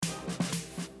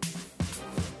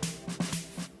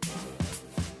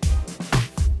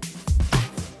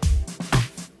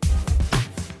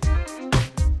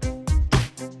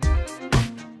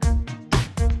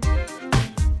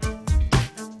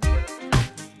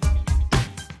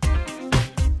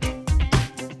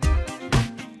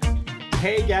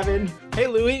Hey, Gavin. Hey,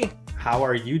 Louie. How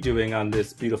are you doing on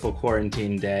this beautiful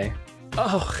quarantine day?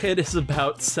 Oh, it is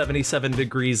about 77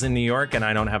 degrees in New York, and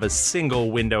I don't have a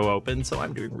single window open, so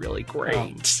I'm doing really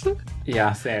great. Oh.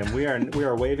 Yeah, same. We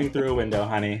are waving through a window,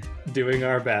 honey. Doing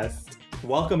our best.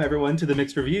 Welcome, everyone, to the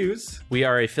Mixed Reviews. We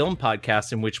are a film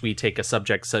podcast in which we take a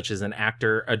subject such as an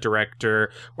actor, a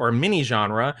director, or a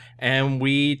mini-genre, and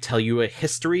we tell you a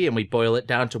history, and we boil it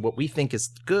down to what we think is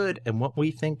good and what we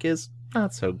think is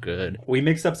not so good. We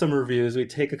mix up some reviews. We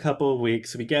take a couple of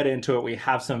weeks. We get into it. We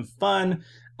have some fun.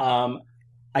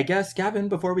 I guess, Gavin,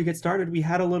 before we get started, we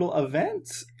had a little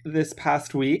event this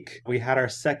past week. We had our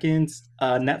second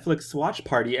Netflix watch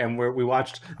party, and we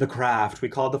watched The Craft. We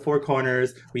called The Four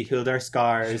Corners. We healed our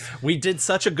scars. We did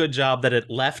such a good job that it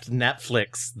left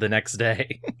Netflix the next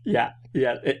day. Yeah.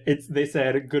 They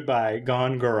said, goodbye,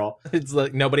 gone girl. It's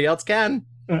like nobody else can.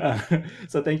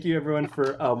 So thank you, everyone,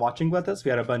 for watching with us. We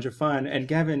had a bunch of fun. And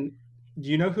Gavin, do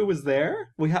you know who was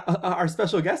there? We our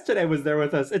special guest today was there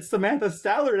with us. It's Samantha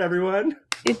Stallard, everyone.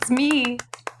 It's me,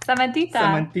 Samantita.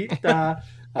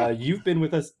 Samantita. You've been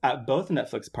with us at both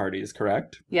Netflix parties,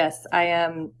 correct? Yes, I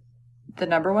am the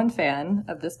number one fan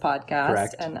of this podcast.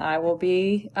 Correct. And I will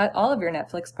be at all of your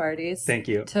Netflix parties. Thank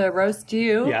you. To roast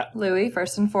you, Louie,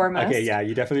 first and foremost. Okay, yeah,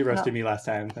 you definitely roasted me last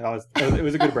time. It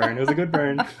was a good burn. It was a good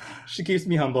burn. She keeps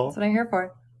me humble. That's what I'm here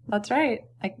for. That's right.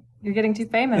 You're getting too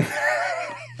famous.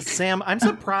 Sam, I'm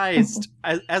surprised.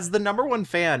 As the number one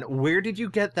fan, where did you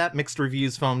get that Mixed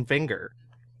Reviews foam finger?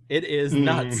 It is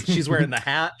nuts. She's wearing the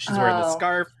hat. She's wearing the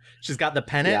scarf. She's got the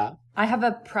pennant. Yeah. I have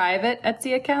a private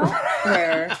Etsy account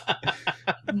where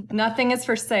nothing is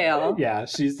for sale. Yeah,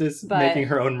 she's just making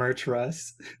her own merch for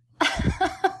us.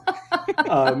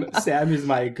 Sam is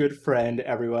my good friend,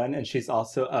 everyone, and she's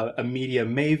also a media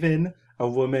maven, a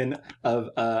woman of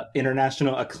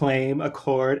international acclaim,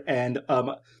 accord, and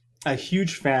a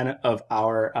huge fan of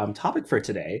our topic for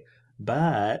today.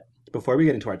 But before we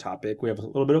get into our topic, we have a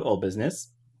little bit of old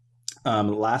business.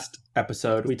 Last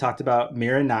episode, we talked about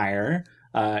Meera Nair,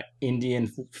 Indian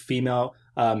female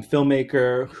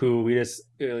filmmaker who we just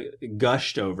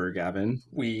gushed over, Gavin.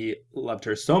 We loved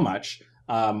her so much.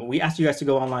 We asked you guys to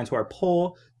go online to our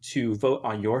poll to vote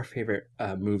on your favorite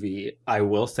movie. I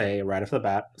will say right off the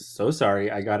bat, so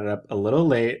sorry, I got it up a little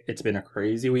late. It's been a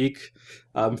crazy week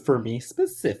for me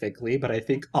specifically, but I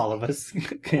think all of us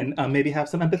can maybe have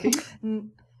some empathy.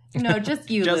 No, just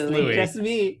you, just Louie. Just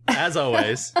me. As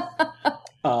always.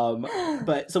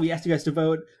 But so we asked you guys to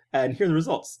vote, and here are the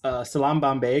results. Salam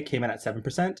Bombay came in at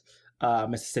 7%.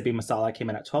 Mississippi Masala came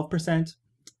in at 12%.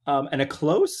 And a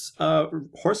close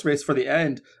horse race for the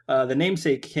end. The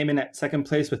Namesake came in at second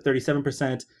place with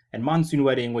 37%, and Monsoon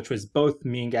Wedding, which was both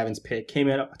me and Gavin's pick, came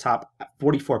in up top at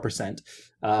 44%.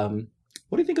 What do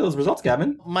you think of those results,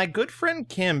 Gavin? My good friend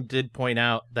Kim did point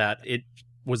out that it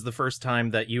was the first time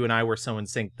that you and I were so in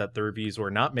sync that the reviews were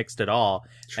not mixed at all.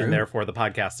 True. And therefore the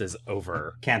podcast is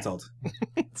over. Canceled.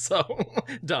 So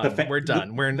done. We're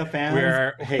done. We're in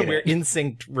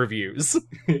synced reviews.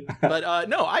 But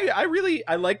no,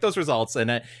 I like those results,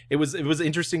 and it was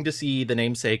interesting to see the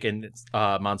Namesake and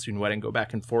Monsoon Wedding go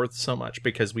back and forth so much,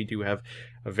 because we do have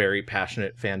a very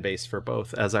passionate fan base for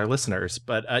both as our listeners.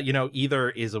 But either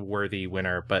is a worthy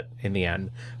winner. But in the end,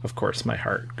 of course, my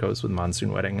heart goes with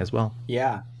Monsoon Wedding as well.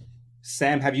 Yeah.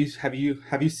 Sam, have you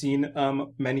seen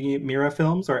many Meera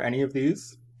films or any of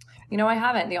these? I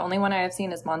haven't. The only one I have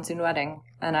seen is Monsoon Wedding,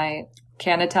 and I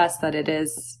can attest that it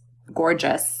is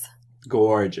gorgeous.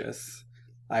 Gorgeous.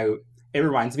 It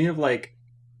reminds me of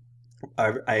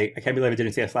I can't believe I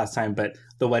didn't say this last time, but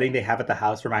the wedding they have at the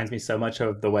house reminds me so much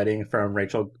of the wedding from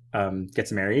Rachel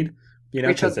Gets Married.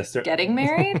 Rachel Getting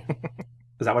Married?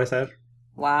 Is that what I said?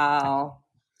 Wow.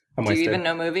 Do you even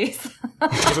know movies?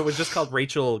 If it was just called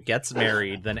Rachel Gets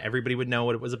Married, then everybody would know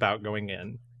what it was about going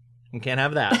in. You can't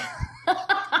have that.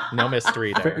 No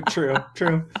mystery there.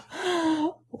 True.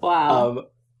 Wow.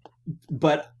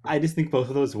 But I just think both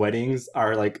of those weddings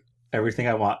are like everything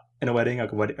I want in a wedding,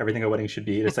 everything a wedding should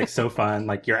be. It's like so fun.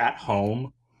 Like you're at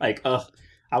home. Like,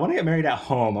 I want to get married at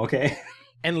home, okay?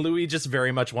 And Louis just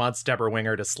very much wants Deborah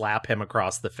Winger to slap him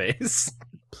across the face.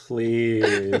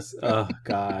 Please. Oh,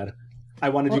 God. I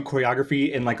want to do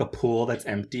choreography in like a pool that's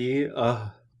empty.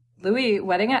 Louis,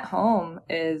 wedding at home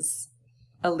is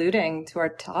alluding to our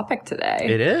topic today.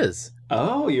 It is.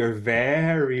 Oh, you're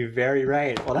very, very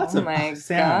right. Well, that's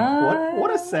Sam. God.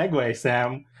 What a segue,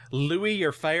 Sam. Louis,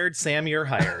 you're fired. Sam, you're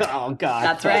hired. Oh, God.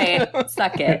 That's right.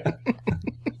 Suck it.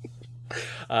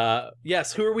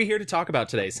 Yes, who are we here to talk about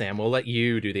today, Sam? We'll let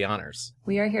you do the honors.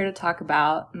 We are here to talk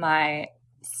about my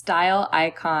style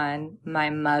icon, my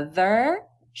mother.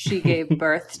 She gave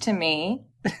birth to me.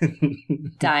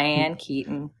 Diane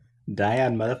Keaton.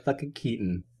 Diane motherfucking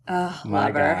Keaton. Oh,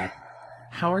 my God.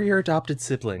 How are your adopted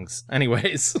siblings?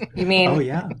 Anyways. You mean oh,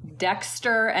 yeah.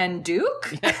 Dexter and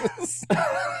Duke? Yes.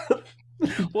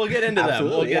 We'll get into them.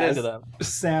 We'll get into them.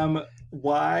 Sam,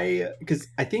 why? Because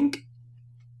I think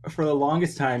for the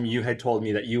longest time you had told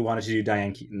me that you wanted to do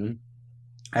Diane Keaton.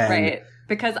 Right.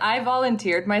 Because I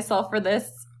volunteered myself for this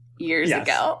years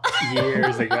ago.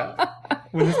 Years ago.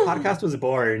 When this podcast was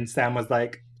born, Sam was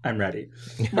like, I'm ready.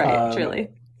 Right, truly.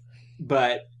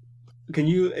 But can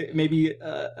you maybe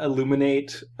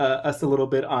illuminate us a little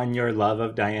bit on your love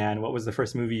of Diane? What was the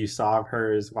first movie you saw of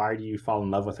hers? Why do you fall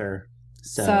in love with her?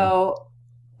 So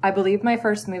I believe my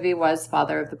first movie was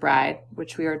Father of the Bride,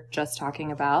 which we were just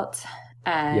talking about.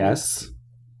 And yes.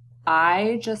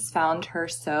 I just found her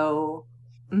so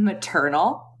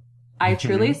maternal. I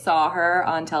truly saw her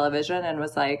on television and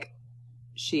was like,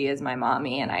 she is my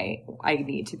mommy and I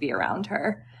need to be around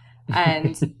her.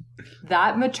 And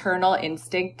that maternal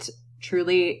instinct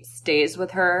truly stays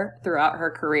with her throughout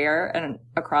her career and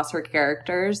across her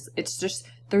characters. It's just,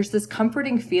 there's this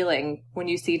comforting feeling when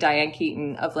you see Diane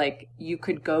Keaton of like, you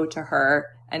could go to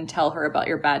her and tell her about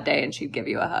your bad day and she'd give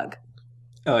you a hug.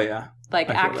 Oh, yeah. Like,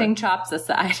 acting chops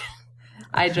aside.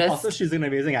 Also, she's an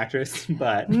amazing actress,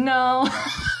 but... No.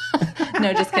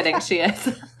 No, just kidding. She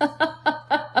is.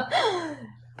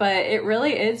 But it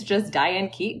really is just Diane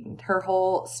Keaton. Her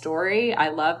whole story. I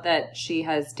love that she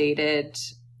has dated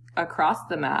across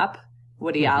the map.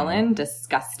 Woody Allen,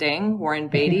 disgusting. Warren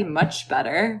Beatty, much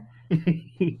better.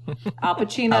 Al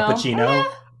Pacino.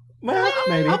 Well,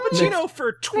 maybe. Al Pacino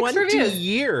for 20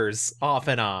 years off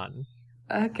and on.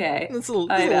 Okay. That's a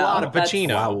lot of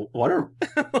Pacino. Wow, what a...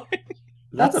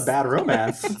 That's a bad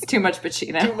romance. It's too much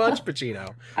Pacino. Too much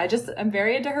Pacino. I'm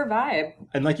very into her vibe.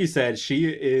 And like you said, she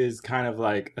is kind of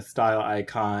like a style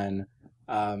icon.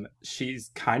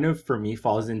 She's kind of, for me,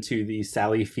 falls into the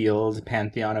Sally Field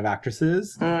pantheon of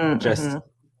actresses. Just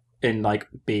in like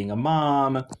being a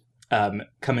mom,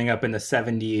 coming up in the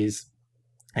 70s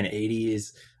and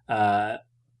 80s,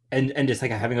 and just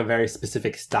like having a very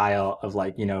specific style of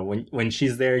like, you know, when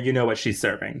she's there, you know what she's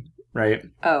serving. Right.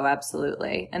 Oh,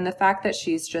 absolutely. And the fact that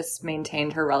she's just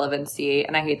maintained her relevancy,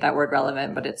 and I hate that word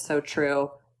relevant, but it's so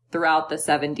true, throughout the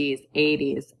 70s,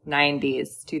 80s,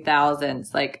 90s,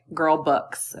 2000s, like girl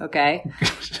books, okay?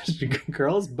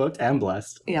 Girls booked and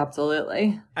blessed. Yeah,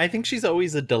 absolutely. I think she's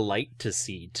always a delight to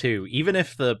see, too. Even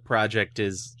if the project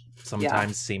is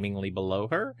sometimes seemingly below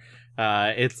her,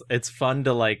 it's fun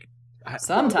to like...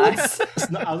 Sometimes.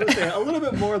 I was going to say a little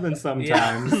bit more than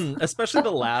sometimes. Yeah. Especially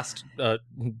the last...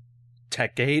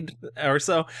 decade or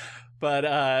so, but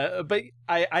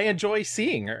I enjoy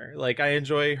seeing her. Like, I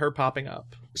enjoy her popping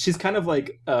up. She's kind of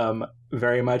like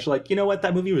very much like, you know what,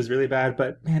 that movie was really bad,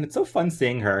 but man, it's so fun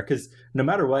seeing her, because no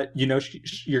matter what, you know,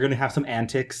 you're gonna have some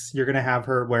antics. You're gonna have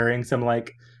her wearing some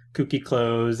like kooky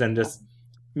clothes and just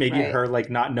maybe her like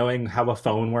not knowing how a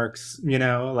phone works, you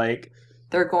know, like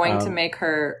they're going to make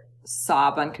her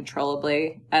sob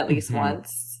uncontrollably at least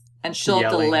once, and she'll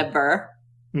deliver.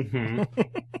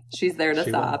 She's there to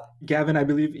sob. Gavin, I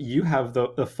believe you have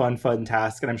the fun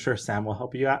task, and I'm sure Sam will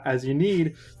help you out as you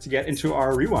need to get into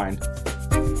our rewind.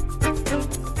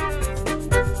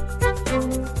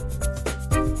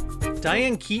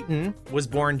 Diane Keaton was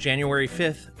born January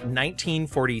 5th,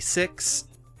 1946,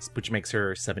 which makes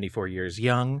her 74 years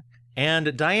young.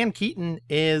 And Diane Keaton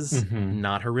is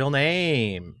not her real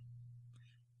name.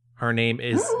 Her name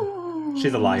is...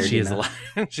 She's a liar. She is a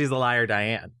liar. She's a liar,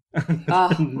 Diane.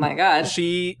 Oh my God.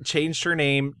 She changed her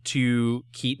name to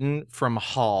Keaton from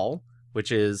Hall,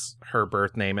 which is her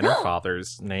birth name and her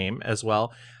father's name as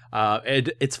well.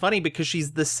 It's funny because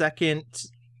she's the second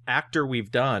actor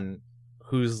we've done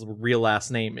whose real last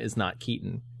name is not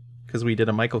Keaton, because we did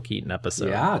a Michael Keaton episode.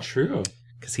 Yeah, true.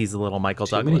 Because he's a little Michael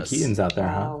Too Douglas. many Keatons out there,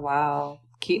 huh? Oh, wow.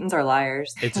 Keatons are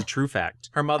liars. It's a true fact.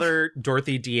 Her mother,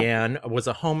 Dorothy Deanne, was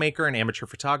a homemaker and amateur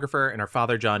photographer, and her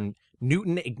father, John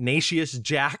Newton Ignatius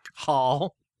Jack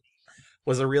Hall,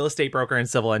 was a real estate broker and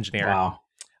civil engineer.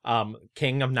 Wow.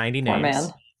 King of 90 Poor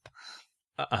names.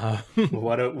 Man.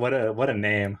 What a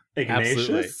name.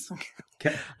 Ignatius?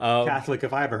 Catholic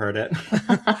if I ever heard it.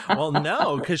 Well,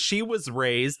 no, because she was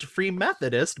raised Free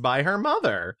Methodist by her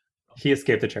mother. He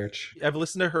escaped the church. I've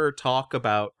listened to her talk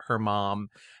about her mom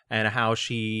and how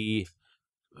she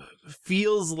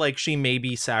feels like she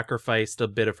maybe sacrificed a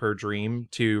bit of her dream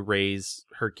to raise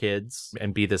her kids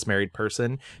and be this married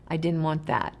person. I didn't want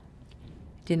that.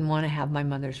 Didn't want to have my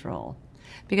mother's role.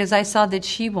 Because I saw that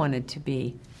she wanted to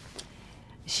be.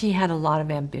 She had a lot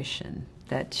of ambition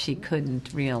that she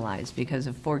couldn't realize because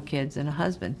of 4 kids and a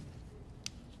husband.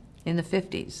 in the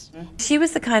 50s. She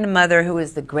was the kind of mother who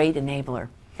was the great enabler.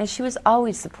 And she was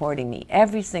always supporting me,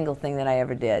 every single thing that I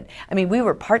ever did. I mean, we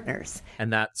were partners.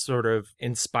 And that sort of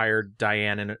inspired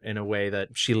Diane in a way that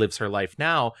she lives her life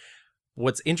now.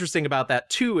 What's interesting about that,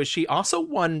 too, is she also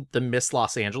won the Miss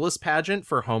Los Angeles pageant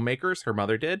for homemakers. Her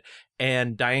mother did.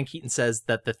 And Diane Keaton says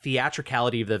that the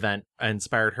theatricality of the event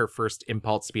inspired her first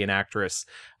impulse to be an actress,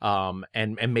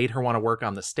 and made her want to work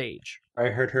on the stage. I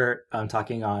heard her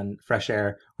talking on Fresh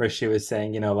Air where she was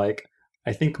saying, like,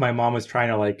 I think my mom was trying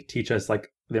to, like, teach us, like,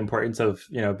 the importance of,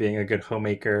 being a good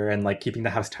homemaker and, like, keeping the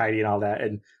house tidy and all that.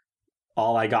 And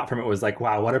all I got from it was like,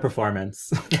 wow, what a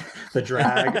performance. The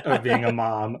drag of being a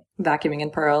mom. Vacuuming in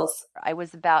pearls. I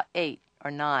was about 8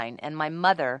 or 9, and my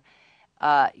mother,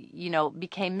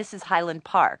 became Mrs. Highland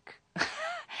Park.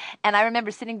 And I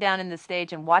remember sitting down in the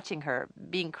stage and watching her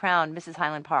being crowned Mrs.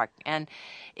 Highland Park. And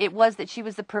it was that she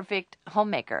was the perfect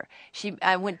homemaker.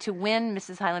 I went to win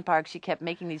Mrs. Highland Park. She kept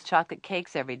making these chocolate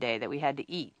cakes every day that we had to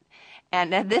eat.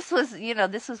 And this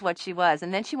was what she was.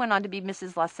 And then she went on to be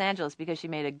Mrs. Los Angeles because she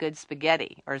made a good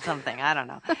spaghetti or something. I don't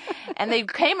know. And they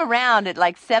came around at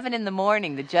like 7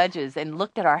 a.m, the judges, and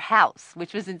looked at our house,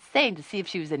 which was insane to see if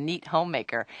she was a neat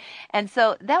homemaker. And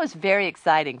so that was very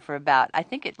exciting I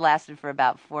think it lasted for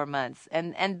about 4 months.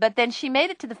 But then she made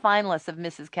it to the finalists of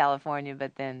Mrs. California,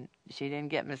 but then she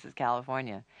didn't get Mrs.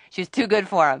 California. She was too good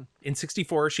for him. In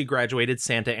 1964, she graduated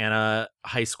Santa Ana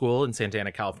High School in Santa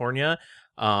Ana, California.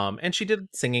 And she did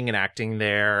singing and acting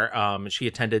there. She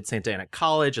attended Santa Ana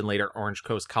College and later Orange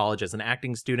Coast College as an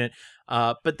acting student.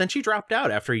 But then she dropped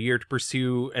out after a year to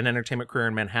pursue an entertainment career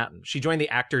in Manhattan. She joined the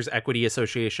Actors Equity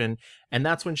Association, and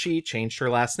that's when she changed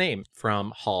her last name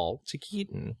from Hall to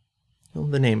Keaton. Well,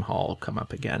 the name Hall will come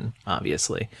up again,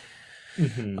 obviously.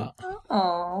 Mm-hmm.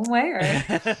 Where?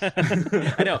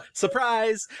 I know.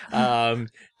 Surprise!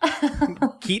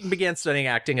 Keaton began studying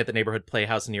acting at the Neighborhood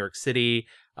Playhouse in New York City.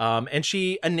 And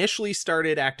she initially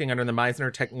started acting under the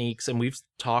Meisner techniques, and we've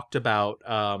talked about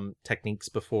techniques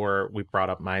before. We brought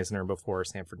up Meisner before,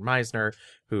 Sanford Meisner,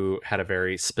 who had a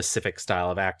very specific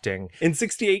style of acting. In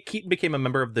 1968, Keaton became a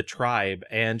member of the Tribe,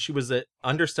 and she was an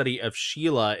understudy of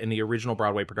Sheila in the original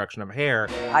Broadway production of Hair.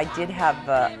 I did have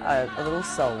a little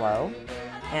solo,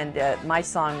 and my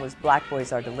song was Black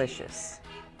Boys Are Delicious.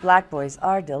 Black boys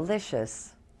are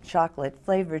delicious,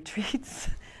 chocolate-flavored treats.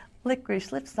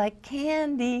 Licorice lips like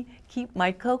candy, keep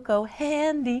my cocoa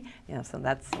handy. So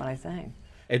that's what I sang.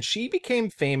 And she became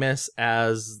famous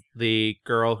as the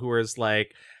girl who was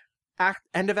like,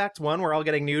 end of Act 1, we're all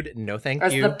getting nude. No, thank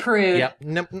you. As the prude. Yep.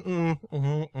 No,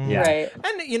 Yeah. Right.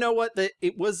 And you know what?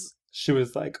 She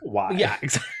was like, why? Yeah,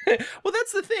 exactly. Well,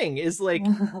 that's the thing, is like,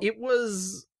 it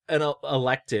was an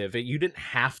elective. You didn't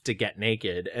have to get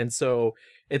naked. And so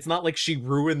it's not like she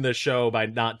ruined the show by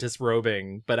not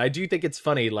disrobing, but I do think it's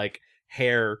funny, like,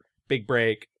 Hair, big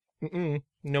break.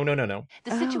 No.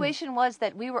 The situation was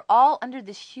that we were all under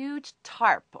this huge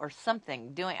tarp or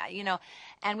something doing,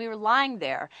 and we were lying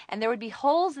there, and there would be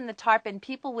holes in the tarp, and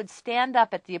people would stand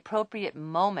up at the appropriate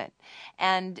moment,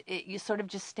 and you sort of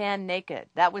just stand naked.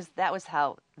 That was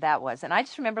how that was. And I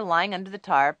just remember lying under the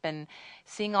tarp and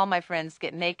seeing all my friends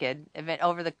get naked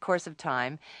over the course of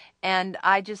time, and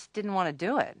I just didn't want to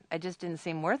do it. It just didn't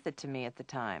seem worth it to me at the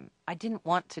time. I didn't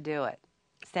want to do it.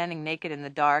 Standing naked in the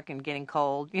dark and getting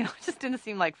cold, it just didn't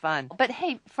seem like fun. But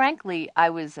hey, frankly, I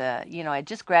was, I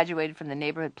just graduated from the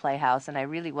Neighborhood Playhouse, and I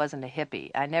really wasn't a hippie.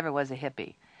 I never was a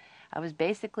hippie. I was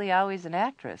basically always an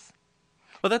actress.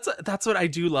 Well, that's what I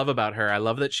do love about her. I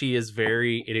love that she is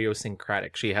very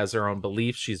idiosyncratic. She has her own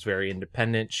beliefs. She's very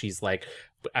independent. She's like,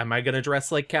 am I going to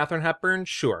dress like Katharine Hepburn?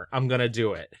 Sure, I'm going to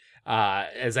do it.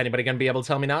 Is anybody going to be able to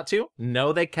tell me not to?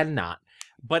 No, they cannot.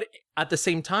 But at the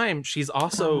same time, she's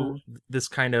also this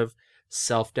kind of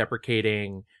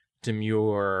self-deprecating,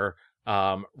 demure,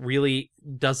 really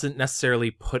doesn't necessarily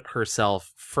put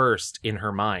herself first in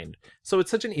her mind. So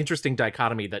it's such an interesting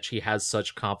dichotomy that she has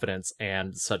such confidence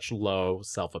and such low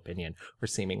self-opinion, or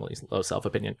seemingly low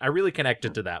self-opinion. I really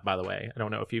connected to that, by the way. I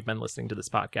don't know if you've been listening to this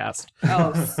podcast.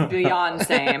 Oh, beyond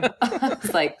same.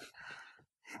 It's like,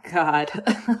 God.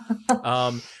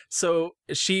 So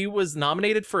she was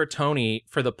nominated for a Tony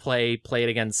for the play Play It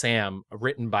Again, Sam,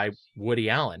 written by Woody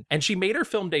Allen. And she made her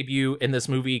film debut in this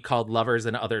movie called Lovers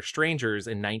and Other Strangers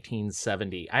in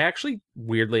 1970. I actually,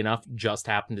 weirdly enough, just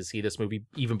happened to see this movie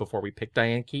even before we picked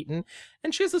Diane Keaton.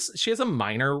 And she has a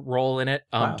minor role in it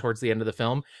towards the end of the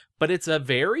film. But it's a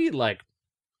very, like,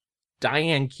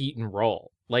 Diane Keaton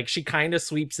role. Like, she kind of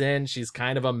sweeps in. She's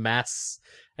kind of a mess.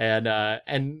 And I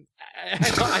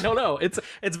don't know.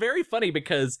 It's very funny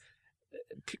because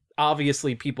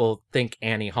obviously people think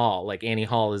Annie Hall. Like, Annie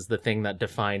Hall is the thing that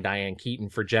defined Diane Keaton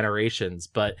for generations,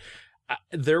 but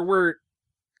there were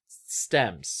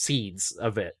seeds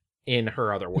of it in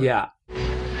her other work. Yeah.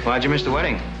 Why'd you miss the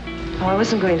wedding? Oh, I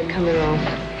wasn't going to come at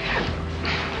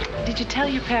all. Did you tell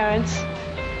your parents?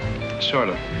 Sort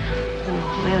of.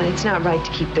 Oh, well, it's not right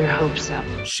to keep their hopes up.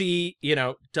 She,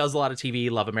 does a lot of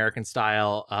TV, Love American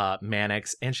Style,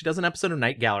 Mannix, and she does an episode of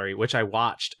Night Gallery, which I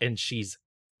watched, and she's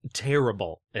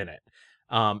terrible in it.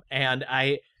 And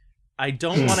I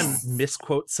don't want to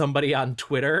misquote somebody on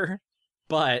Twitter,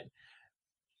 but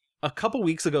a couple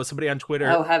weeks ago, somebody on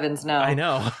Twitter... Oh, heavens, no. I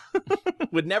know.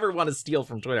 Would never want to steal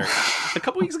from Twitter. A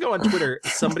couple weeks ago on Twitter,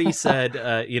 somebody said,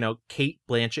 Kate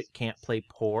Blanchett can't play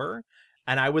poor.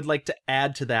 And I would like to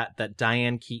add to that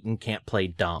Diane Keaton can't play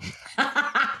dumb.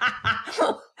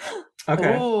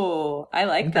 Okay. Oh, I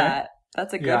like that.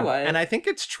 That's a good one. And I think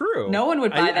it's true. No one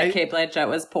would buy that Kate Blanchett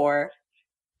was poor.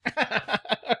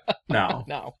 No.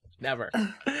 No, never.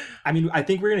 I mean, I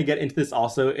think we're going to get into this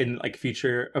also in like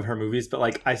future of her movies, but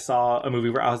like I saw a movie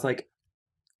where I was like,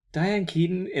 Diane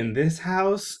Keaton in this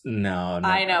house? No.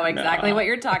 I know exactly what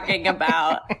you're talking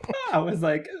about. I was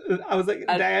like,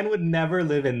 Diane would never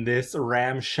live in this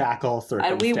ramshackle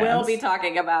circumstance. And we will be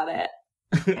talking about it.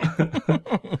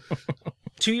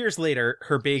 2 years later,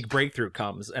 her big breakthrough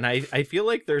comes, and I feel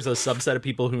like there's a subset of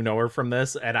people who know her from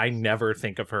this, and I never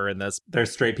think of her in this. They're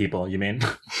straight people, you mean?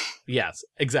 Yes,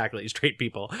 exactly, straight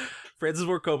people. Francis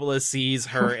Ford Coppola sees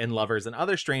her in Lovers and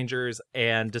Other Strangers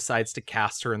and decides to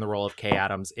cast her in the role of Kay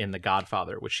Adams in The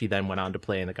Godfather, which she then went on to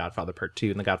play in The Godfather Part 2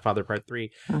 and The Godfather Part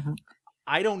 3. Mm-hmm.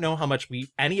 I don't know how much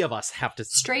any of us have to...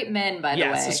 Straight men, by the way.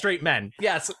 Yes, straight men.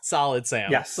 Yes, solid,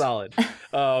 Sam. Yes. Solid.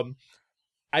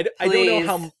 I don't know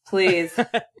how... Please.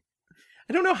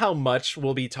 I don't know how much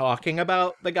we'll be talking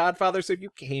about The Godfather, so if you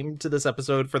came to this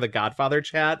episode for The Godfather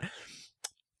chat,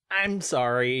 I'm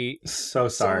sorry. So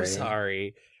sorry. So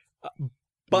sorry.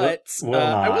 But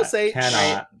I will say...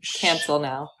 Cancel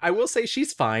now. I will say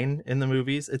she's fine in the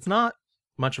movies. It's not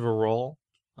much of a role.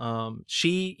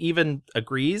 She even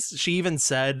agrees. She even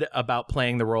said about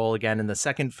playing the role again in the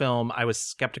second film, I was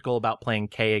skeptical about playing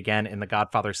Kay again in the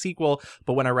Godfather sequel,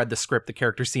 but when I read the script, the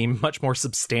character seemed much more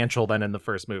substantial than in the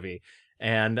first movie.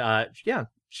 And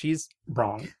she's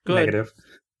wrong. Good. Negative.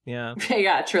 Yeah.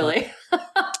 Yeah, truly.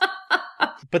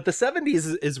 But the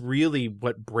 70s is really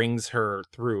what brings her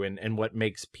through and what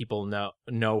makes people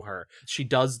know her. She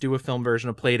does do a film version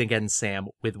of Play It Again, Sam,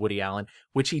 with Woody Allen,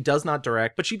 which he does not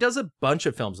direct, but she does a bunch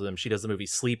of films with him. She does the movie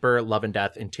Sleeper, Love and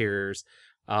Death, Interiors.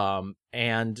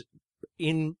 And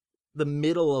in the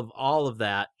middle of all of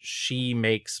that, she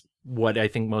makes what I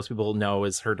think most people know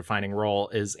as her defining role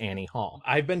is Annie Hall.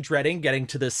 I've been dreading getting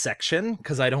to this section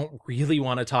because I don't really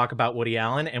want to talk about Woody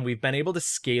Allen, and we've been able to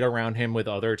skate around him with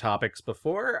other topics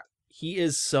before. He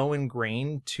is so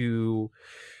ingrained to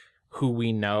who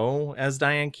we know as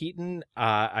Diane Keaton.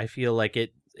 I feel like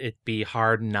it'd be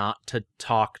hard not to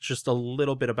talk just a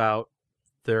little bit about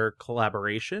their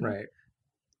collaboration. Right.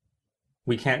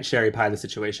 We can't cherry pie the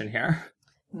situation here.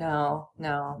 No.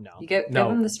 You give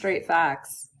them the straight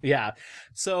facts. Yeah.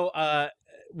 So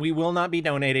we will not be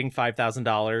donating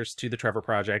 $5,000 to the Trevor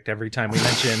Project every time we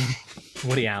mention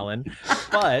Woody Allen.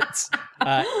 But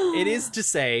it is to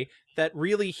say that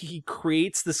really he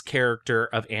creates this character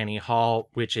of Annie Hall,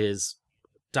 which is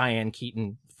Diane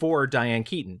Keaton for Diane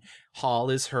Keaton. Hall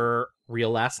is her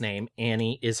real last name.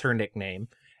 Annie is her nickname.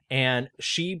 And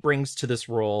she brings to this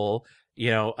role,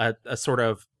 a sort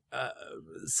of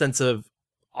sense of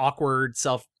awkward,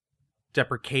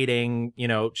 self-deprecating,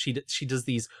 she does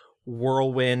these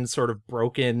whirlwind sort of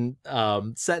broken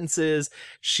sentences.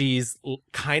 She's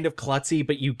kind of klutzy,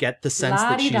 but you get the sense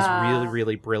that she's really,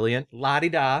 really brilliant.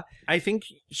 La-di-da. I think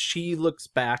she looks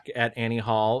back at Annie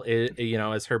Hall,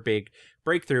 as her big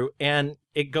breakthrough, and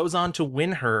it goes on to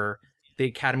win her the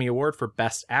Academy Award for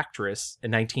Best Actress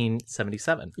in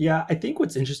 1977. Yeah, I think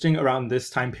what's interesting around this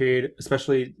time period,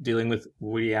 especially dealing with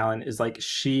Woody Allen, is like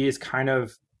she is kind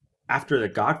of, after The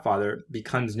Godfather,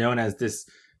 becomes known as this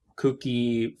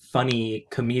kooky, funny,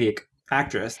 comedic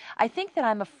actress. I think that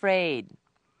I'm afraid.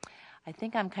 I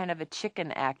think I'm kind of a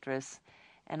chicken actress.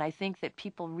 And I think that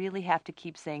people really have to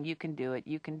keep saying, you can do it,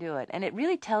 you can do it. And it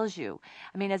really tells you.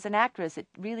 I mean, as an actress, it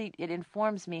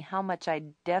informs me how much I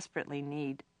desperately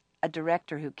need a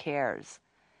director who cares.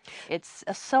 It's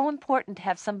so important to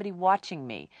have somebody watching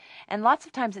me. And lots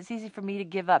of times it's easy for me to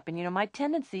give up. And, my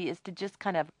tendency is to just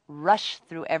kind of rush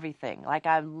through everything. Like,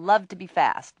 I love to be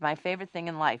fast. My favorite thing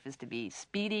in life is to be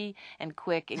speedy and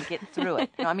quick and get through it.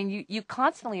 You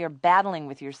constantly are battling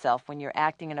with yourself when you're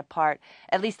acting in a part.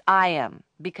 At least I am,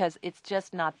 because it's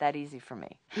just not that easy for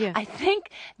me. Yeah. I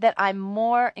think that I'm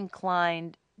more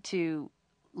inclined to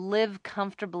live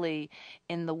comfortably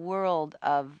in the world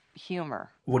of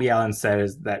humor. Woody Allen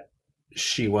says that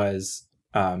she was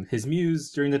his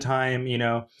muse during the time,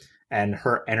 and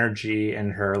her energy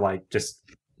and her just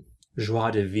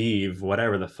joie de vivre,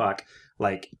 whatever the fuck,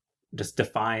 just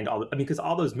defined because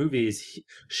all those movies,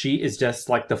 she is just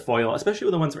like the foil, especially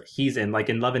with the ones where he's in, like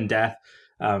in Love and Death.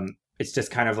 It's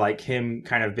just kind of like him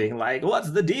kind of being like,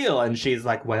 what's the deal? And she's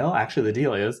like, well, actually the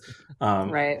deal is.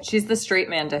 Right. She's the straight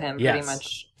man to him pretty Yes.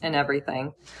 much in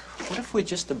everything. What if we're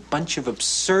just a bunch of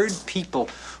absurd people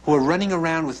who are running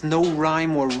around with no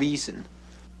rhyme or reason?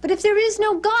 But if there is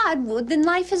no God, well, then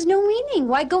life has no meaning.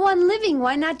 Why go on living?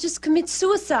 Why not just commit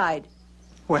suicide?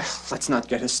 Well, let's not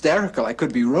get hysterical. I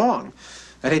could be wrong.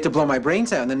 I'd hate to blow my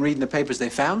brains out and then read in the papers they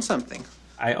found something.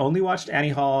 I only watched Annie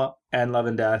Hall and Love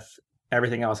and Death.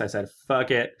 Everything else I said,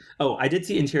 fuck it. Oh, I did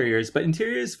see Interiors, but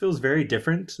Interiors feels very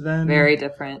different than... Very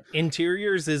different.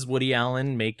 Interiors is Woody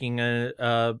Allen making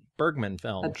a Bergman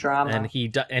film. A drama. And he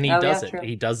does it. True.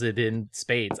 He does it in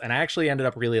spades. And I actually ended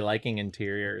up really liking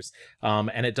Interiors.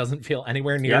 And it doesn't feel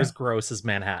anywhere near as gross as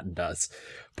Manhattan does.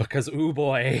 Because, ooh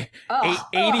boy,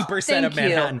 80% of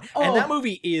Manhattan. And that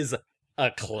movie is a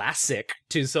classic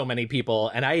to so many people,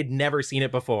 and I had never seen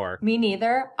it before. Me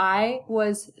neither. I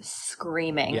was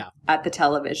screaming at the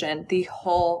television the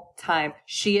whole time.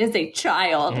 She is a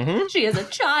child. Mm-hmm. She is a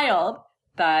child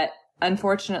that,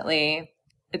 unfortunately,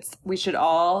 we should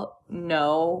all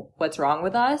know what's wrong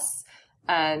with us.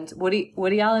 And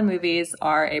Woody Allen movies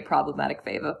are a problematic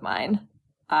fave of mine.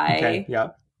 I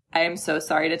am so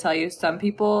sorry to tell you, some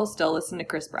people still listen to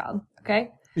Chris Brown.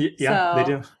 Okay, they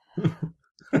do.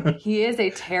 He is a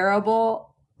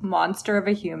terrible monster of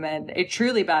a human, a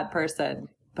truly bad person,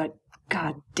 but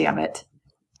god damn it.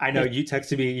 I know, you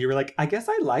texted me, you were like, I guess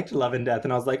I liked Love and Death,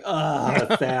 and I was like,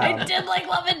 oh, Sam. I did like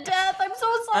Love and Death, I'm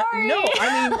so sorry. No,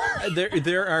 I mean,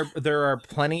 there are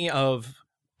plenty of,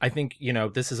 I think,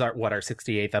 this is our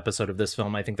 68th episode of this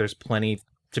film. I think there's plenty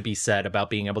to be said about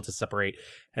being able to separate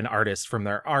an artist from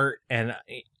their art, and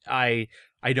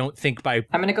I don't think by...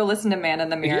 I'm going to go listen to Man in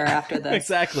the Mirror after this.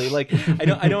 Exactly.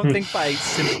 I don't think by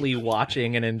simply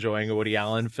watching and enjoying a Woody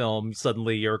Allen film,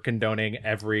 suddenly you're condoning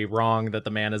every wrong that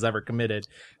the man has ever committed.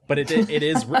 But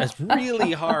it's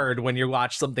really hard when you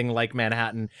watch something like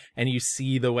Manhattan and you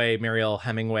see the way Mariel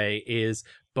Hemingway is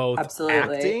both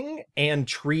acting and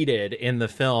treated in the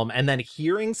film. And then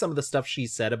hearing some of the stuff she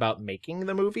said about making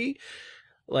the movie,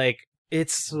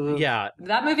 it's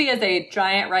that movie is a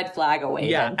giant red flag away.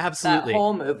 Yeah, absolutely. That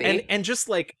whole movie. And just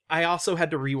I also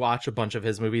had to rewatch a bunch of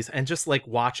his movies, and just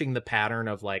watching the pattern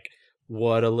of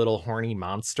what a little horny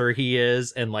monster he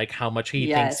is, and how much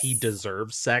he thinks he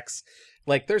deserves sex.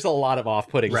 There's a lot of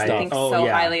off-putting stuff. He thinks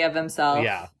highly of himself.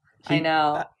 Yeah. I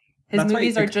know. His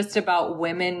movies are just about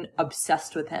women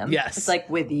obsessed with him. Yes. It's like,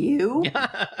 with you?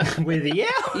 With you?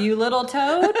 You little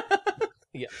toad?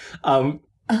 Yeah.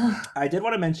 I did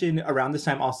want to mention around this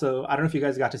time also, I don't know if you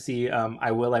guys got to see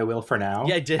I Will For Now.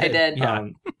 Yeah, I did. Yeah.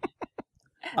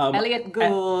 Elliot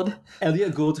Gould.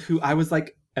 Elliot Gould, who I was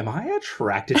like, am I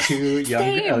attracted to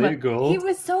young Elliot Gould? He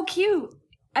was so cute.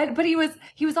 But he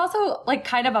was also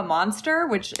kind of a monster,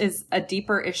 which is a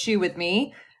deeper issue with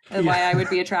me and why I would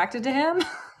be attracted to him.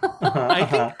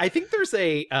 I think there's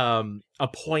a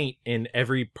point in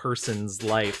every person's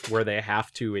life where they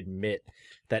have to admit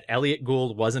that Elliot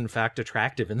Gould was in fact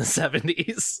attractive in the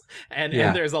 70s. And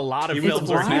there's a lot of films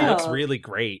where he looks really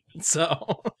great.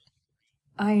 So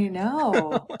I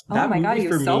know. Oh my god, he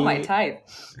was so my type.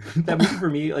 That movie for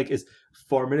me is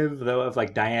formative though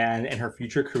of Diane and her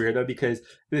future career though, because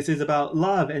this is about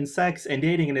love and sex and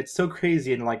dating, and it's so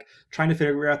crazy, and trying to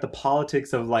figure out the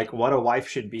politics of what a wife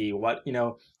should be, what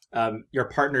your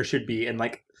partner should be, and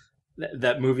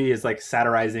that movie is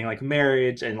satirizing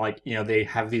marriage, and they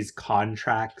have these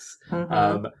contracts.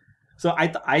 Mm-hmm. So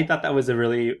I thought that was a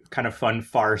really kind of fun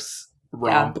farce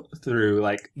romp through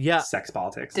sex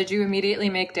politics. Did you immediately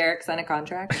make Derek sign a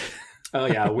contract? Oh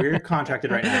yeah, we're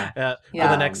contracted right now for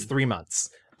the next 3 months.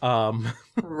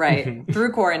 Right,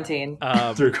 through quarantine.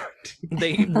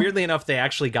 They weirdly enough, they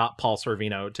actually got Paul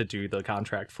Sorvino to do the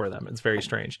contract for them. It's very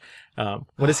strange.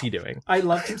 What is he doing? I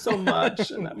loved him so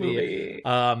much in that movie.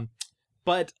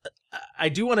 But I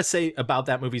do want to say about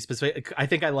that movie specifically, I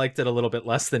think I liked it a little bit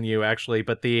less than you, actually,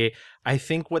 but I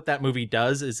think what that movie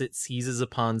does is it seizes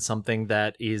upon something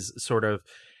that is sort of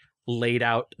laid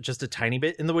out just a tiny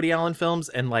bit in the Woody Allen films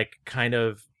and like kind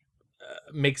of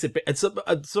makes it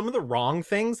some of the wrong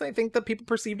things I think that people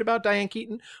perceived about Diane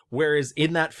Keaton, whereas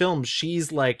in that film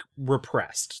she's like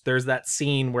repressed. There's that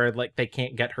scene where like they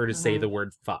can't get her to say the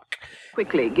word fuck.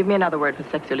 Quickly, give me another word for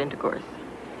sexual intercourse.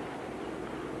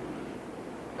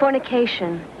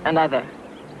 Fornication. Another.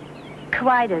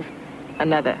 Coitus.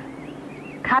 Another.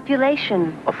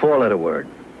 Copulation. A 4-letter word.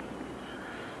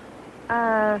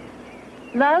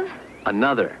 Love.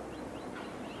 Another.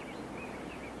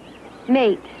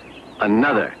 Mate.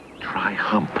 Another.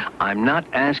 Tri-hump. I'm not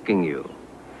asking you.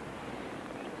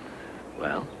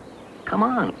 Well, come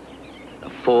on. A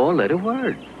 4-letter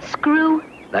word. Screw.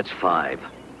 That's 5.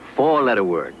 4-letter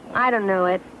word. I don't know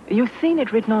it. You've seen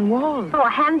it written on walls. Oh,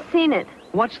 I haven't seen it.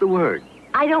 What's the word?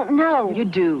 I don't know. You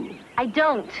do. I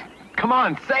don't. Come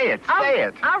on, say it. Say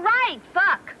it. All right.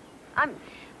 Fuck.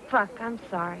 I'm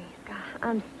sorry. God,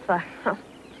 I'm sorry.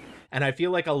 And I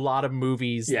feel like a lot of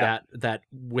movies that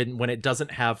when it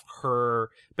doesn't have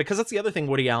her, because that's the other thing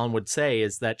Woody Allen would say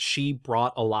is that she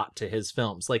brought a lot to his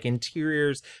films. Like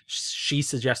interiors, she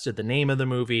suggested the name of the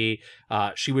movie.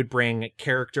 She would bring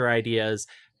character ideas.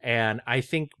 And I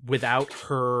think without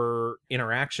her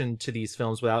interaction to these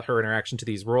films, without her interaction to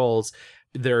these roles,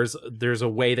 there's a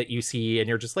way that you see and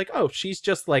you're just like, oh, she's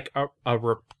just like a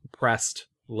repressed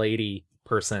lady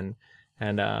person.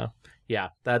 And yeah,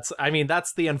 that's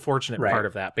the unfortunate part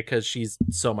of that, because she's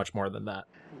so much more than that.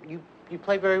 You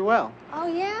play very well. Oh,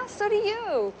 yeah? So do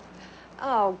you.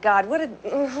 Oh, God, what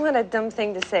a dumb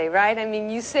thing to say, right? I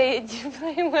mean, you say it, you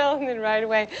play well, and then right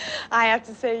away I have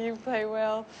to say you play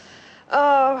well.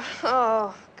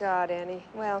 Oh, God, Annie.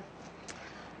 Well,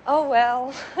 oh,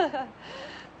 well.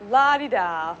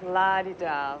 La-di-da,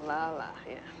 la-di-da, la-la,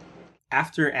 yeah.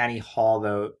 After Annie Hall,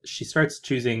 though, she starts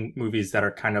choosing movies that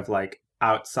are kind of like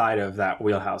outside of that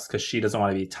wheelhouse because she doesn't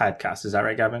want to be typecast. Is that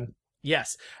right, Gavin?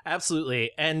 Yes,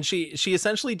 absolutely. And she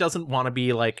essentially doesn't want to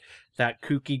be like that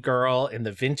kooky girl in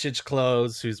the vintage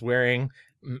clothes who's wearing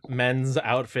men's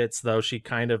outfits, though she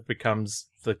kind of becomes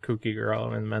the kooky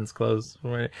girl in men's clothes.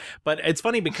 But it's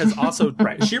funny because also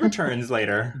right, she returns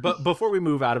later. But before we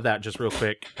move out of that, just real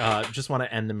quick, just want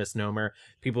to end the misnomer.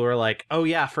 People were like, oh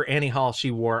yeah, for Annie Hall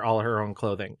she wore all her own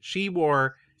clothing. She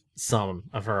wore some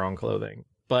of her own clothing,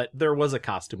 but there was a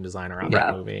costume designer on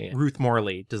that movie. Ruth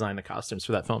Morley designed the costumes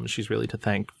for that film, and she's really to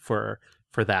thank for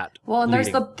that. Well, and there's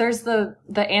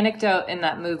the anecdote in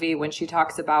that movie when she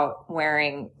talks about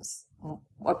wearing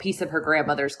a piece of her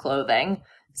grandmother's clothing.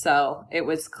 So it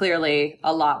was clearly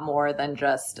a lot more than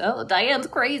just, oh, Diane's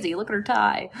crazy, look at her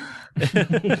tie.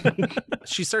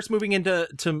 She starts moving into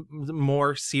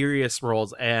more serious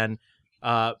roles, and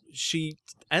she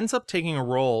ends up taking a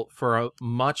role for a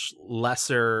much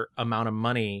lesser amount of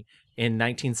money in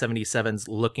 1977's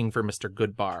Looking for Mr.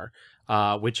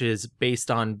 Goodbar, which is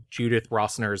based on Judith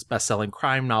Rosner's best-selling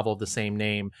crime novel of the same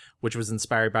name, which was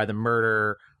inspired by the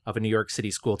murder of a New York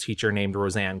City school teacher named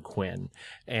Roseanne Quinn.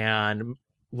 And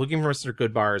Looking for Mr.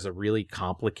 Goodbar is a really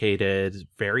complicated,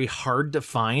 very hard to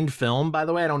find film, by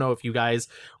the way. I don't know if you guys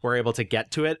were able to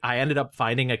get to it. I ended up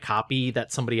finding a copy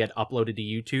that somebody had uploaded to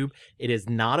YouTube. It is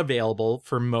not available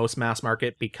for most mass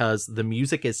market because the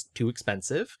music is too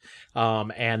expensive.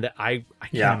 And I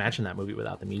can't imagine that movie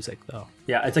without the music, though.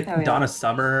 Yeah, it's like Donna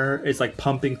Summer is like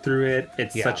pumping through it.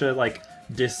 It's such a like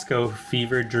disco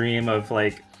fever dream of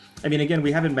like, I mean, again,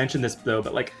 we haven't mentioned this though,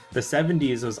 but like the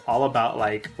 70s was all about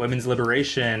like women's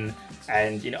liberation,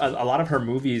 and you know, a lot of her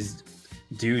movies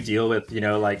do deal with, you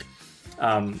know, like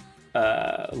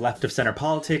left of center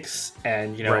politics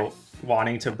and, you know,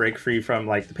 wanting to break free from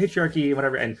like the patriarchy and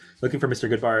whatever. And Looking for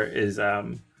Mr. Goodbar is,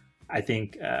 I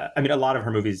think, I mean, a lot of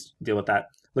her movies deal with that.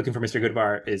 Looking for Mr.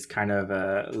 Goodbar is kind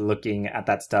of looking at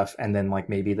that stuff and then like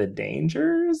maybe the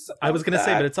dangers. I was going to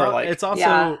say, but it's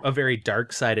also a very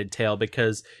dark-sided tale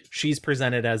because she's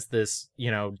presented as this,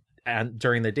 you know, and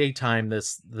during the daytime,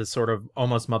 this sort of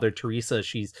almost Mother Teresa.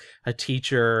 She's a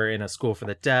teacher in a school for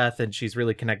the deaf, and she's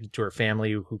really connected to her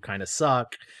family who kind of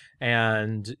suck.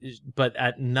 But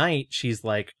at night, she's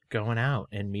like going out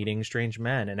and meeting strange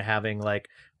men and having like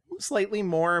slightly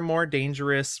more and more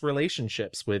dangerous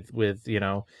relationships with you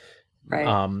know,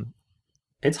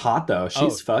 it's hot though.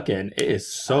 She's fucking, it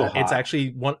is so hot. It's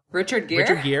actually Richard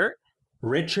Gere,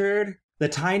 the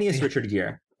tiniest Richard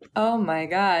Gere. Oh my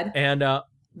god. And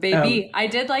baby, I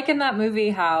did like in that movie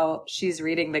how she's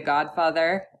reading The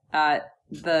Godfather at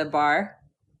the bar.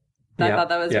 I thought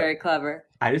that was very clever.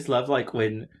 I just love like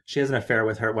when she has an affair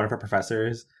with one of her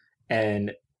professors,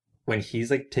 and when he's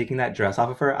like taking that dress off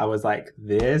of her, I was like,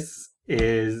 this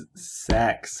is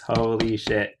sex. Holy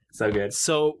shit. So good.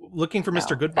 So Looking for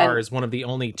Mr. Goodbar is one of the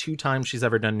only 2 times she's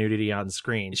ever done nudity on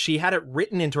screen. She had it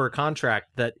written into her contract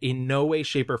that in no way,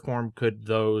 shape, or form could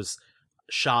those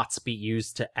shots be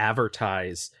used to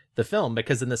advertise the film,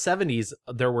 because in the 70s,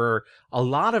 there were a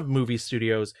lot of movie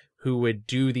studios who would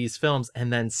do these films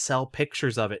and then sell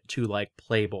pictures of it to like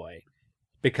Playboy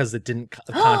because the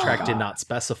contract did not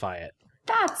specify it.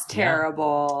 That's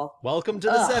terrible. Yeah. Welcome to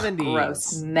the 70s.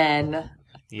 Gross men.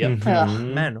 Yep.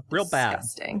 Men. Real bad.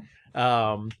 Disgusting.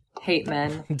 Hate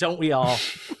men. Don't we all?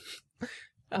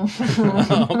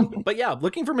 But yeah,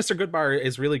 Looking for Mr. Goodbar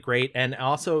is really great. And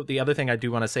also the other thing I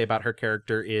do want to say about her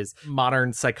character is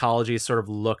modern psychology sort of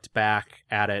looked back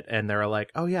at it and they're like,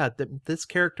 oh yeah, this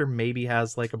character maybe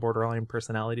has like a borderline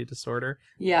personality disorder.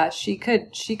 Yeah, she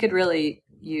could really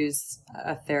use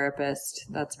a therapist,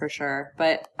 that's for sure.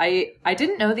 But I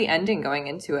didn't know the ending going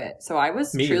into it, so I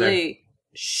was truly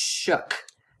shook.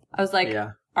 I was like,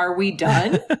 are we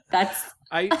done? That's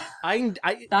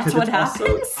that's what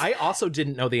happens. I also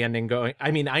didn't know the ending going.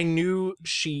 I mean, I knew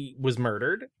she was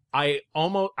murdered. I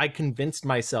convinced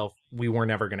myself we were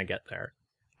never going to get there.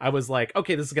 I was like,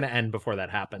 okay, this is going to end before that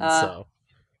happens. So,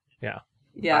 yeah.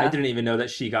 I didn't even know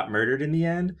that she got murdered in the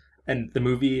end. And the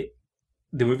movie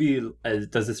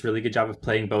does this really good job of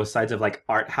playing both sides of like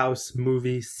art house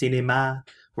movie cinema,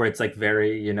 where it's like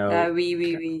very,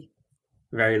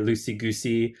 very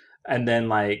loosey-goosey, and then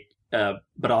like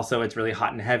but also it's really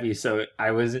hot and heavy, so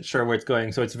I wasn't sure where it's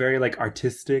going. So it's very like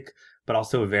artistic but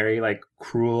also very like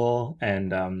cruel,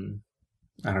 and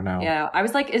I don't know. Yeah, I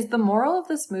was like, is the moral of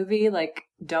this movie like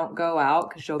don't go out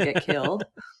because you'll get killed?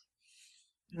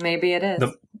 Maybe it is.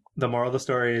 The moral of the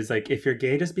story is like, if you're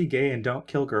gay, just be gay and don't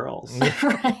kill girls.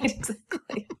 Right,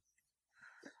 exactly.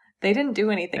 They didn't do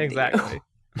anything exactly to you.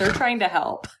 They're trying to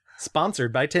help.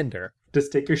 Sponsored by Tinder.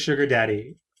 Just take your sugar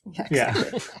daddy. Yeah,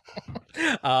 exactly.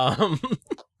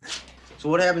 So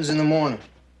what happens in the morning?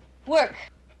 Work.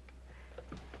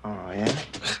 Oh, yeah?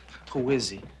 Who is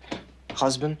he?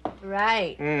 Husband?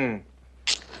 Right.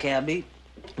 Cabbie?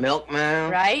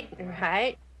 Milkman?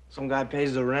 Right. Some guy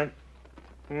pays the rent?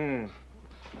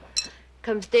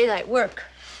 Comes daylight, work.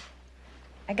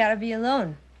 I gotta be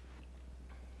alone.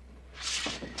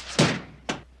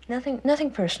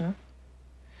 Nothing personal.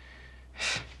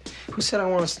 Who said I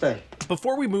want to stay?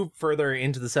 Before we move further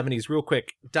into the 70s, real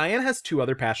quick, Diane has 2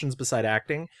 other passions beside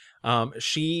acting.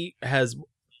 She has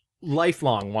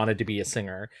lifelong wanted to be a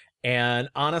singer. And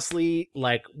honestly,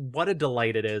 like, what a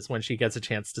delight it is when she gets a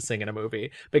chance to sing in a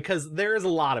movie, because there is a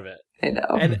lot of it. I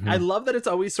know. And I love that it's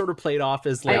always sort of played off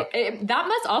as like... that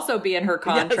must also be in her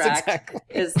contract.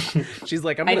 Yes, exactly. She's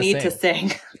like, I need to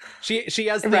sing. She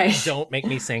has the don't make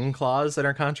me sing clause in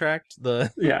her contract.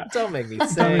 Don't make me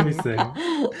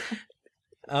sing.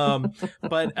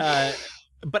 But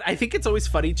I think it's always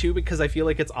funny too, because I feel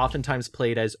like it's oftentimes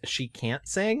played as she can't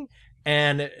sing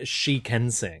and she can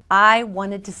sing. I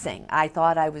wanted to sing. I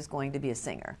thought I was going to be a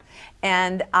singer.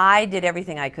 And I did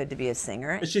everything I could to be a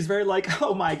singer. She's very like,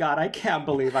 oh my God, I can't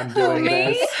believe I'm doing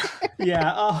this.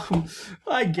 Yeah,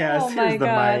 I guess. Here's the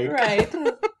mic. Right.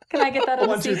 Can I get that on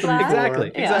the C flat?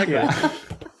 Exactly. Yeah.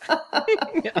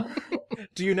 Yeah.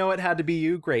 Do you know it had to be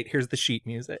you? Great. Here's the sheet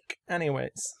music.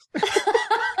 Anyways.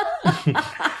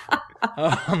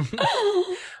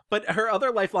 But her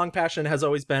other lifelong passion has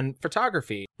always been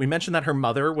photography. We mentioned that her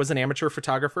mother was an amateur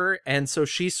photographer, and so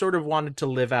she sort of wanted to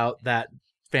live out that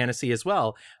fantasy as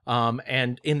well.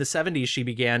 And in the 70s, she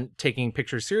began taking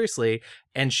pictures seriously,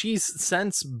 and she's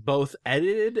since both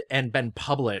edited and been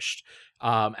published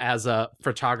as a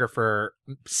photographer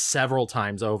several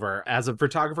times over. As a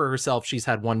photographer herself, she's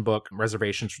had one book,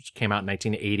 Reservations, which came out in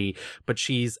 1980, but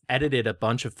she's edited a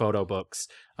bunch of photo books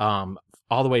all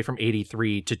the way from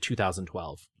 83 to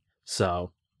 2012.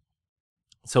 So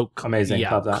amazing.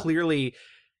 Yeah, clearly,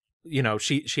 you know,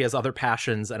 she has other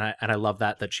passions, and I love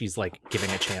that she's like giving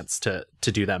a chance to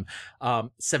do them.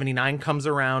 79 comes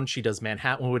around. She does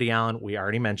Manhattan with Woody Allen. We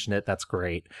already mentioned it. That's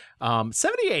great.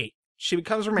 78, she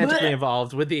becomes romantically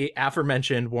involved with the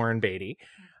aforementioned Warren Beatty.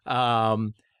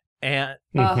 And thank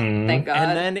God.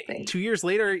 And then 2 years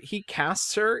later, he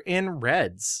casts her in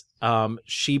Reds.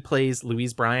 She plays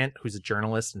Louise Bryant, who's a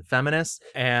journalist and feminist,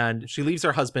 and she leaves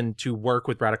her husband to work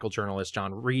with radical journalist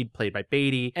John Reed, played by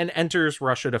Beatty, and enters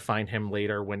Russia to find him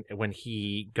later when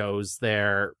he goes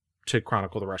there to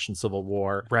chronicle the Russian Civil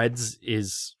War. Reds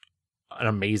is an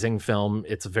amazing film.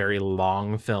 It's a very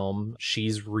long film.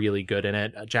 She's really good in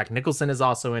it. Jack Nicholson is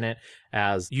also in it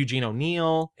as Eugene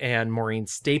O'Neill, and Maureen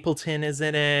Stapleton is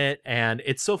in it. And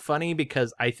it's so funny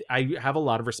because I have a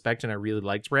lot of respect and I really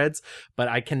liked Reds, but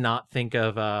I cannot think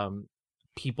of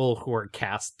people who are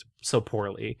cast so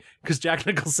poorly, because Jack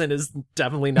Nicholson is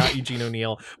definitely not Eugene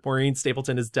O'Neill. Maureen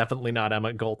Stapleton is definitely not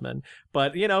Emma Goldman.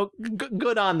 But, you know,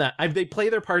 good on that. They play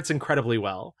their parts incredibly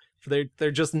well. They're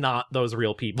just not those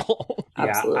real people.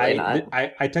 Absolutely not.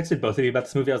 I texted both of you about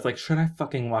this movie. I was like, should I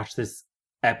fucking watch this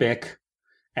epic?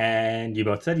 And you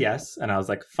both said yes. And I was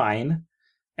like, fine.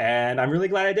 And I'm really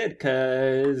glad I did,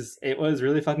 because it was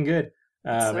really fucking good.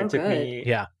 It took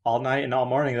me all night and all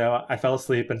morning, though. I fell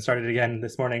asleep and started again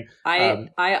this morning.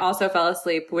 I also fell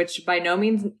asleep, which by no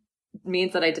means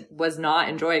that I was not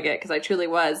enjoying it, because I truly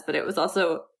was. But it was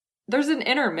also, there's an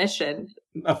intermission.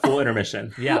 A full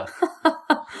intermission. Yeah.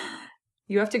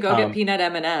 You have to go get peanut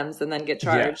M&Ms and then get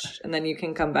charged, and then you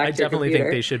can come back to your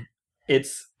computer.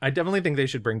 I definitely think they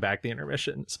should bring back the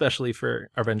intermission, especially for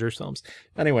Avengers films.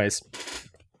 Anyways.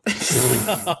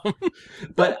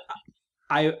 But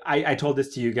I told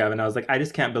this to you, Gavin. I was like, I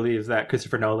just can't believe that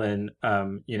Christopher Nolan,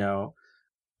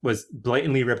 was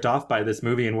blatantly ripped off by this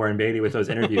movie and Warren Beatty with those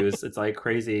interviews. It's like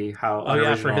crazy how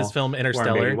for his film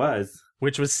Interstellar, Warren Beatty was,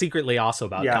 which was secretly also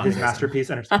about his masterpiece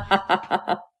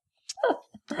Interstellar.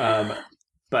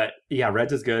 But yeah,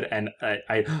 Reds is good, and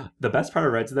the best part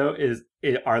of Reds though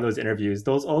are those interviews.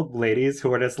 Those old ladies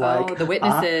who are just like, the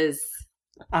witnesses.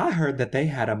 I heard that they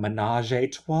had a menage a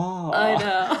trois. I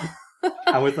know.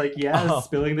 I was like, yes,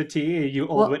 spilling the tea, you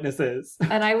old witnesses.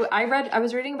 And I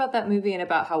was reading about that movie and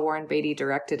about how Warren Beatty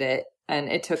directed it, and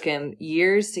it took him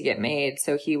years to get made.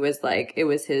 So he was like, it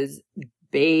was his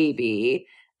baby,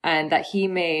 and that he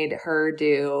made her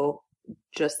do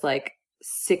just like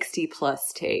 60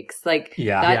 plus takes. Like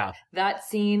that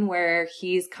scene where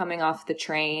he's coming off the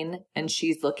train and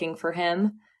she's looking for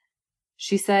him.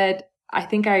 She said, I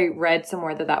think I read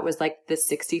somewhere that was like the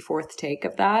 64th take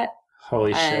of that.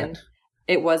 Holy shit.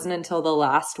 It wasn't until the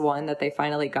last one that they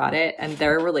finally got it, and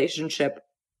their relationship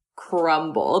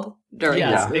crumbled during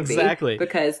this movie. Exactly.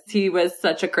 Because he was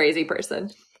such a crazy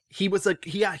person. He's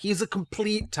a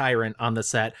complete tyrant on the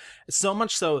set. So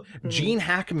much so, Gene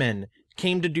Hackman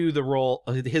came to do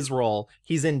his role.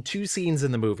 He's in 2 scenes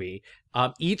in the movie.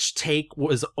 Each take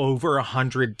was over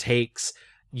 100 takes.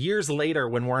 Years later,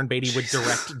 when Warren Beatty would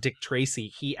direct Dick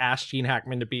Tracy, he asked Gene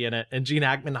Hackman to be in it, and Gene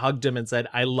Hackman hugged him and said,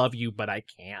 I love you, but I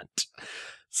can't.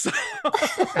 So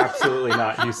absolutely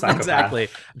not, you psychopath. Exactly.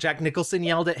 Jack Nicholson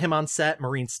yelled at him on set.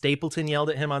 Maureen Stapleton yelled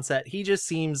at him on set. He just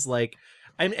seems like,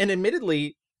 and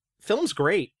admittedly, film's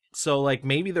great. So, like,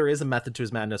 maybe there is a method to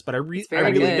his madness, but I really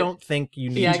don't think you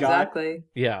need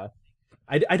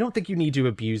I don't think you need to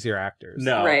abuse your actors.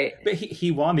 No. Right. But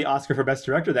he won the Oscar for Best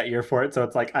Director that year for it, so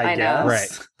it's like, I guess. Know.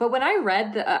 Right. But when I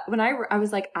read I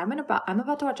was like, I'm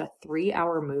about to watch a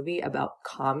 3-hour movie about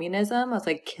communism. I was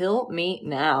like, kill me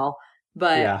now.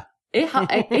 But it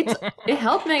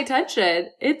held my attention.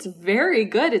 It's very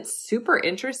good. It's super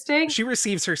interesting. She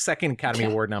receives her 2nd Academy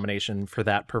Award nomination for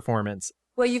that performance.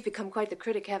 Well, you've become quite the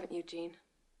critic, haven't you, Gene?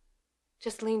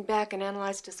 Just leaned back and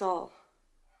analyzed us all.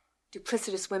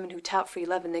 Duplicitous women who tout free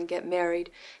love and then get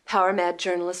married. Power-mad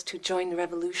journalists who join the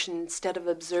revolution instead of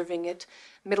observing it.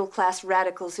 Middle-class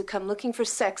radicals who come looking for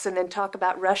sex and then talk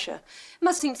about Russia. It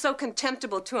must seem so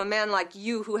contemptible to a man like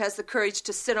you who has the courage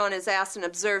to sit on his ass and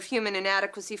observe human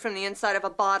inadequacy from the inside of a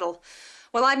bottle.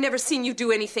 Well, I've never seen you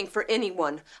do anything for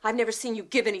anyone. I've never seen you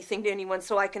give anything to anyone,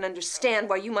 so I can understand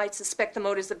why you might suspect the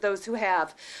motives of those who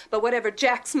have. But whatever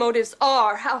Jack's motives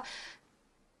are, how...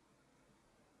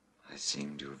 I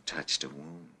seem to have touched a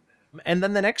wound. And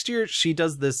then the next year, she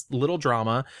does this little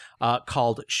drama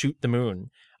called Shoot the Moon.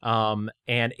 And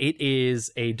it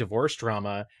is a divorce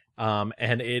drama,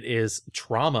 and it is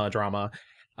drama.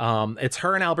 It's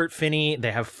her and Albert Finney.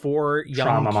 They have 4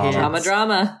 young kids.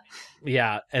 Drama.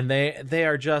 Yeah, and they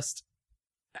are just...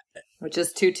 Which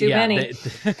is too many.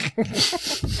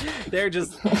 They're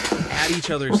just at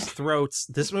each other's throats.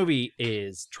 This movie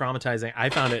is traumatizing. I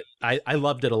found it, I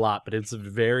loved it a lot, but it's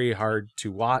very hard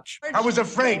to watch. I was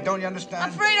afraid, don't you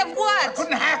understand? Afraid of what? I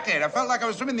couldn't hack it. I felt like I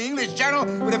was swimming the English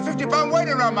Channel with a 50-pound weight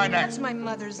around my neck. That's my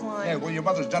mother's line. Yeah, well, your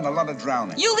mother's done a lot of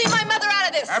drowning. You leave my mother out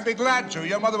of this! I'd be glad to.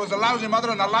 Your mother was a lousy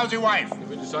mother and a lousy wife. Did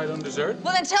we decide on dessert?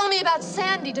 Well, then tell me about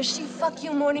Sandy. Does she fuck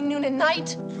you morning, noon, and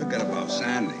night? Forget about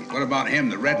Sandy. What about him,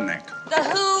 the redneck? The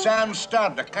who? Sam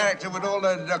Studd, the character with all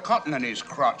the cotton in his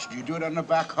crotch. Do you do it on the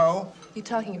backhoe? You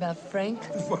talking about Frank?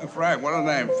 Frank, what a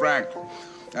name, Frank.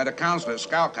 Had a counselor at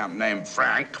scout camp named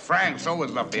Frank. Frank's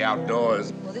always loved the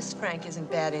outdoors. Well, this Frank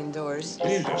isn't bad indoors.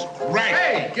 Jesus Christ.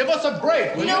 Hey, give us a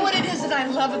break, will You know what it is that I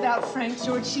love about Frank,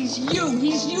 George? He's you.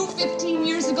 He's you 15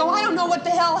 years ago. I don't know what the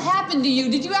hell happened to you.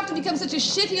 Did you have to become such a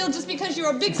shitheel just because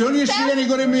you're a big Don't you see any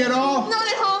good in me at all? Not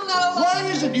at home, not alone. Why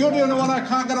is it you're the only one I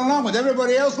can't get along with?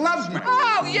 Everybody else loves me.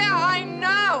 Oh, yeah, I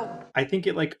know. I think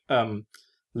it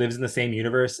lives in the same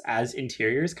universe as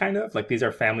Interiors, kind of. Like, these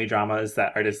are family dramas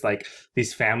that are just like,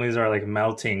 these families are like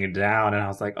melting down, and I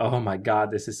was like, oh my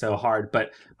god, this is so hard.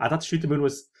 But I thought Shoot the Moon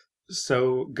was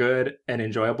so good and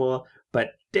enjoyable, but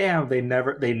damn, they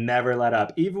never let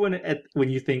up. Even when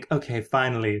you think, okay,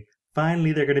 finally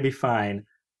they're gonna be fine,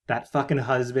 that fucking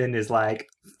husband is like,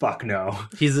 fuck no.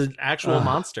 He's an actual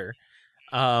monster.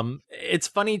 It's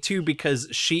funny too, because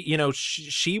she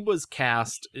was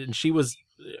cast, and she was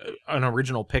an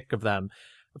original pick of them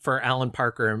for Alan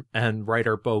Parker and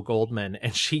writer Bo Goldman,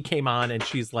 and she came on and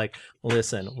she's like,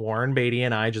 listen, Warren Beatty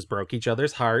and I just broke each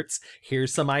other's hearts,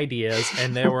 here's some ideas,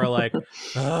 and they were like,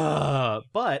 ugh.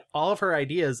 But all of her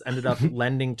ideas ended up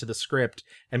lending to the script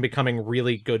and becoming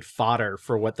really good fodder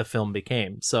for what the film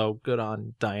became. So good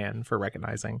on Diane for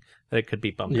recognizing that it could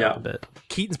be bumped up a bit.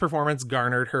 Keaton's performance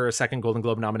garnered her a second Golden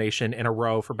Globe nomination in a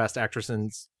row for Best Actress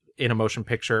in a Motion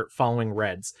Picture following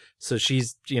Reds. So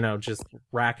she's, just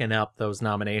racking up those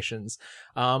nominations.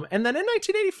 And then in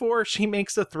 1984, she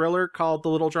makes a thriller called The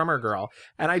Little Drummer Girl.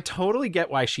 And I totally get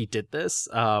why she did this.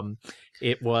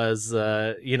 It was,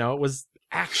 it was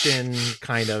action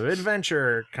kind of,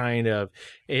 adventure kind of.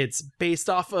 It's based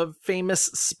off a famous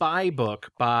spy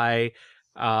book by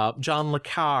John le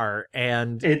Carre,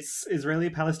 and it's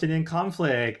Israeli-Palestinian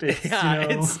conflict. It's,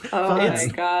 my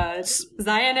god,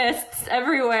 Zionists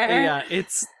everywhere. Yeah,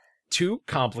 it's too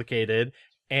complicated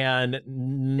and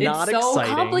not exciting. It's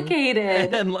so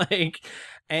complicated.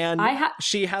 And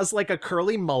she has like a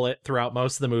curly mullet throughout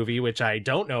most of the movie, which I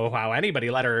don't know how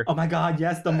anybody let her. Oh my god,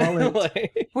 yes, the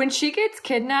mullet. When she gets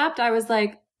kidnapped, I was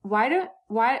like, why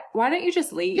don't you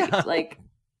just leave? Yeah. Like,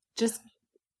 just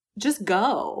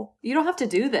go. You don't have to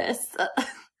do this.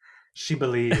 She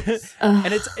believes.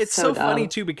 And it's so funny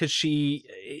too, because she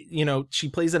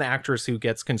plays an actress who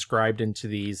gets conscribed into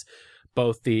these,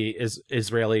 both the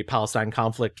Israeli-Palestine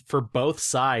conflict for both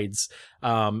sides.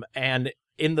 And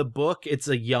in the book, it's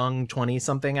a young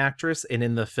 20-something actress, and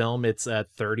in the film, it's a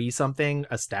 30-something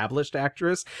established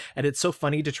actress. And it's so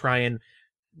funny to try and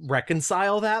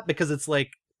reconcile that, because it's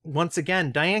like, once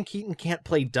again, Diane Keaton can't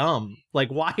play dumb. Like,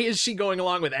 why is she going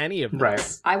along with any of this?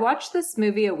 Right. I watched this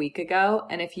movie a week ago,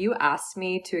 and if you asked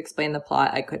me to explain the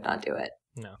plot, I could not do it.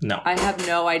 No. I have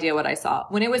no idea what I saw.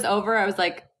 When it was over, I was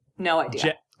like, no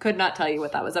idea. Could not tell you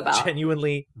what that was about.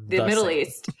 Genuinely the Middle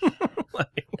East.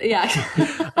 Yeah.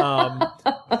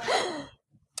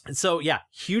 So, yeah,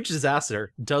 huge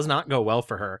disaster. Does not go well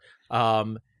for her.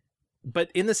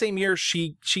 But in the same year,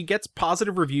 she gets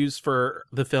positive reviews for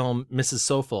the film Mrs.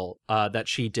 Sofel that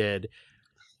she did.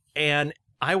 And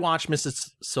I watched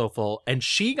Mrs. Sofel, and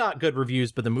she got good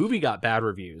reviews, but the movie got bad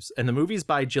reviews. And the movie's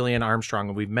by Gillian Armstrong,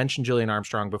 and we've mentioned Gillian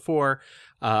Armstrong before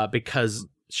because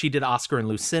she did Oscar and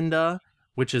Lucinda,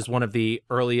 which is one of the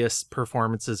earliest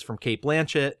performances from Cate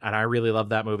Blanchett, and I really love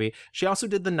that movie. She also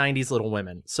did the 90s Little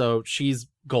Women, so she's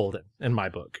golden in my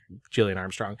book, Gillian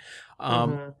Armstrong.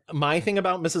 My thing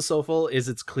about Mrs. Sofel is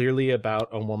it's clearly about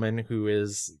a woman who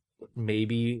is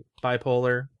maybe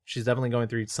bipolar. She's definitely going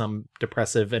through some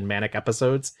depressive and manic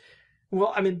episodes.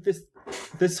 Well, I mean,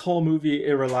 this whole movie,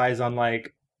 it relies on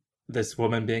like this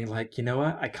woman being like, you know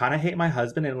what, I kind of hate my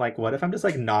husband, and like, what if I'm just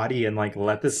like naughty and like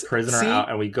let this prisoner out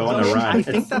and we go on the run? I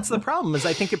think that's the problem, is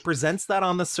I think it presents that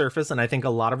on the surface, and I think a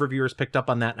lot of reviewers picked up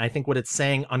on that, and I think what it's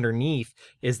saying underneath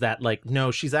is that like,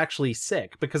 no, she's actually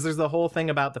sick, because there's the whole thing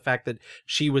about the fact that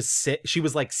she was sick. She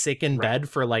was like sick in bed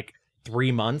for like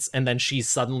 3 months, and then she's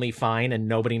suddenly fine and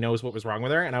nobody knows what was wrong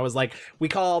with her. And I was like, we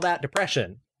call that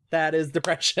depression. That is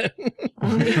depression.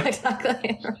 Yeah,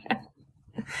 exactly.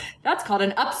 That's called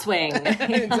an upswing.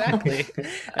 Exactly.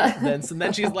 And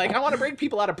then she's like, I want to break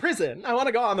people out of prison. I want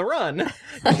to go on the run.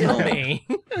 Kill me.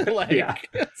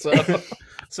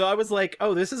 So I was like,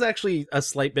 oh, this is actually a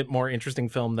slight bit more interesting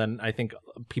film than I think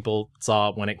people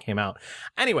saw when it came out.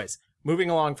 Anyways, moving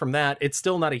along from that, it's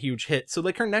still not a huge hit. So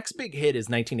like her next big hit is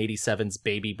 1987's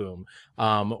Baby Boom,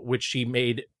 which she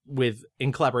made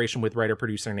in collaboration with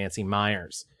writer-producer Nancy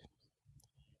Myers.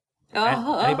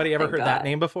 Anybody ever heard that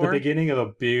name before? The beginning of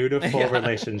a beautiful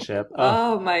relationship.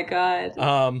 Oh my god.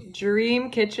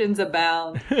 Dream kitchens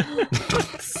abound.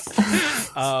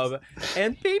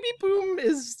 And Baby Boom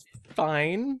is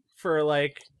fine for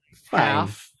like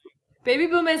half Baby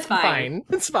Boom is fine.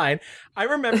 It's fine. I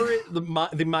remember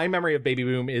it. My memory of Baby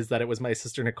Boom is that it was my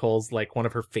sister Nicole's, like, one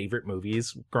of her favorite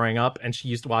movies growing up, and she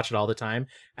used to watch it all the time.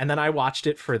 And then I watched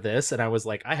it for this, and I was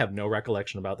like, I have no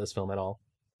recollection about this film at all.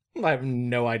 I have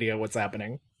no idea what's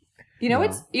happening. You know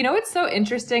what's so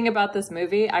interesting about this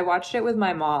movie? I watched it with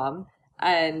my mom,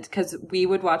 and because we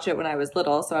would watch it when I was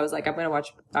little, so I was like,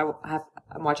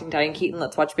 I'm watching Diane Keaton.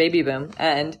 Let's watch Baby Boom,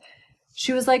 and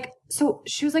she was like,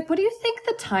 what do you think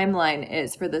the timeline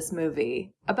is for this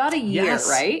movie? About a year, Yes.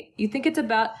 right? You think it's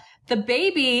about, the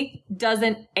baby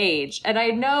doesn't age. And I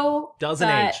know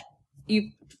that age. You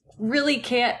really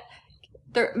can't,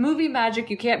 movie magic,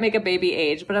 you can't make a baby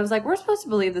age. But I was like, we're supposed to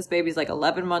believe this baby's like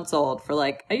 11 months old for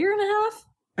like a year and a half?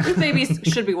 This baby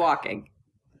should be walking.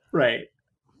 Right.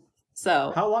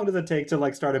 So how long does it take to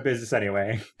like start a business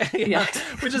anyway? Yeah,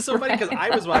 which is so funny because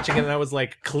I was watching it and I was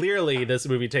like, clearly this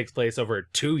movie takes place over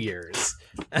 2 years.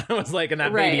 And I was like, and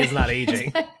that baby is not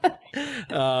aging.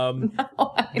 In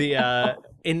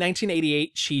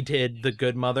 1988, she did The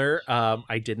Good Mother.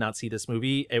 I did not see this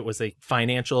movie. It was a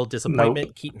financial disappointment.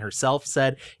 Nope. Keaton herself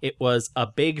said it was a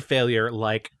big failure,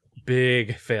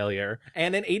 big failure.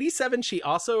 And in 87, she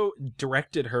also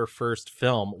directed her first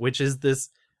film, which is this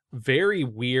very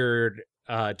weird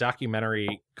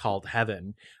documentary called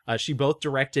Heaven. She both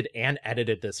directed and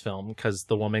edited this film because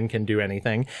the woman can do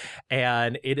anything.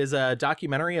 And it is a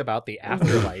documentary about the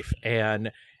afterlife.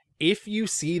 And if you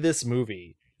see this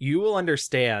movie, you will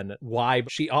understand why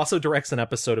she also directs an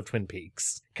episode of Twin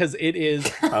Peaks. Because it is,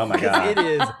 oh my God, it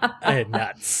is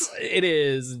nuts. It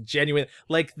is genuine.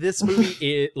 Like this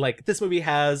movie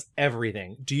has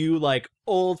everything. Do you like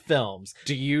old films?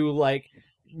 Do you like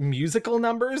musical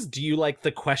numbers? Do you like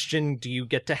the question, do you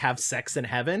get to have sex in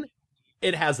heaven?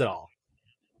 It has it all.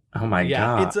 Oh my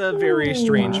God. It's a very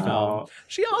strange film.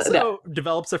 She also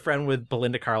develops a friend with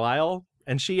Belinda Carlisle,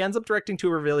 and she ends up directing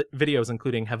 2 of her videos,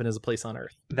 including Heaven is a Place on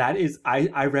Earth. That is,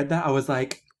 I read that, I was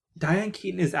like, Diane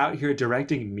Keaton is out here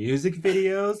directing music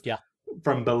videos? Yeah.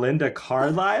 From Belinda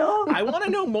Carlisle? I want to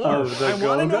know more. I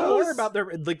want to know more about their,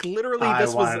 like, literally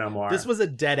this was a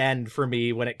dead end for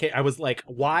me when it came. I was like,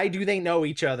 why do they know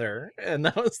each other? And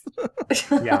that was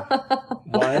yeah.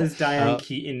 Was Diane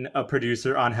Keaton a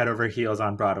producer on Head Over Heels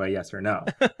on Broadway? Yes or no?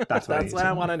 That's what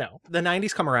I want to know. The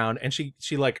 90s come around and she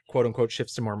like quote unquote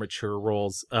shifts to more mature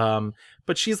roles.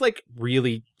 But she's like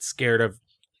really scared of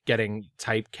getting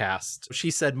typecast. She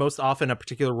said most often a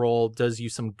particular role does you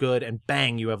some good and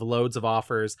bang, you have loads of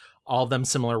offers, all of them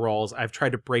similar roles. I've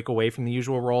tried to break away from the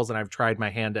usual roles and I've tried my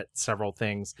hand at several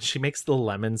things. She makes The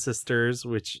Lemon Sisters,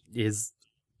 which is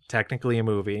technically a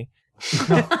movie.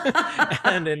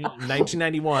 And in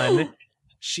 1991,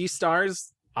 she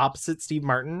stars opposite Steve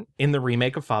Martin in the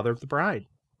remake of Father of the Bride.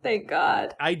 Thank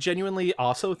God. I genuinely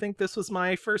also think this was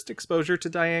my first exposure to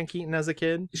Diane Keaton as a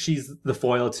kid. She's the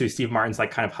foil to Steve Martin's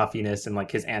like kind of huffiness and like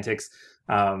his antics.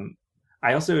 I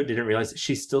also didn't realize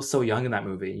she's still so young in that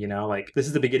movie, you know, like this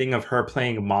is the beginning of her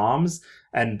playing moms.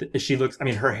 And she looks, I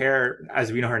mean, her hair,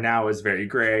 as we know her now, is very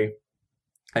gray.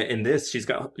 In this, she's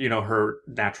got, you know, her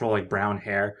natural like brown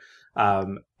hair.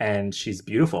 And she's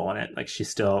beautiful in it. Like she's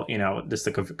still, you know, just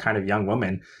like a kind of young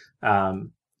woman.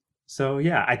 So,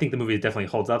 yeah, I think the movie definitely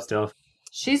holds up still.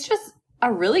 She's just a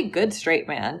really good straight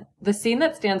man. The scene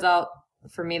that stands out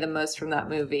for me the most from that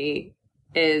movie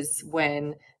is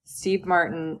when Steve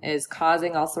Martin is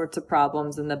causing all sorts of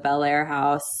problems in the Bel Air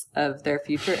house of their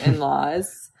future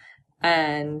in-laws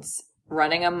and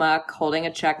running amok, holding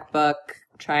a checkbook,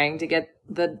 trying to get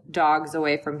the dogs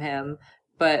away from him.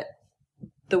 But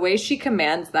the way she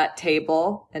commands that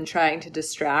table and trying to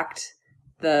distract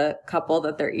the couple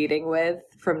that they're eating with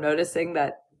from noticing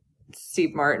that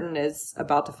Steve Martin is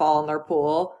about to fall in their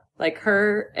pool, like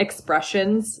her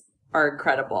expressions are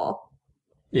incredible.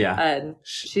 Yeah. And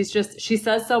she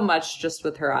says so much just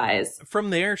with her eyes.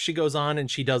 From there, she goes on and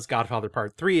she does Godfather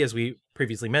Part 3, as we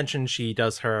previously mentioned. She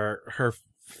does her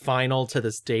final to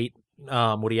this date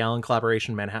Woody Allen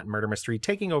collaboration, Manhattan Murder Mystery,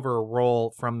 taking over a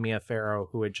role from Mia Farrow,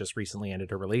 who had just recently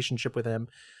ended her relationship with him.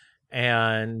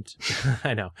 And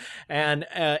I know. And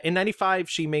in 95,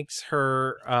 she makes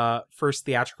her first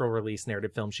theatrical release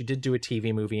narrative film. She did do a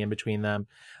TV movie in between them.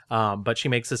 But she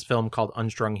makes this film called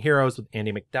Unstrung Heroes with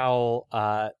Andie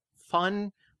MacDowell.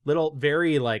 Fun, little,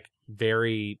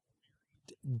 very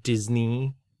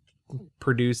Disney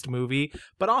produced movie.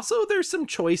 But also there's some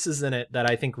choices in it that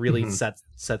I think really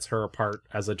sets her apart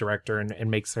as a director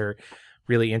and makes her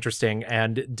really interesting.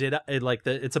 And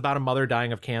it's about a mother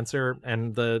dying of cancer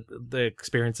and the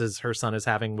experiences her son is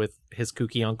having with his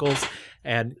kooky uncles.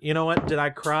 And you know what? Did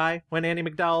I cry when Andie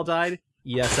MacDowell died?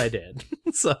 Yes, I did.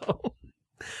 So,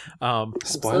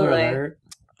 spoiler alert.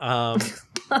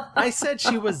 I said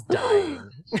she was dying.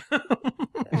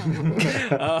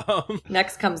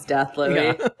 Next comes death,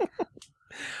 Louis. Yeah.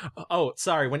 Oh,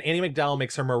 sorry. When Annie McDowell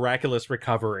makes her miraculous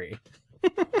recovery.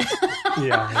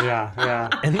 Yeah.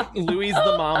 And Louie's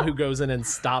the mom who goes in and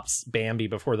stops Bambi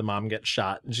before the mom gets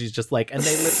shot. And she's just like, and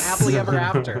they live happily ever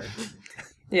after.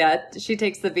 Yeah, she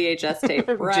takes the VHS tape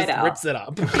right just out. rips it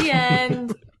up. The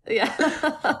end.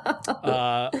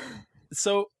 Yeah.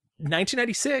 So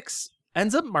 1996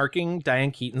 ends up marking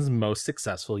Diane Keaton's most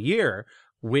successful year,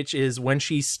 which is when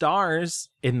she stars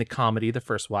in the comedy The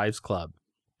First Wives Club,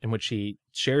 in which she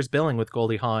shares billing with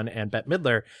Goldie Hawn and Bette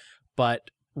Midler.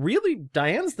 But really,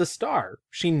 Diane's the star.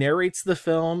 She narrates the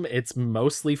film. It's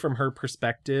mostly from her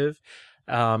perspective.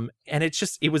 And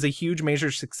it was a huge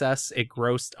major success. It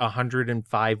grossed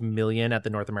 $105 million at the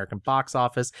North American box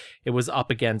office. It was up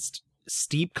against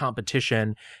steep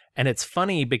competition. And it's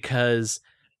funny because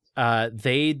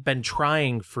they'd been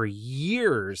trying for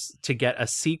years to get a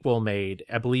sequel made.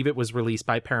 I believe it was released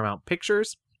by Paramount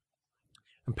Pictures.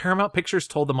 And Paramount Pictures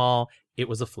told them all it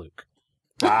was a fluke.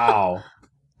 Wow.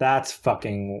 That's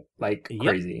fucking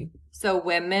crazy. So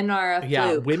women are a fluke,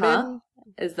 Yeah, women. huh?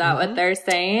 Is that what they're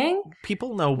saying?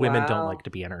 People know women don't like to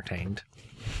be entertained.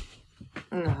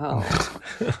 No.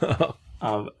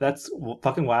 That's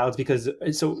fucking wild because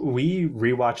we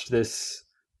rewatched this.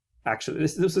 Actually,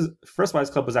 this was First Wives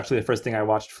Club was actually the first thing I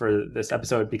watched for this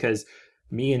episode because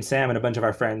me and Sam and a bunch of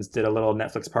our friends did a little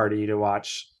Netflix party to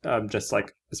watch, just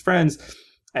like as friends.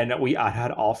 And I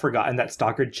had all forgotten that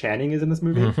Stockard Channing is in this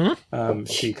movie. Mm-hmm.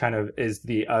 She kind of is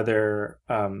the other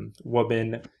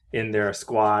woman in their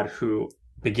squad who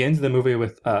begins the movie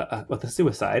with a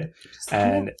suicide,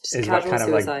 and is what kind of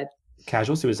like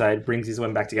casual suicide, brings these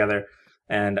women back together.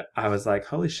 And I was like,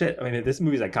 holy shit. I mean, this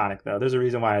movie's iconic, though. There's a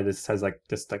reason why this has like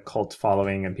just a cult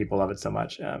following and people love it so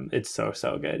much. It's so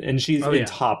good. And she's in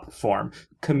top form.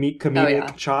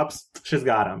 Comedic chops, she's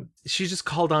got them. She's just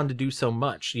called on to do so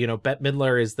much. You know, Bette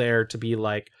Midler is there to be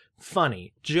like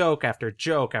funny, joke after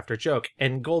joke after joke.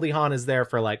 And Goldie Hawn is there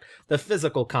for like the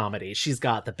physical comedy. She's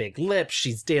got the big lips.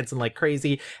 She's dancing like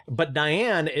crazy. But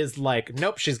Diane is like,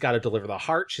 nope, she's got to deliver the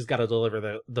heart. She's got to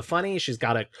deliver the funny. She's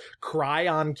got to cry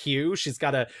on cue. She's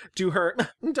got to do her,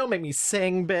 don't make me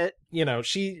sing bit. You know,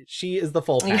 she is the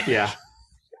full package. Yeah.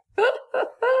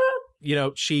 You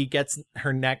know, she gets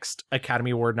her next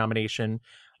Academy Award nomination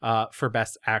for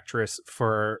Best Actress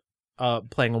for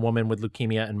playing a woman with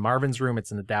leukemia in Marvin's Room.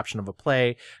 It's an adaptation of a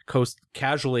play,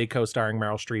 casually co-starring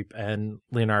Meryl Streep and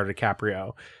Leonardo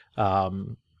DiCaprio.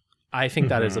 I think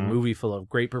that is a movie full of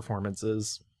great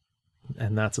performances,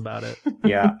 and that's about it.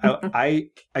 Yeah,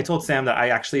 I told Sam that I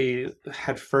actually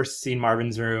had first seen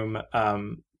Marvin's Room,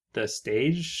 the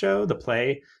stage show, the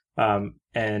play,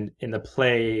 and in the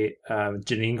play,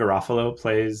 Janine Garofalo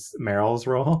plays Meryl's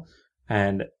role,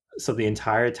 and so the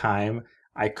entire time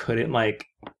I couldn't like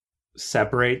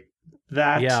separate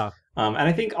that. Yeah. And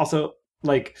I think also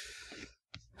like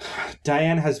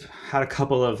Diane has had a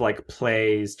couple of like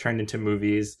plays turned into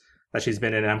movies that she's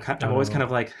been in, and I'm always kind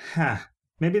of like,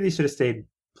 maybe these should have stayed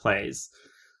plays.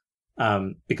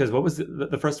 Because what was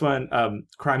the first one,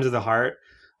 Crimes of the Heart,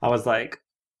 I was like,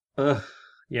 ugh,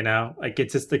 you know, like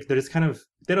it's just like they're just kind of,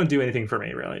 they don't do anything for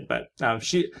me really. But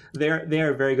they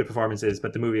are very good performances,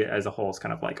 but the movie as a whole is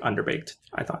kind of like underbaked,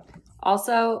 I thought.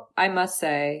 Also, I must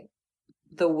say,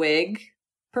 the wig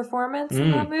performance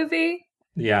in that movie.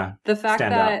 Yeah. The fact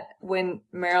that when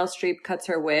Meryl Streep cuts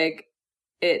her wig,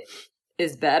 it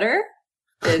is better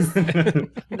is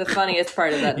the funniest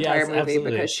part of that entire movie,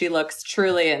 absolutely. Because she looks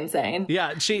truly insane.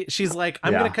 Yeah, she's like,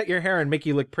 I'm going to cut your hair and make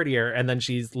you look prettier. And then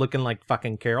she's looking like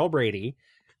fucking Carol Brady.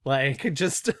 Like,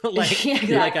 just like,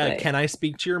 exactly. Like a, can I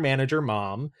speak to your manager,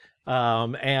 mom?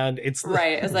 And it's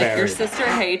right. It's like your sister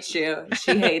hates you.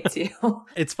 She hates you.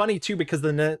 It's funny too because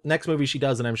the next movie she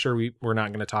does, and I'm sure we're not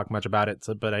going to talk much about it,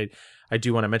 but I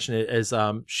do want to mention it, is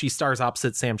she stars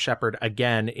opposite Sam Shepard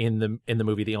again in the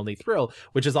movie The Only Thrill,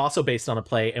 which is also based on a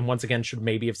play, and once again should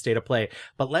maybe have stayed a play.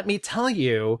 But let me tell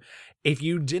you, if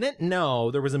you didn't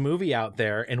know, there was a movie out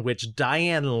there in which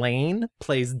Diane Lane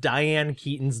plays Diane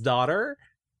Keaton's daughter.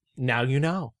 Now you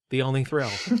know. The Only Thrill.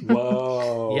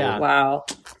 Whoa. Yeah. Wow.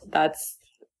 That's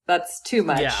too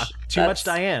much. Yeah. Too much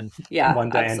Diane. Yeah. One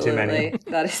Diane absolutely. too many.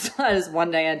 That is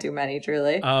one Diane too many,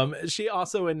 truly. She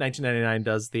also in 1999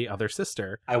 does The Other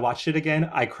Sister. I watched it again.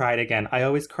 I cried again. I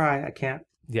always cry. I can't.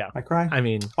 Yeah. I cry. I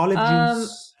mean, olive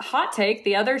juice. Hot take.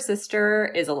 The Other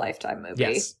Sister is a Lifetime movie.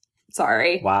 Yes.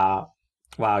 Sorry. Wow.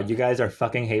 You guys are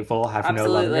fucking hateful. Have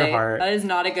absolutely. no love in your heart. That is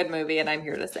not a good movie, and I'm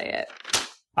here to say it.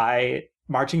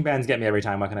 Marching bands get me every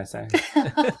time. What can I say?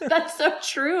 That's so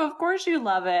true. Of course you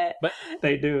love it. But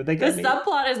they do. They get the me.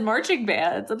 subplot is marching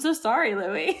bands. I'm so sorry,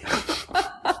 Louis.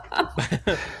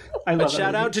 I love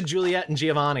shout out to Juliet and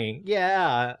Giovanni.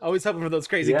 Yeah. Always hoping for those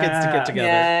crazy kids to get together.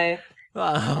 Yay.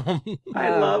 I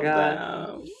love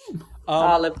them.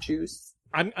 Olive juice.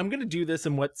 I'm going to do this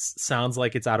in what sounds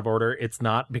like it's out of order. It's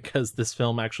not, because this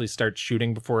film actually starts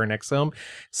shooting before her next film.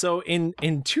 So in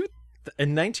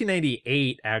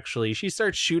 1998, actually, she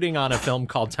starts shooting on a film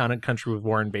called Town and Country with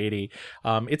Warren Beatty.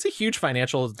 It's a huge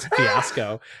financial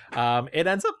fiasco. It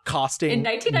ends up costing... In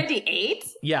 1998?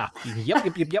 Yeah.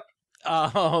 Yep.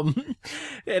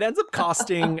 It ends up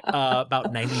costing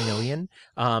about $90 million.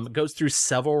 Goes through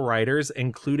several writers,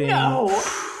 including... No!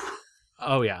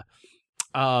 Oh, yeah.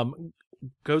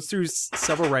 Goes through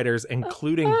several writers,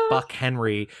 including Buck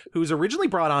Henry, who was originally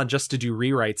brought on just to do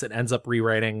rewrites and ends up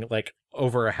rewriting like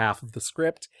over a half of the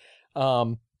script.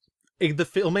 The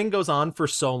filming goes on for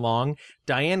so long,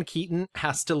 Diane Keaton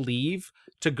has to leave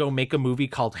to go make a movie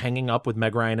called Hanging Up with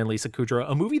Meg Ryan and Lisa Kudrow,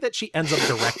 a movie that she ends up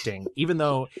directing, even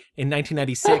though in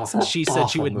 1996 she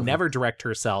said she would never direct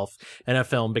herself in a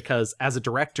film because as a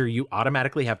director, you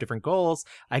automatically have different goals.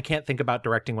 I can't think about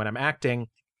directing when I'm acting.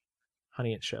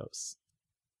 Honey, it shows.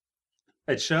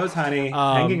 It shows, honey.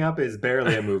 Hanging Up is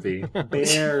barely a movie.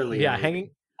 Barely. Yeah, Hanging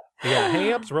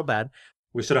Up's real bad.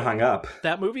 We should have hung up.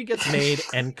 That movie gets made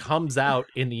and comes out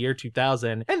in the year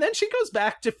 2000, and then she goes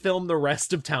back to film the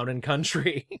rest of Town and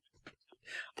Country.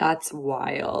 That's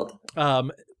wild.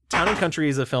 Town and Country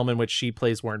is a film in which she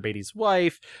plays Warren Beatty's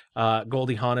wife.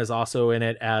 Goldie Hawn is also in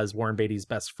it as Warren Beatty's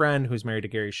best friend, who's married to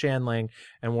Gary Shandling.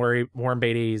 And Warren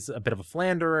Beatty's a bit of a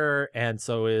philanderer, and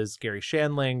so is Gary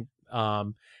Shandling.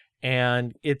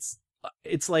 And it's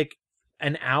like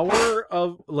an hour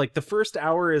of like the first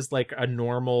hour is like a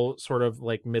normal sort of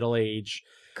like middle age.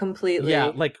 Completely.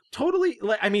 Yeah, like totally.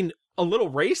 Like, I mean, a little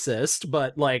racist,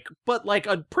 but like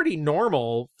a pretty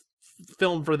normal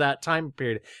film for that time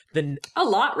period. Then a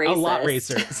lot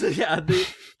racist. Yeah,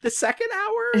 the second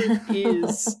hour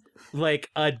is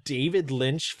like a David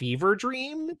Lynch fever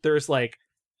dream. There's like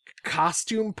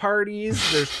costume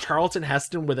parties. There's Charlton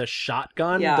Heston with a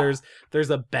shotgun. Yeah. There's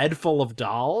a bed full of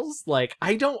dolls. Like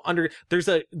there's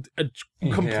a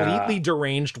completely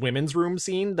deranged women's room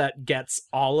scene that gets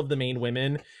all of the main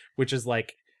women, which is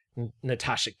like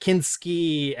Natasha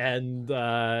Kinski and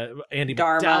Andy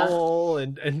McDowell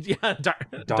and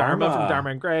Dharma from Dharma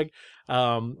and Greg,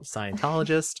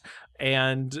 Scientologist,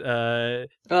 and oh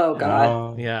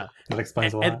god, yeah, that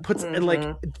explains a lot. And puts and like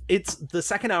it's the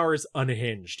second hour is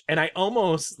unhinged, and I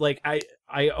almost like I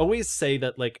always say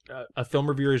that like a film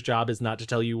reviewer's job is not to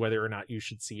tell you whether or not you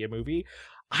should see a movie.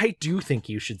 I do think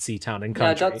you should see Town and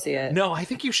Country. No, don't see it. No, I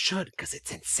think you should because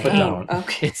it's insane. But don't.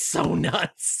 Okay. It's so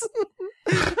nuts.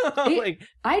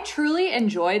 I truly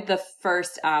enjoyed the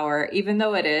first hour, even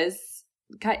though it's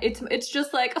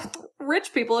just like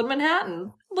rich people in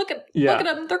Manhattan. Look at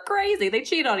them, they're crazy. They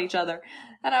cheat on each other,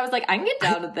 and I was like, I can get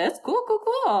down to this.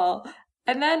 Cool.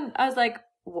 And then I was like,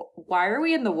 why are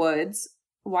we in the woods?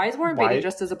 Why is Warren Beatty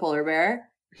dressed as a polar bear?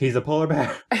 He's a polar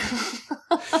bear.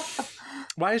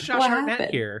 Why is Josh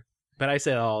Hartnett here? But I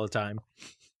say that all the time.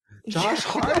 Josh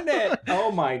Hartnett.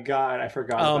 Oh my god, I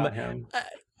forgot about him.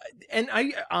 And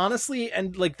I honestly,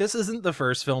 and like this isn't the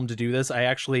first film to do this.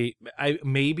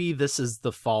 Maybe this is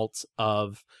the fault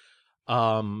of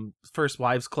First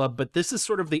Wives Club, but this is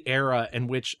sort of the era in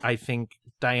which I think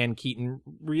Diane Keaton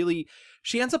really,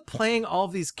 she ends up playing all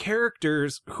of these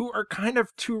characters who are kind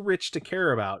of too rich to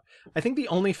care about. I think the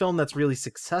only film that's really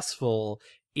successful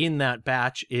in that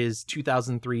batch is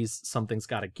 2003's Something's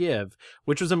Gotta Give,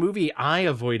 which was a movie I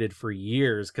avoided for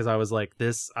years because I was like,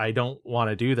 I don't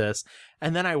want to do this.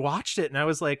 And then I watched it and I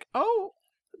was like, oh,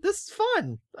 this is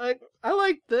fun. I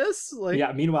like this. Like,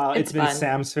 yeah, meanwhile, it's been fun.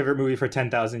 Sam's favorite movie for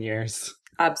 10,000 years.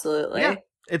 Absolutely. Yeah,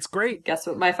 it's great. Guess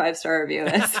what my 5-star review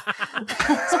is?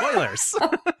 Spoilers.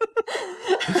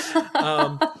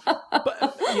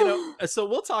 But, so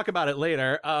we'll talk about it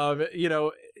later.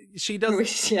 She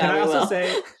does. Can I also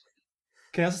say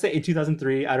in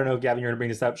 2003, I don't know, Gavin, you're going to bring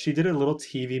this up. She did a little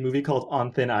TV movie called On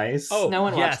Thin Ice. Oh, no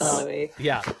one yes. watched that movie.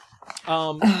 Yeah.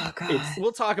 Oh, God.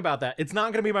 We'll talk about that. It's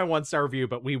not going to be my 1-star review,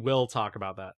 but we will talk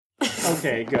about that.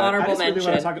 Okay, good. Honorable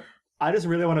mention. I just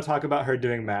really want to talk about her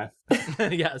doing math.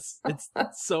 Yes, it's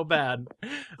so bad.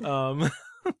 Mama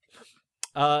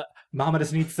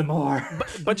just needs some more.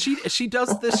 But she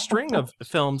does this string of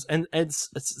films, and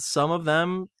some of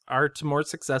them are to more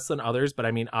success than others. But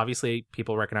I mean, obviously,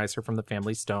 people recognize her from The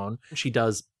Family Stone. She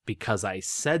does Because I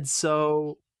Said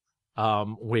So,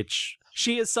 which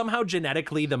she is somehow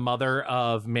genetically the mother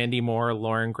of Mandy Moore,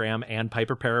 Lauren Graham, and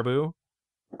Piper Perabo.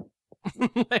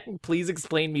 Please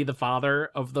explain me the father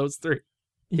of those three.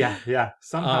 Yeah,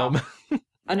 somehow.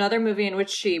 Another movie in which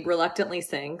she reluctantly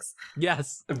sings.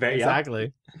 Yes,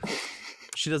 exactly.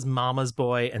 She does Mama's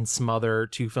Boy and Smother,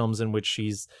 2 films in which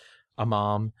she's a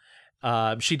mom.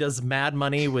 She does Mad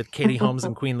Money with Katie Holmes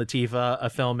and Queen Latifah, a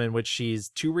film in which she's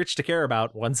too rich to care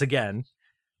about once again.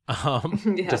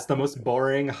 Just the most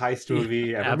boring heist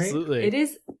movie ever made. Absolutely. It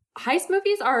is. Heist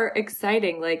movies are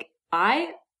exciting. Like,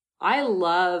 I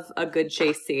love a good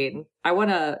chase scene. I want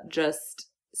to just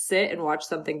sit and watch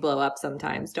something blow up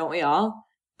sometimes, don't we all?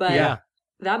 But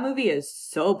that movie is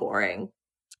so boring.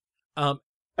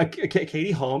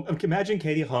 Katie Holmes. Imagine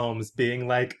Katie Holmes being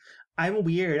like, "I'm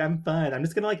weird. I'm fun. I'm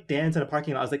just gonna like dance in a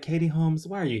parking lot." I was like, "Katie Holmes,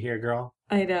 why are you here, girl?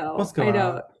 I know. What's going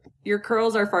on? Your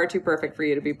curls are far too perfect for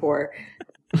you to be poor."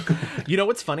 You know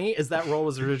what's funny is that role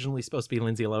was originally supposed to be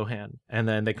Lindsay Lohan, and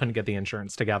then they couldn't get the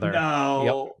insurance together. No.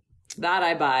 Yep. That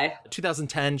I buy.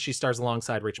 2010, she stars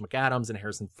alongside Rachel McAdams and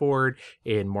Harrison Ford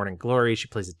in Morning Glory. She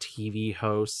plays a TV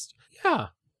host. Yeah.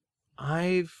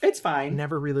 It's fine.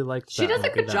 Never really liked She does a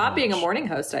good job being a much. morning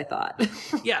host, I thought.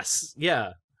 Yes.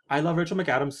 Yeah. I love Rachel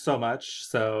McAdams so much,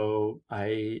 so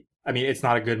I mean, it's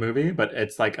not a good movie, but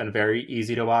it's like a very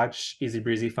easy to watch, easy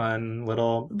breezy, fun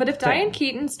little. But if thing. Diane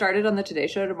Keaton started on the Today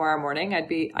Show tomorrow morning,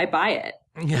 I buy it.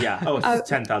 Yeah. Oh, it's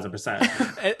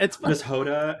 10,000%. It's fun. Just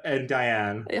Hoda and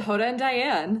Diane. Hoda and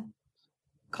Diane.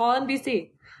 Call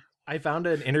NBC. I found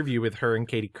an interview with her and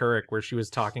Katie Couric where she was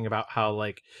talking about how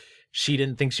like she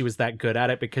didn't think she was that good at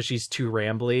it because she's too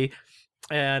rambly.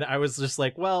 And I was just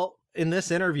like, well, in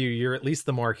this interview, you're at least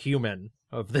the more human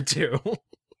of the two.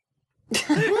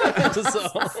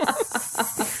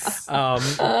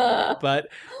 But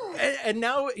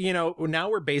now, you know, now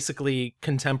we're basically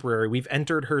contemporary. We've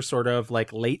entered her sort of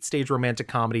like late stage romantic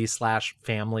comedy /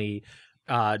 family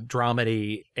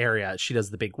dramedy area. She does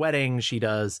The Big Wedding. She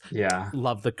does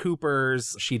Love the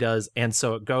Coopers. She does And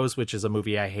So It Goes, which is a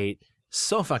movie I hate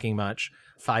so fucking much.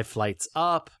 5 Flights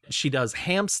Up. She does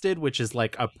Hampstead, which is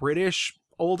like a British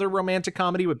older romantic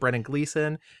comedy with Brendan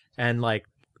Gleeson, and like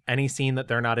any scene that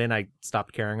they're not in, I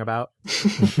stopped caring about.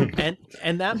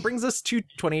 and that brings us to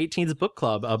 2018's Book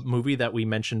Club, a movie that we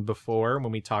mentioned before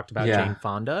when we talked about Jane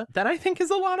Fonda, that I think is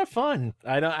a lot of fun.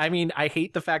 I mean, I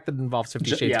hate the fact that it involves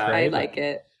 50 Shades of Grey. I like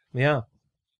it. Yeah.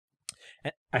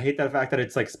 I hate the fact that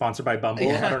it's like sponsored by Bumble.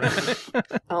 I don't know.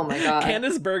 Oh my god.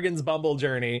 Candace Bergen's Bumble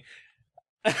journey.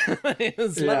 Let me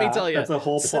tell you, that's a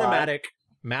whole cinematic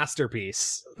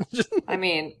masterpiece. I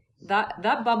mean,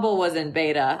 that Bumble was in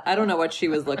beta. I don't know what she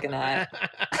was looking at.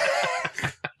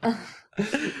 That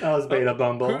was beta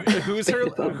Bumble. Who's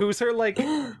her like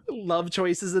love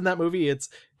choices in that movie? It's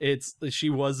she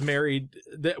was married.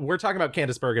 We're talking about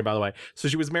Candice Bergen, by the way. So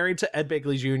she was married to Ed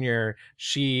Begley Jr.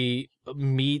 She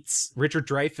meets Richard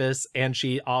Dreyfuss, and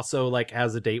she also like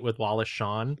has a date with Wallace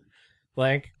Shawn.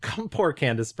 Like, poor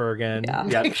Candice Bergen. Yeah.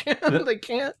 They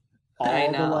can't. I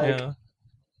know.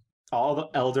 All the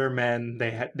elder men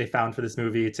they found for this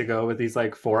movie to go with these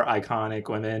like 4 iconic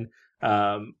women.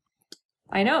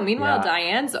 I know. Meanwhile,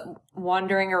 Diane's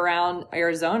wandering around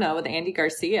Arizona with Andy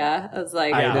Garcia. I was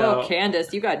like, oh,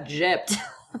 Candace, you got gypped.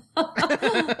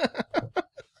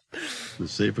 The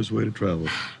safest way to travel.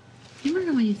 You ever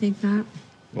know why you think that?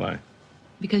 Why?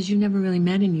 Because you never really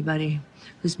met anybody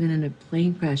who's been in a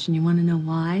plane crash, and you want to know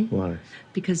why? Why?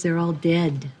 Because they're all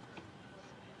dead.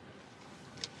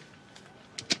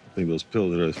 I think those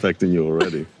pills are affecting you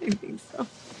already. I think so.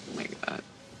 Oh my God.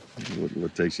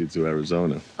 What takes you to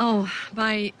Arizona? Oh,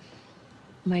 my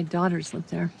daughters live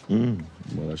there. Well,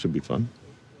 that should be fun.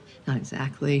 Not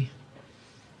exactly.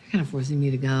 They're kind of forcing me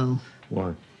to go.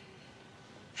 Why?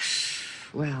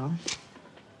 Well,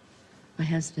 my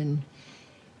husband,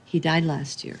 he died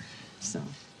last year, so.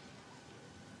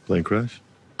 Plane crash?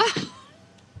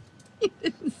 You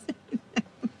didn't say that.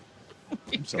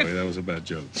 I'm sorry, that was a bad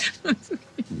joke.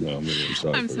 No, I'm really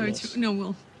sorry. I'm sorry too. No,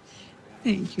 well,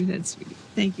 thank you. That's sweet.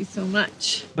 Thank you so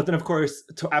much. But then, of course,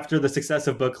 after the success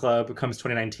of Book Club comes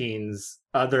 2019's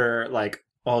other like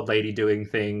old lady doing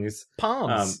things.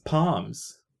 Palms.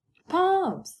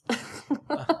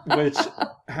 Which,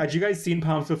 had you guys seen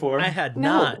Palms before? I had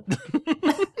not.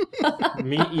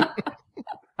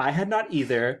 I had not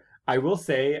either. I will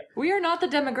say, we are not the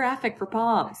demographic for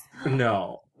Palms.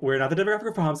 No, we're not the demographic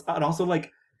for Palms. And also,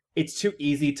 like, it's too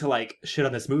easy to like shit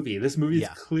on this movie. This movie is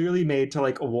clearly made to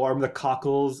like warm the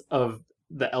cockles of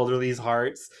the elderly's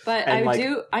hearts. But and,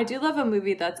 I do love a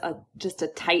movie that's just a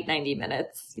tight 90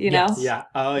 minutes. You know? Yeah.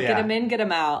 Oh yeah. Get them in, get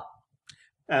them out.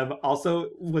 Also,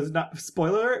 was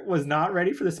not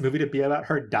ready for this movie to be about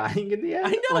her dying in the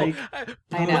end. I know.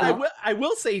 I know. I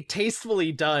will say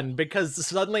tastefully done, because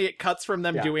suddenly it cuts from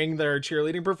them doing their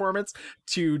cheerleading performance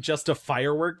to just a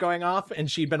firework going off, and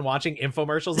she'd been watching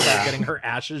infomercials about getting her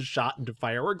ashes shot into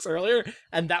fireworks earlier,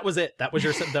 and that was it. That was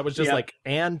just like,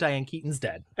 and Diane Keaton's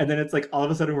dead. And then it's like all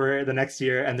of a sudden we're the next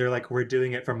year, and they're like, we're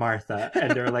doing it for Martha,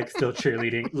 and they're like still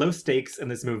cheerleading. Low stakes in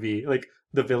this movie. Like,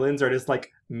 the villains are just like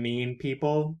mean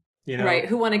people, you know? Right,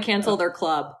 who want to cancel their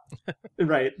club.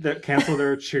 Right, that cancel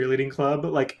their cheerleading club.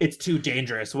 Like, it's too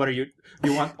dangerous. What are you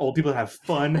want old people to have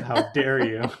fun? How dare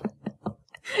you?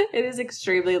 It is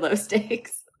extremely low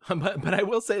stakes. But I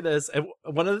will say this,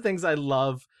 one of the things I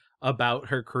love about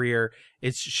her career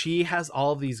is she has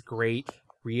all of these great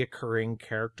reoccurring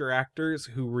character actors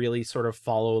who really sort of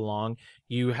follow along.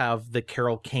 You have the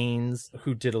Carol Kanes,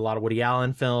 who did a lot of Woody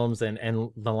Allen films, and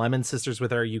the Lemon Sisters with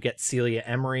her. You get Celia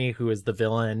Emery, who is the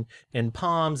villain in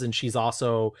Palms, and she's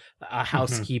also a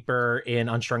housekeeper in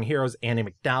Unstrung Heroes. Annie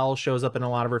McDowell shows up in a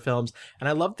lot of her films. And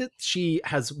I love that she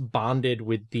has bonded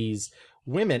with these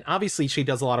women. Obviously, she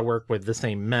does a lot of work with the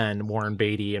same men, Warren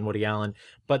Beatty and Woody Allen,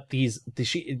 but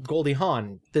Goldie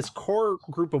Hawn, this core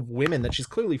group of women that she's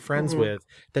clearly friends with,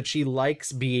 that she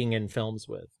likes being in films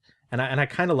with. And I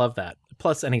kind of love that.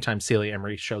 Plus, anytime Celia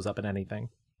Emery shows up in anything.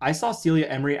 I saw Celia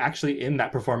Emery actually in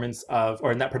that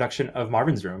in that production of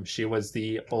Marvin's Room. She was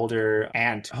the older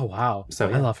aunt. Oh, wow. So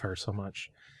I love her so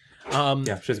much.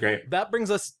 Yeah, she's great. That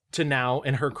brings us to now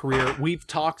in her career. We've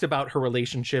talked about her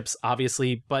relationships,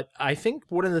 obviously, but I think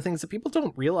one of the things that people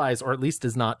don't realize, or at least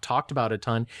is not talked about a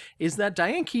ton, is that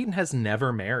Diane Keaton has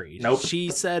never married. Nope. She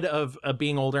said of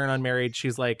being older and unmarried,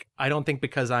 she's like, I don't think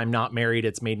because I'm not married,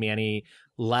 it's made me any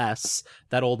less.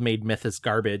 That old maid myth is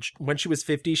garbage. When she was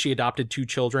 50, she adopted 2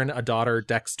 children, a daughter,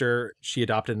 Dexter, she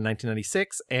adopted in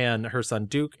 1996, and her son,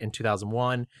 Duke, in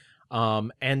 2001.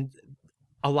 And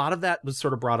a lot of that was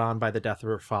sort of brought on by the death of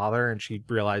her father, and she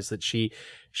realized that she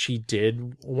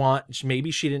did want,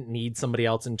 maybe she didn't need somebody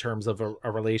else in terms of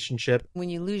a relationship. When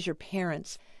you lose your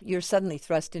parents, you're suddenly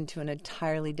thrust into an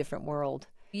entirely different world.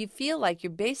 You feel like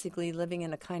you're basically living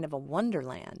in a kind of a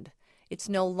wonderland. It's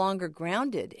no longer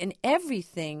grounded, and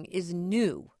everything is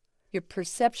new. Your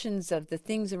perceptions of the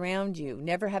things around you,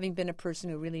 never having been a person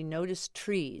who really noticed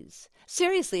trees.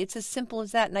 Seriously, it's as simple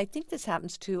as that. And I think this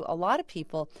happens to a lot of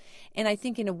people. And I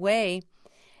think in a way,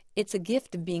 it's a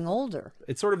gift of being older.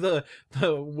 It's sort of the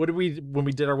when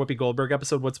we did our Whoopi Goldberg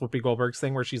episode, what's Whoopi Goldberg's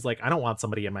thing where she's like, I don't want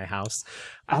somebody in my house.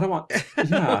 I don't want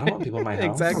people in my house.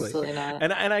 Exactly. Absolutely not.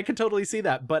 And I could totally see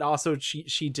that. But also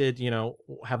she did,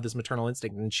 have this maternal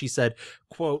instinct. And she said,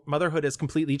 quote, motherhood has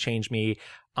completely changed me.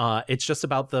 It's just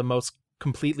about the most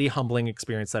completely humbling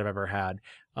experience that I've ever had.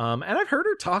 And I've heard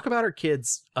her talk about her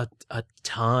kids a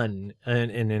ton in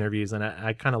interviews, and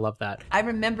I kind of love that. I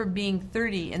remember being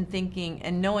 30 and thinking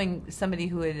and knowing somebody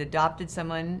who had adopted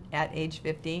someone at age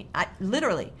 50,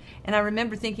 literally. And I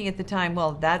remember thinking at the time,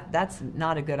 well, that's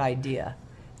not a good idea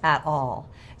at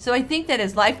all. So I think that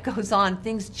as life goes on,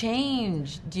 things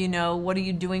change. What are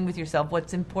you doing with yourself?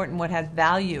 What's important? What has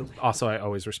value? Also, I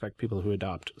always respect people who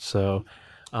adopt. So,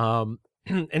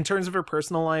 in terms of her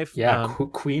personal life,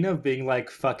 queen of being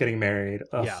like, fuck getting married.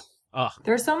 Ugh. Yeah.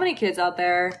 There's so many kids out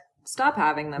there. Stop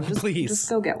having them. Please. Just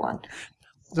go get one.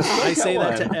 I say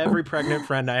that to every pregnant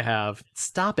friend I have.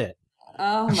 Stop it.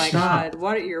 Oh my God!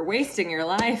 You're wasting your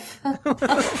life. Your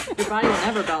body will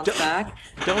never bounce back.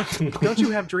 Don't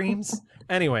you have dreams?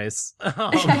 Anyways,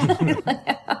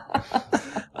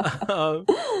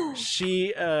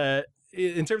 she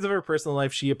in terms of her personal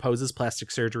life, she opposes plastic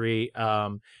surgery.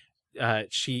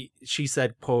 She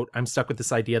said, quote, I'm stuck with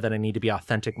this idea that I need to be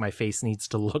authentic. My face needs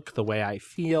to look the way I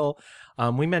feel.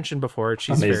 We mentioned before,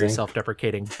 she's very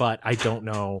self-deprecating, but I don't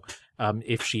know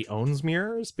if she owns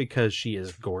mirrors because she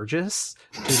is gorgeous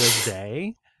to this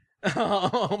day.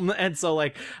 And so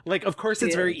like, of course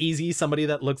it's very easy, somebody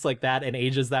that looks like that and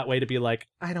ages that way, to be like,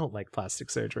 I don't like plastic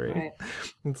surgery. Right.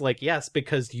 It's like, yes,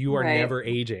 because you are never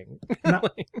aging.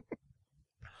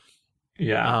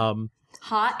 Yeah.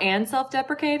 Hot and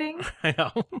self-deprecating. I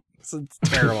know. It's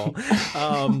terrible.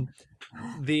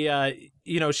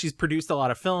 She's produced a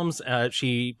lot of films.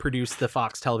 She produced the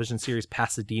Fox television series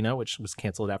Pasadena, which was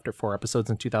canceled after 4 episodes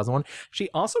in 2001. She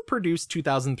also produced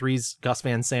 2003's Gus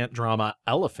Van Sant drama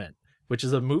Elephant, which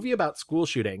is a movie about school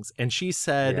shootings. And she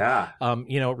said,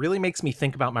 it really makes me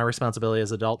think about my responsibility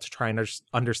as an adult to try and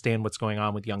understand what's going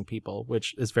on with young people,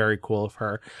 which is very cool of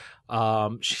her.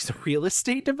 She's a real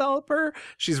estate developer.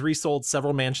 She's resold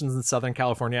several mansions in Southern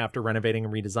California after renovating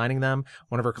and redesigning them.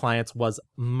 One of her clients was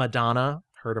Madonna.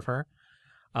 Heard of her?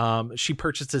 She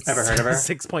purchased a Never heard of her.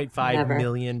 $6.5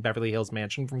 million Beverly Hills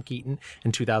mansion from Keaton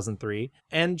in 2003.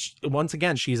 And once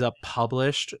again, she's a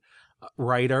published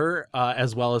writer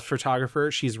as well as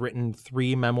photographer. She's written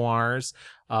 3 memoirs,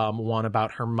 one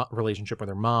about her relationship with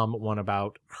her mom, one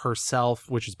about herself,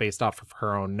 which is based off of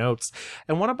her own notes,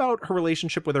 and one about her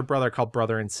relationship with her brother called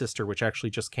Brother and Sister, which actually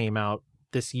just came out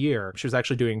this year. She was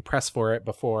actually doing press for it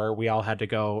before we all had to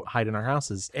go hide in our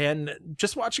houses. And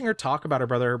just watching her talk about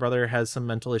her brother has some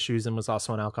mental issues and was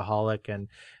also an alcoholic,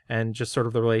 and just sort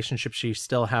of the relationship she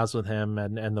still has with him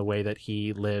and the way that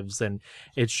he lives. And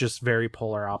it's just very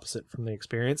polar opposite from the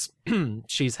experience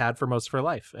she's had for most of her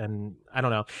life. And I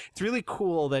don't know, it's really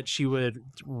cool that she would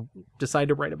decide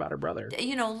to write about her brother.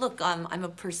 You know, look, I'm a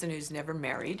person who's never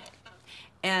married.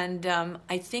 And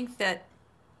I think that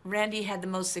Randy had the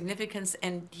most significance,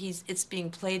 and it's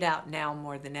being played out now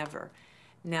more than ever.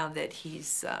 Now that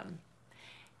he's,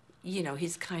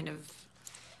 he's kind of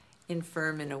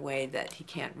infirm in a way that he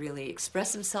can't really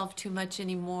express himself too much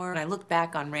anymore. When I look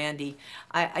back on Randy,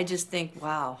 I just think,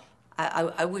 wow,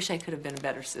 I wish I could have been a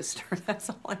better sister.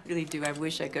 That's all I really do. I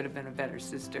wish I could have been a better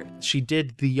sister. She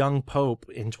did The Young Pope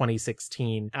in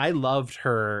 2016. I loved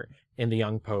her in The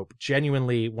Young Pope.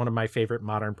 Genuinely one of my favorite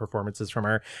modern performances from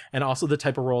her, and also the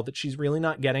type of role that she's really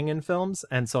not getting in films,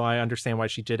 and so I understand why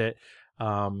she did it.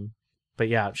 But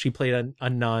yeah, she played a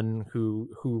nun who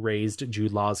raised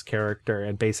Jude Law's character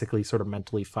and basically sort of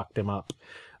mentally fucked him up.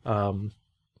 And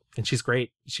she's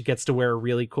great. She gets to wear a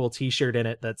really cool t-shirt in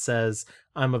it that says,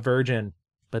 "I'm a virgin,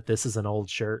 but this is an old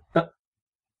shirt."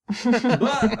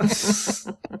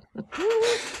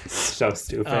 So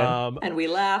stupid. And we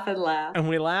laugh and laugh. And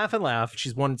we laugh and laugh.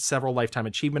 She's won several Lifetime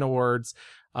Achievement Awards.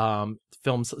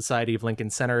 Film Society of Lincoln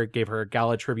Center gave her a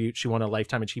gala tribute. She won a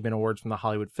Lifetime Achievement Award from the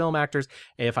Hollywood Film Actors,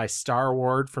 AFI Star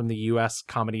Award from the U.S.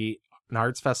 Comedy and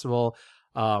Arts Festival,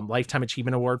 Lifetime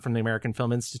Achievement Award from the American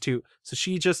Film Institute. So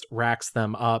she just racks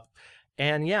them up.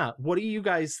 And yeah, what do you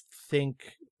guys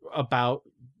think about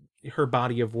her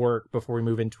body of work before we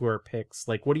move into our picks?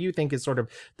 Like, what do you think is sort of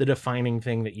the defining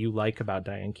thing that you like about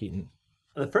Diane Keaton?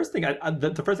 The first thing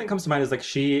the first thing comes to mind is like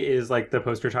she is like the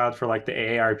poster child for like the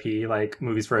AARP like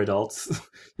movies for adults.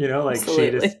 You know, like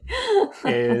Absolutely. She just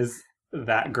is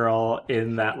that girl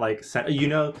in that like you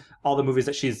know, all the movies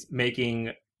that she's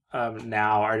making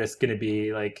now are just gonna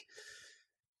be like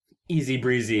easy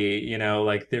breezy, you know,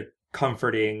 like they're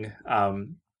comforting.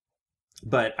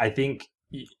 But I think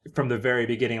from the very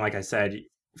beginning, like I said,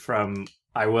 from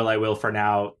I Will for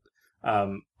Now,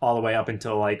 all the way up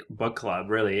until like book club,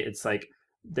 really, it's like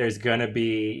there's gonna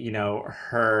be, you know,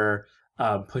 her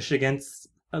push against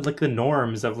like the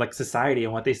norms of like society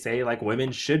and what they say like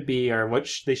women should be or what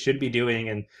they should be doing,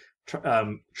 and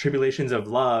tribulations of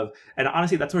love. And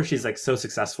honestly, that's where she's like so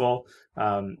successful.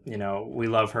 You know, we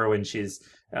love her when she's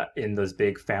in those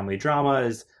big family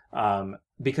dramas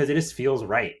because it just feels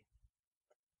right.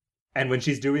 And when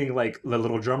she's doing like the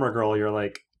little drummer girl, you're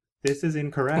like, this is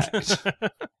incorrect.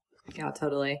 Yeah,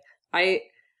 totally. I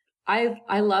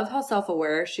love how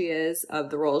self-aware she is of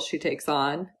the roles she takes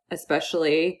on,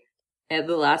 especially in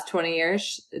the last 20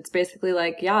 years. It's basically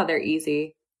like, yeah, they're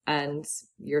easy and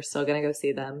you're still going to go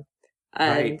see them.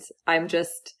 And right. I'm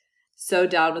just so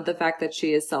down with the fact that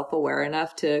she is self-aware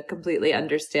enough to completely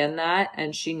understand that.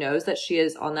 And she knows that she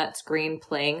is on that screen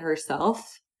playing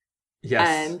herself. Yes.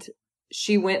 And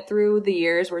she went through the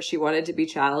years where she wanted to be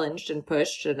challenged and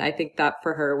pushed. And I think that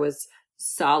for her was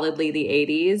solidly the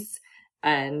 80s.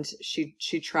 And she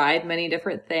tried many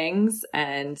different things.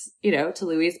 And, you know, to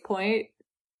Louis' point,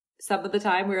 some of the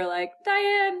time we were like,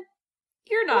 Diane,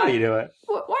 you're not. What are you doing?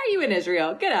 Why are you in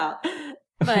Israel? Get out.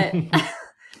 But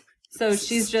so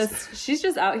she's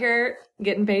just out here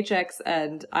getting paychecks,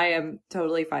 and I am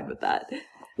totally fine with that.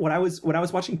 When I was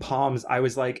watching Palms, I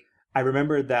was like, I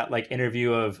remembered that like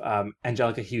interview of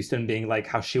Angelica Houston being like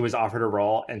how she was offered a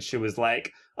role and she was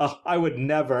like, oh, I would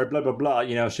never, blah, blah, blah.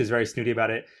 You know, she was very snooty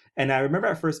about it. And I remember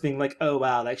at first being like, oh,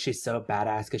 wow, like she's so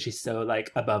badass because she's so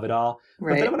like above it all.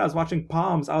 Right. But then when I was watching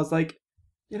Palms, I was like,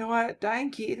 you know what?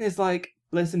 Diane Keaton is like,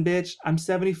 listen, bitch, I'm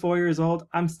 74 years old.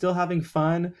 I'm still having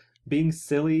fun being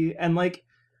silly. And like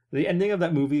the ending of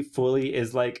that movie fully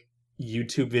is like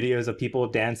YouTube videos of people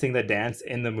dancing the dance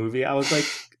in the movie. I was like,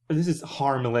 this is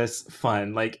harmless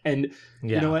fun. Like, and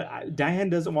yeah. You know what? Diane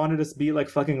doesn't want to just be like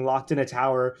fucking locked in a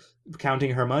tower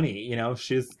counting her money. You know,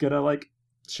 she's gonna like,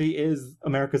 she is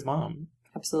America's mom.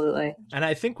 Absolutely. And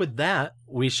I think with that,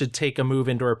 we should take a move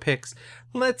into our picks.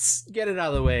 Let's get it out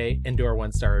of the way and do our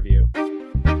 1-star review.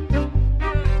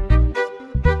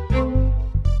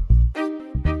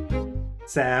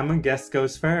 Sam, guest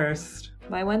goes first.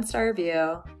 My 1-star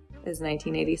review is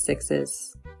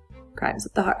 1986's Crimes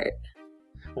of the Heart.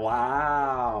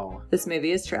 Wow. This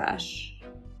movie is trash.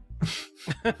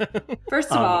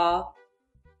 First of all,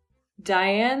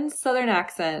 Diane's Southern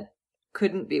accent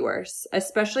couldn't be worse,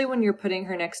 especially when you're putting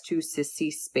her next to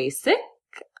Sissy Spacek.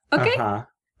 Okay?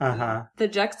 The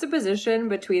juxtaposition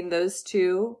between those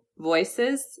two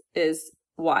voices is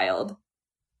wild.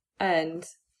 And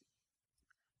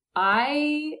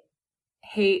I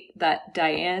hate that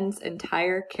Diane's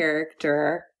entire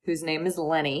character, whose name is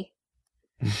Lenny,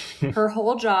 her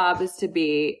whole job is to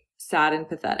be sad and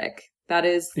pathetic. That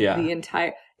is the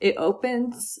entire...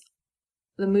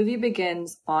 The movie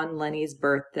begins on Lenny's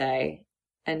birthday,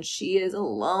 and she is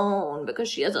alone because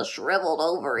she has a shriveled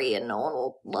ovary and no one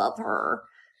will love her.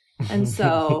 And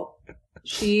so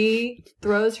she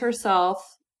throws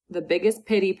herself the biggest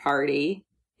pity party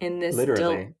in this...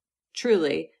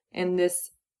 truly, in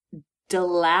this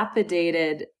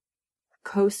dilapidated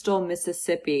coastal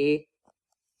Mississippi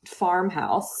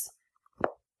farmhouse,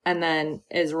 and then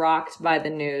is rocked by the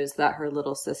news that her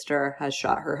little sister has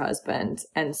shot her husband,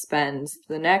 and spends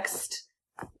the next,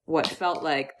 what felt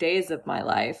like days of my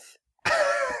life,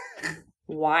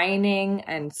 whining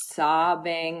and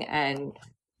sobbing and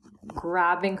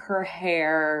grabbing her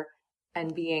hair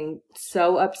and being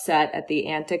so upset at the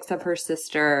antics of her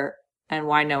sister and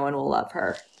why no one will love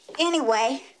her.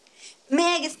 Anyway,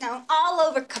 Meg is known all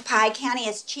over Copiah County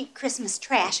as cheap Christmas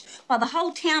trash, while the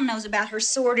whole town knows about her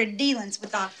sordid dealings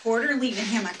with Doc Porter, leaving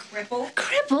him a cripple.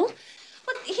 Cripple?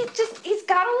 Well, he's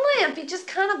got a limp. He just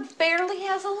kind of barely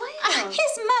has a limp.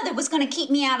 His mother was going to keep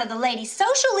me out of the Ladies'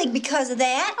 Social League because of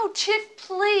that. Oh, Chick,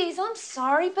 please. I'm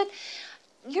sorry, but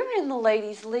you're in the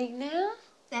Ladies' League now.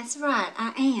 That's right,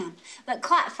 I am. But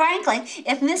quite frankly,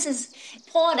 if Mrs.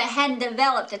 Porter hadn't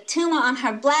developed a tumor on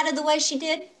her bladder the way she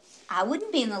did, I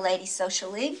wouldn't be in the Ladies'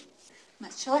 Social League,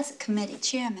 much less a committee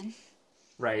chairman.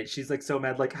 Right. She's like so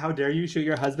mad, like, how dare you shoot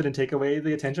your husband and take away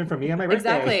the attention from me on my birthday?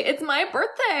 Exactly. It's my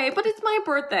birthday, but it's my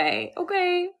birthday.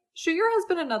 Okay. Shoot your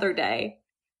husband another day.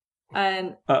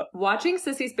 And watching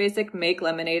Sissy Spacek make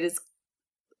lemonade is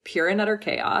pure and utter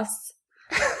chaos.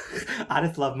 I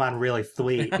just love mine really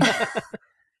sweet.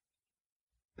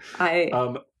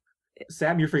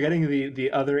 Sam, you're forgetting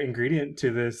the other ingredient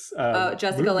to this.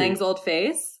 Jessica movie. Lange's old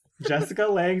face. Jessica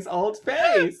Lange's old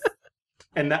face.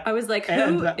 And that I was like,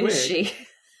 who is she?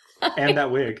 And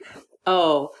that wig.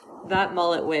 Oh, that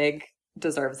mullet wig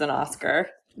deserves an Oscar.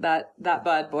 That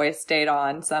bad boy stayed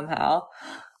on somehow.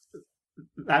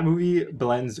 That movie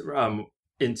blends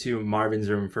into Marvin's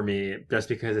Room for me, just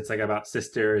because it's like about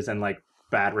sisters and like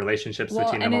bad relationships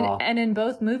between them all. And in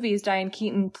both movies, Diane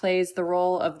Keaton plays the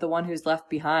role of the one who's left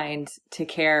behind to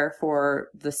care for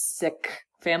the sick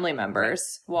family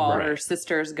members while her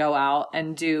sisters go out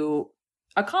and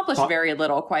accomplish very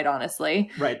little, quite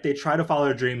honestly. Right. They try to follow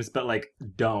their dreams, but like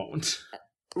don't.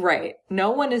 Right.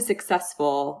 No one is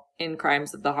successful in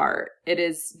Crimes of the Heart. It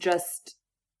is just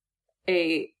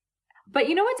but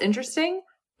you know what's interesting?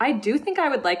 I do think I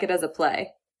would like it as a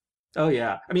play. Oh,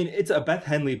 yeah. I mean, it's a Beth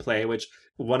Henley play, which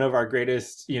one of our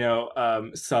greatest,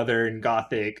 Southern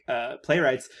Gothic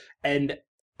playwrights. And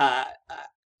I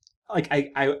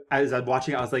as I'm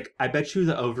watching, I was like, I bet you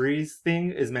the ovaries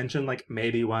thing is mentioned like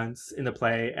maybe once in the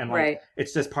play. And like,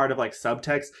 it's just part of like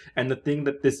subtext. And the thing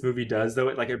that this movie does, though,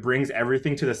 it brings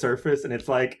everything to the surface. And it's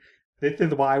like, this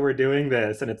is why we're doing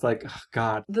this. And it's like, oh,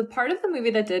 God. The part of the movie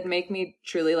that did make me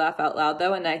truly laugh out loud,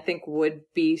 though, and I think would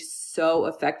be so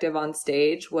effective on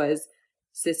stage, was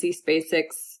Sissy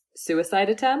Spacek's suicide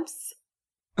attempts.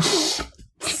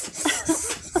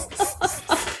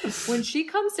 When she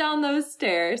comes down those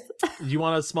stairs. You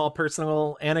want a small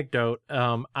personal anecdote?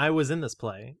 I was in this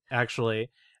play,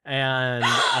 actually. And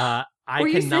I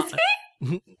cannot...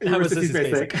 I was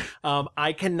Sissy.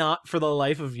 I cannot, for the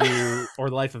life of you or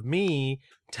the life of me,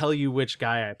 tell you which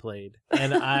guy I played,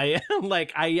 and I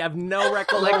have no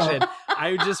recollection.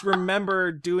 I just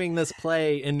remember doing this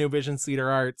play in New Vision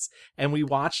Theater Arts, and we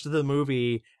watched the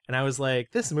movie, and I was like,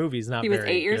 "This movie's not." He was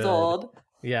 8 years old.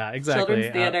 Yeah, exactly.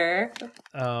 Children's theater.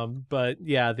 But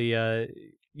yeah,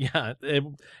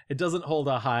 it doesn't hold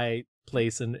a high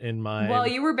place in my... Well,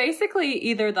 you were basically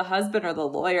either the husband or the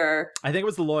lawyer. I think it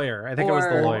was the lawyer.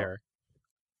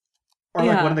 Or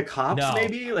like one of the cops,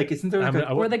 maybe? Like, isn't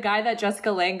there or the guy that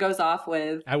Jessica Lange goes off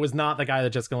with? I was not the guy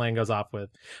that Jessica Lange goes off with.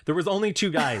 There was only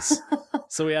 2 guys.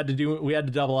 So we had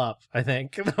to double up, I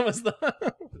think. That was the...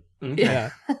 Yeah.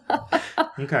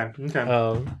 Okay.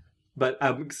 But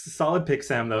solid pick,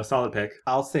 Sam, though. Solid pick.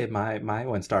 I'll say my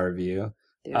 1-star review.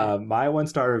 My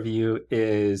 1-star review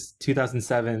is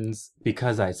 2007's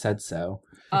Because I Said So.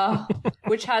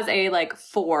 Which has a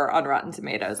 4 on Rotten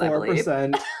Tomatoes, I believe.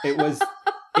 4%. It was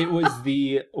It was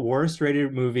the worst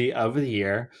rated movie of the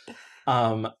year.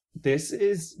 This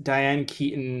is Diane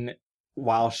Keaton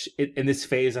while in this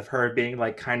phase of her being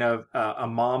like kind of a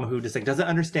mom who just like doesn't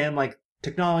understand like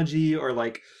technology or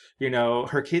like, you know,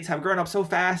 her kids have grown up so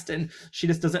fast and she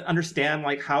just doesn't understand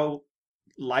like how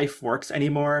life works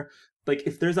anymore. Like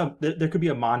if there could be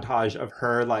a montage of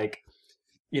her like,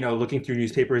 you know, looking through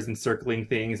newspapers and circling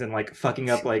things and like fucking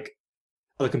up like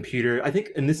a computer. I think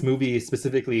in this movie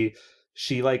specifically,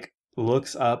 she like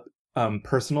looks up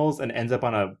personals and ends up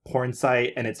on a porn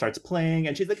site and it starts playing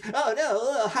and she's like, oh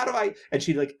no, how do I? And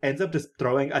she like ends up just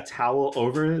throwing a towel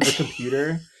over the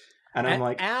computer. And I'm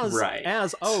like,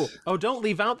 don't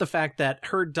leave out the fact that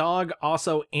her dog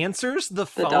also answers the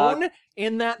phone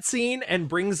in that scene and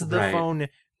brings the phone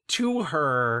to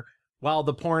her while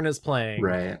the porn is playing.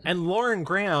 Right. And Lauren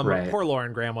Graham, poor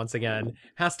Lauren Graham once again,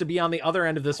 has to be on the other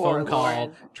end of this phone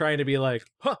call trying to be like,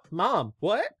 huh, mom,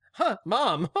 what? Huh,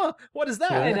 mom, huh, what is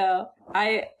that? I know.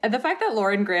 The fact that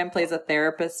Lauren Graham plays a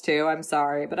therapist too, I'm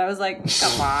sorry, but I was like,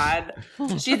 come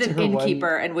on. She's an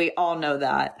innkeeper and we all know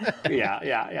that.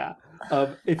 Yeah.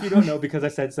 If you don't know, Because I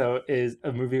Said So is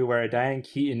a movie where Diane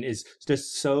Keaton is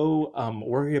just so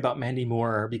worried about Mandy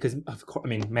Moore because, of course, I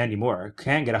mean, Mandy Moore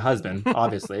can't get a husband,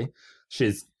 obviously.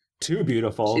 She's too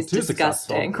beautiful, she's too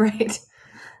disgusting, successful. right?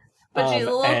 But she's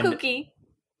a little kooky.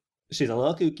 She's a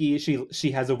little kooky.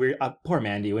 She has a weird... poor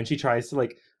Mandy, when she tries to,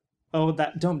 like,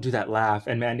 don't do that laugh.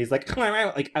 And Mandy's like,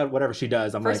 whatever she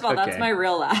does, I'm First like, of all, that's my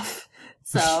real laugh.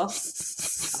 So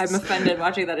I'm offended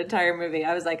watching that entire movie.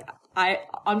 I was like,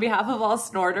 on behalf of all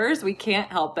snorters, we can't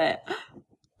help it.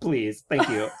 Please, thank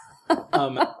you.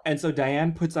 And so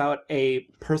Diane puts out a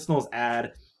personals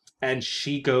ad and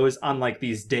she goes on like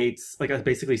these dates, like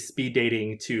basically speed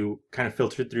dating to kind of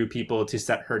filter through people to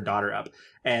set her daughter up.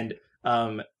 And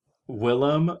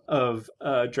Willem of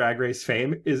Drag Race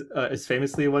fame is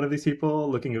famously one of these people,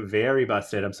 looking very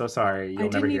busted. I'm so sorry. You'll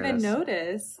never hear this. I didn't even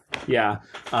notice. Yeah.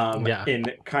 In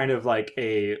kind of like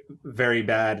a very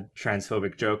bad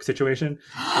transphobic joke situation.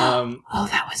 Oh,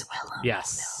 that was Willem.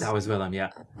 Yes. That was Willem, yeah.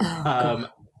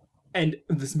 And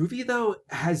this movie, though,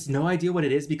 has no idea what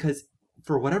it is because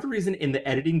for whatever reason, in the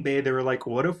editing bay, they were like,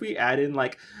 what if we add in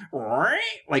like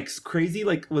crazy,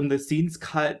 like when the scenes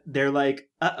cut, they're like,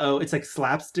 uh-oh, it's like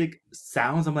slapstick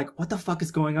sounds. I'm like, what the fuck is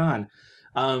going on?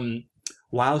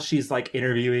 While she's like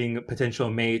interviewing potential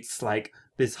mates, like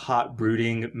this hot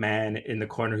brooding man in the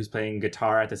corner who's playing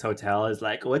guitar at this hotel is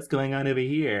like, what's going on over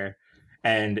here?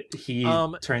 And he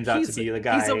turns out to be the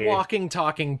guy. He's a walking,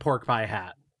 talking pork pie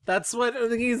hat. That's what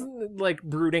he's like,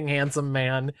 brooding, handsome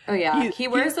man. Oh yeah, he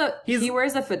wears a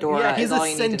fedora. Yeah, he's a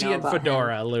sentient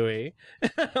fedora, Louis.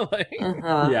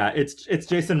 Yeah, it's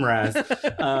Jason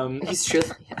Mraz. He's truly,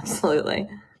 absolutely.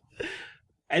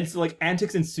 And so like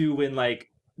antics ensue when like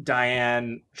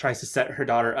Diane tries to set her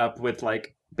daughter up with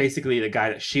like basically the guy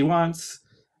that she wants.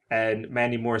 And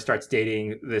Mandy Moore starts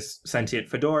dating this sentient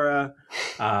fedora.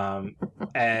 And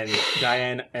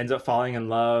Diane ends up falling in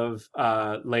love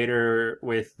later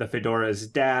with the fedora's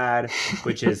dad,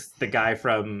 which is the guy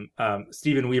from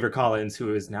Stephen Weaver Collins,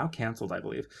 who is now canceled, I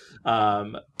believe.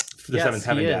 For the Seventh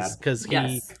Heaven dad. Because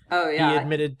he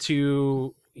admitted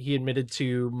to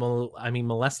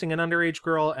molesting an underage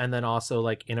girl and then also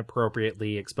like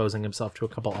inappropriately exposing himself to a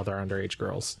couple other underage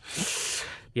girls.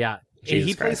 Yeah. Jesus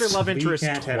he plays Christ. her love interest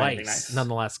twice, nice.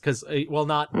 Nonetheless, because I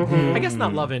guess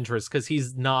not love interest, because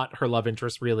he's not her love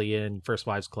interest really in First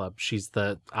Wives Club. She's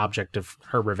the object of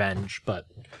her revenge, but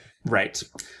right.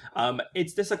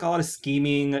 It's just like a lot of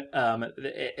scheming.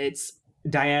 It's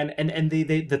Diane, and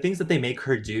the things that they make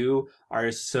her do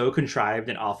are so contrived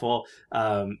and awful.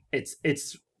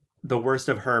 It's the worst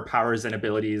of her powers and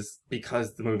abilities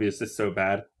because the movie is just so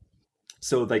bad.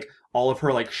 So like all of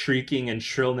her like shrieking and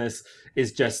shrillness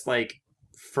is just like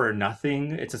for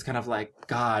nothing. It's just kind of like,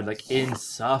 God, like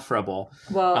insufferable.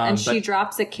 Well, and she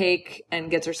drops a cake and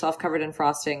gets herself covered in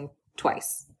frosting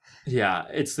twice. Yeah,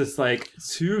 it's just like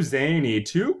too zany,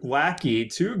 too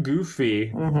wacky, too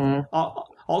goofy.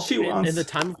 All she wants. In the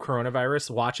time of coronavirus,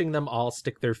 watching them all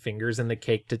stick their fingers in the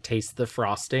cake to taste the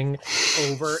frosting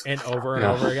over and over and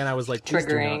over again, I was like, please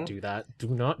do not do that. Do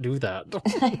not do that.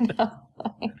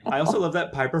 I also love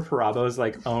that Piper Parabo's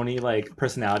like only like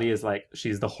personality is like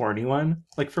she's the horny one,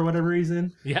 like for whatever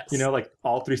reason. Yes. You know, like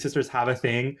all three sisters have a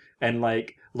thing, and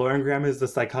like Lauren Graham is the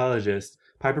psychologist,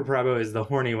 Piper Parabo is the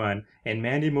horny one, and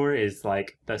Mandy Moore is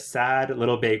like the sad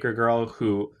little baker girl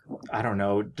who, I don't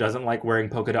know, doesn't like wearing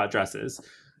polka dot dresses.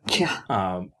 Yeah.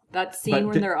 That scene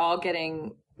when they're about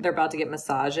to get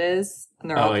massages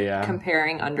and they're all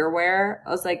comparing underwear. I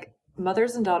was like,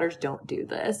 mothers and daughters don't do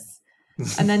this.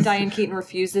 And then Diane Keaton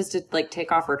refuses to like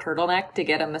take off her turtleneck to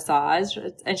get a massage.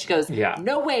 And she goes,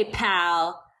 no way,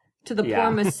 pal. To the poor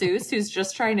masseuse who's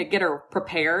just trying to get her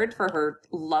prepared for her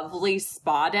lovely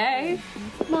spa day.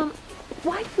 Mom,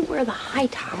 why do you wear the high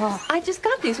tops? I just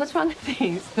got these. What's wrong with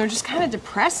these? They're just kind of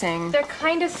depressing. They're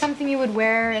kind of something you would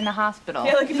wear in the hospital.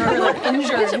 Yeah, like if you're like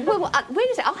injured. Well,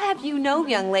 wait a second. I'll have you know,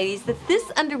 young ladies, that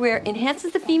this underwear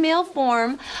enhances the female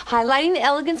form, highlighting the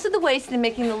elegance of the waist and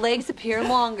making the legs appear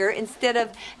longer instead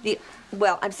of the,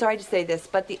 well, I'm sorry to say this,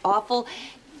 but the awful,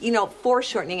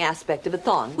 foreshortening aspect of a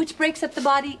thong, which breaks up the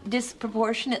body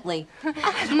disproportionately.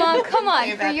 Mom, come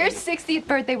on. For your 60th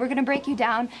birthday, we're going to break you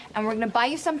down, and we're going to buy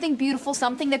you something beautiful,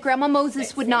 something that Grandma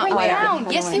Moses would not wear.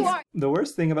 Yes, you are. The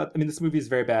worst thing about, this movie is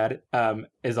very bad,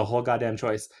 is a whole goddamn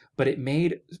choice, but it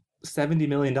made $70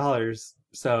 million.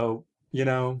 So,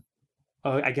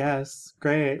 I guess.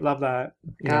 Great. Love that.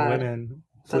 Women.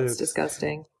 That's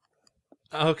disgusting.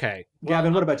 Okay.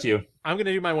 Gavin, what about you? I'm going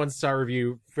to do my 1-star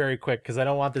review very quick because I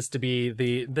don't want this to be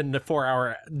the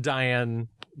 4-hour Diane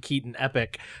Keaton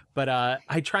epic. But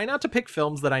I try not to pick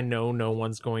films that I know no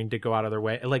one's going to go out of their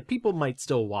way. Like, people might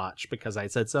still watch because I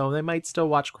said so. They might still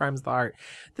watch Crimes of the Heart.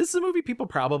 This is a movie people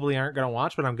probably aren't going to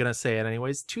watch, but I'm going to say it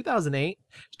anyways. 2008,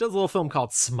 she does a little film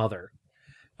called Smother.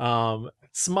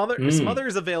 Smother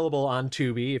is available on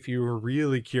Tubi if you were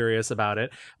really curious about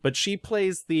it, but she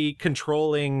plays the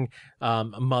controlling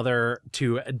mother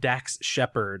to Dax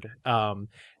Shepard,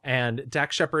 and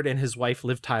Dax Shepard and his wife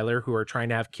Liv Tyler, who are trying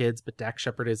to have kids, but Dax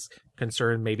Shepard is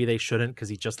concerned maybe they shouldn't because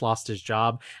he just lost his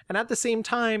job. And at the same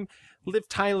time, Liv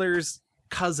Tyler's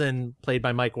cousin, played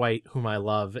by Mike White, whom I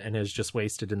love and is just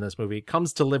wasted in this movie,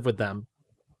 comes to live with them.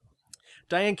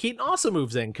 Diane Keaton also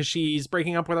moves in because she's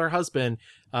breaking up with her husband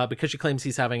because she claims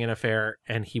he's having an affair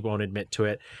and he won't admit to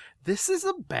it. This is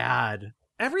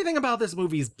everything about this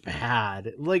movie is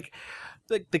bad. Like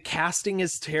the casting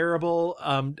is terrible.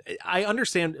 I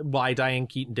understand why Diane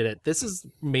Keaton did it. This is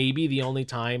maybe the only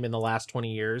time in the last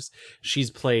 20 years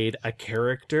she's played a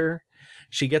character.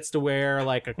 She gets to wear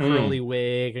like a curly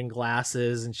wig and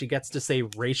glasses, and she gets to say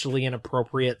racially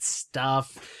inappropriate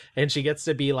stuff, and she gets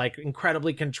to be like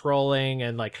incredibly controlling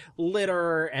and like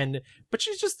litter, but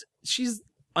she's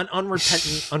an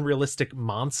unrepentant, unrealistic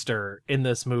monster in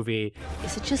this movie.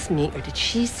 Is it just me, or did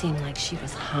she seem like she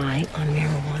was high on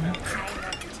marijuana?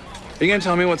 Are you gonna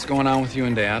tell me what's going on with you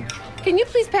and Dad? Can you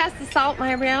please pass the salt,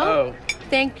 Myron? Oh.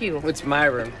 Thank you. It's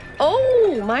Myron.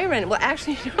 Oh, Myron. Well,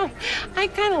 actually, I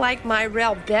kind of like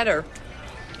Myrell better.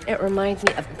 It reminds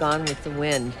me of Gone with the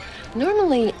Wind.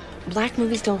 Normally, black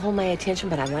movies don't hold my attention,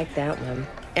 but I like that one.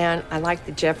 And I like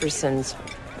the Jeffersons.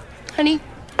 Honey,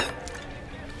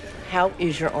 how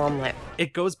is your omelet?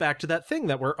 It goes back to that thing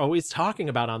that we're always talking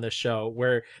about on this show,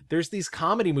 where there's these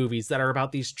comedy movies that are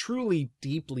about these truly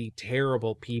deeply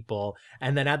terrible people,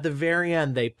 and then at the very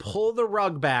end they pull the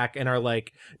rug back and are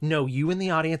like, no, you in the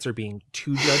audience are being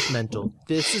too judgmental.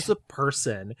 This is a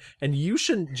person and you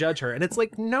shouldn't judge her. And it's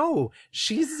like, no,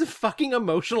 she's a fucking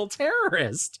emotional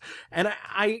terrorist. And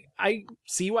I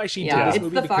see why she did this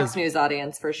movie. It's the Fox News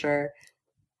audience for sure.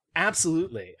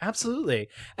 Absolutely.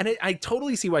 And I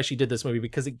totally see why she did this movie,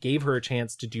 because it gave her a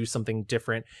chance to do something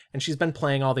different. And she's been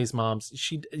playing all these moms.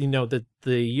 She, the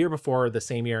year before, the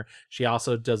same year, she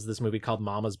also does this movie called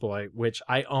Mama's Boy, which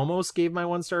I almost gave my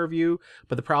 1-star review,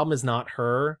 but the problem is not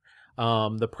her.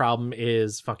 The problem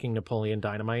is fucking Napoleon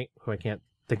Dynamite, who I can't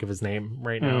think of his name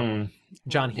right now.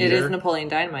 John Heder. It is Napoleon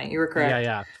Dynamite. You were correct.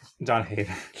 Yeah. John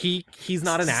Heder. He's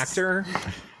not an actor.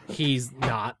 He's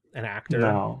not an actor.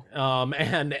 No.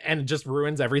 And just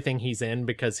ruins everything he's in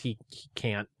because he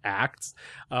can't act.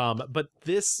 But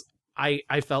this,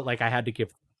 I felt like I had to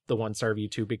give the 1-star review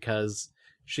to, because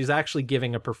she's actually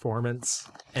giving a performance,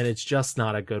 and it's just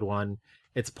not a good one.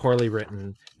 It's poorly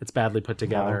written. It's badly put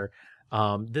together.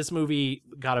 No. This movie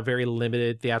got a very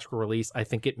limited theatrical release. I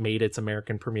think it made its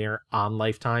American premiere on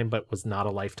Lifetime, but was not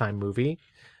a Lifetime movie.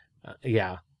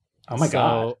 Yeah. Oh my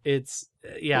God. It's,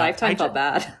 yeah. Lifetime felt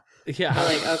bad. Yeah. We're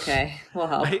like, okay, we'll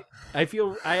help.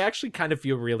 I actually kind of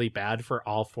feel really bad for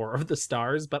all 4 of the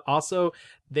stars, but also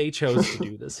they chose to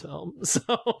do this film, so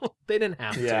they didn't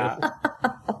have to.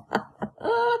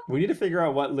 We need to figure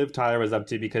out what Liv Tyler was up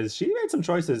to, because she made some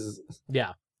choices.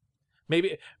 Yeah.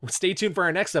 Maybe stay tuned for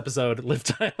our next episode, Liv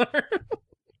Tyler.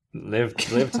 Liv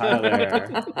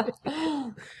Tyler.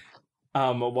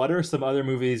 What are some other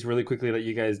movies, really quickly, that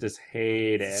you guys just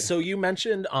hated? So you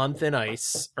mentioned On Thin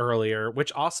Ice earlier,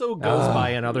 which also goes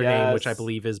by another name, which I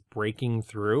believe is Breaking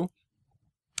Through.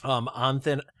 On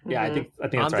Thin I think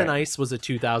that's On Thin right. Ice was a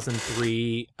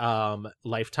 2003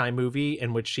 Lifetime movie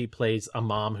in which she plays a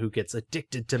mom who gets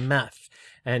addicted to meth,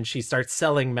 and she starts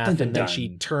selling meth, Dun, dun, and then dun.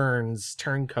 she turns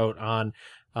turncoat on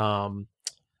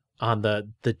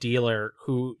the dealer,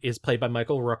 who is played by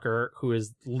Michael Rooker, who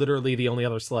is literally the only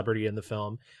other celebrity in the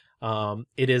film.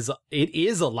 It is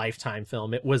a Lifetime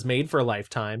film. It was made for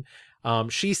Lifetime.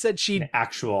 She said she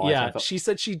she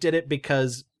said she did it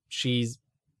because she's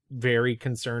very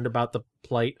concerned about the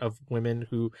plight of women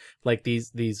who, like,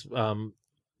 these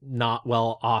not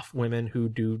well off women who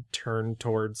do turn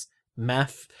towards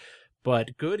meth.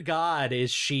 But good God, is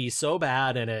she so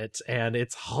bad in it, and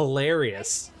it's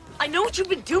hilarious. I know what you've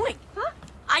been doing. Huh?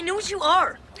 I know what you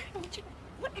are.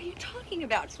 What are you talking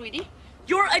about, sweetie?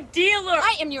 You're a dealer.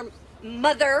 I am your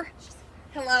mother.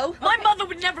 Hello? My mother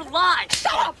would never lie.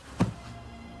 Stop!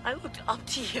 I looked up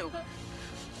to you.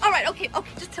 All right, okay,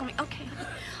 just tell me, okay.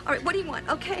 All right, what do you want,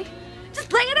 okay? Just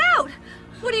play it out.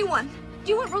 What do you want?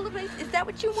 Do you want rollerblades? Is that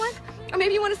what you want? Or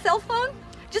maybe you want a cell phone?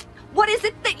 Just, what is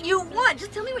it that you want?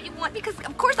 Just tell me what you want, because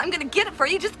of course I'm gonna get it for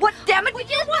you. Just, what, damn it, what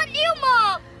you want? You,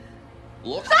 Mom!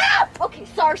 Look. Stop! Okay,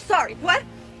 sorry, what?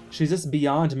 She's just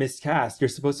beyond miscast. You're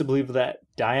supposed to believe that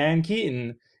Diane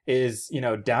Keaton is,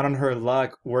 down on her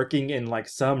luck, working in like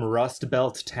some Rust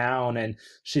Belt town, and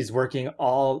she's working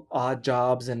all odd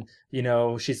jobs, and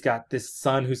she's got this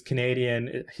son who's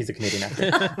Canadian. He's a Canadian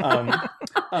actor.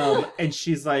 And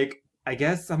she's like, I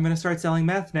guess I'm gonna start selling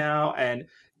meth now. And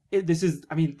this is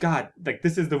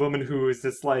the woman who is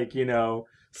just like, so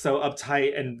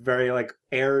uptight and very like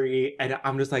airy, and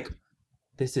I'm just like,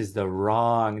 this is the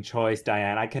wrong choice,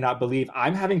 Diane. I cannot believe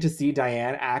I'm having to see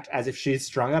Diane act as if she's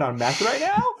strung out on meth right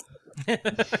now.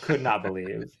 Could not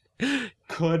believe.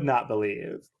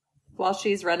 While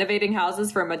she's renovating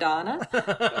houses for Madonna.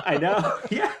 I know.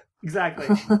 Yeah, exactly.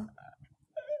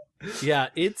 Yeah,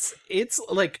 it's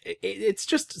like, it's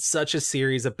just such a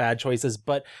series of bad choices.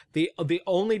 But the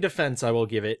only defense I will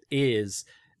give it is,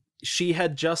 she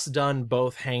had just done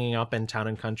both Hanging Up and Town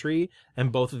and Country,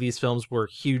 and both of these films were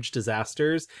huge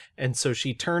disasters. And so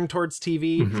she turned towards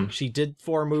TV. Mm-hmm. She did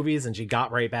 4 movies, and she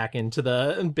got right back into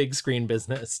the big screen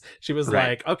business. She was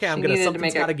like, okay,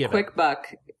 something's got to give quick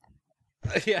buck.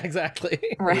 Yeah, exactly.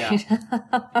 Right.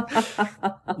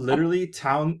 Yeah. Literally,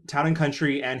 Town and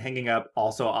Country and Hanging Up,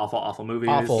 also awful movies.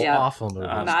 Awful movies.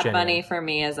 Not Funny for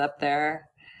Me is up there.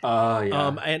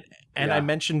 Yeah. And I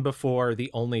mentioned before The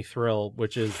Only Thrill,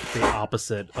 which is the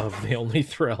opposite of The Only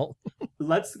Thrill.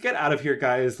 Let's get out of here,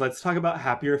 guys. Let's talk about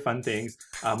happier, fun things.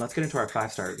 Let's get into our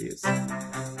 5-star reviews.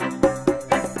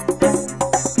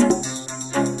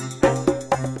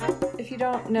 If you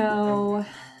don't know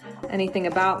anything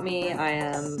about me, I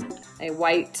am a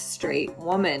white, straight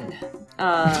woman.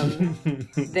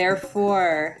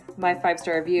 Therefore, my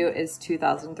 5-star review is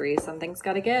 2003, Something's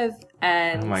Gotta Give.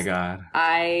 And oh my God.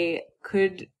 I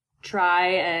could try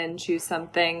and choose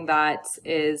something that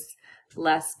is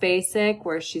less basic,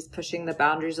 where she's pushing the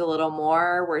boundaries a little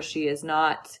more, where she is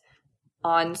not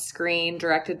on screen,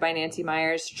 directed by Nancy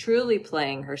Meyers, truly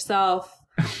playing herself.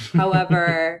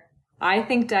 However, I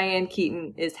think Diane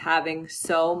Keaton is having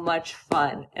so much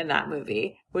fun in that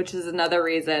movie, which is another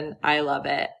reason I love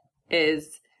it,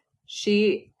 is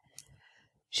she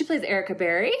plays Erica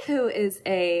Berry, who is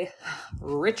a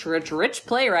rich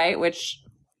playwright, which,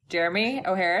 Jeremy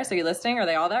O'Harris, are you listening? Are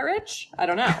they all that rich? I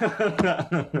don't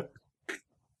know.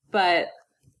 But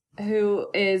who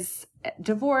is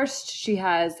divorced. She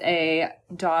has a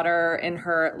daughter in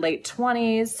her late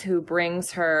 20s who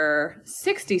brings her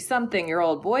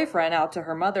 60-something-year-old boyfriend out to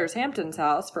her mother's Hamptons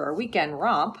house for a weekend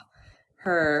romp.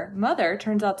 Her mother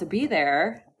turns out to be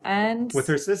there, and with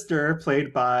her sister,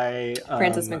 played by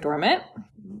Frances McDormand.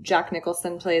 Jack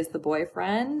Nicholson plays the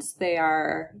boyfriend. They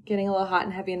are getting a little hot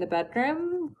and heavy in the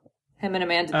bedroom. Him and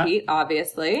Amanda Peet,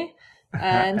 obviously.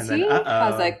 And he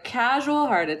has a casual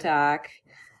heart attack.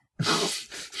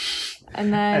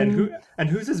 And then... And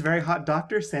who's his very hot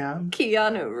doctor, Sam?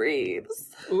 Keanu Reeves.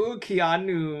 Ooh,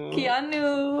 Keanu.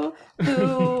 Keanu,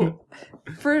 who,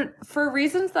 for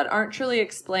reasons that aren't truly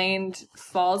explained,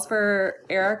 falls for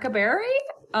Erica Berry.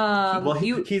 Well,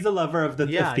 he's a lover of the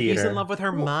theater. He's in love with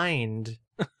her mind.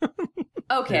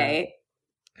 Okay.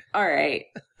 Yeah. All right.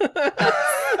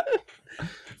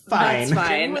 Fine. That's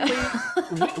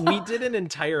fine. we did an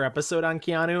entire episode on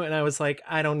Keanu, and I was like,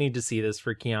 I don't need to see this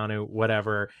for Keanu,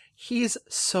 whatever. He's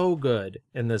so good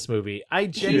in this movie. I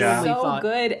genuinely thought...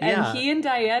 good, and he and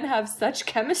Diane have such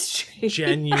chemistry.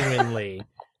 Genuinely.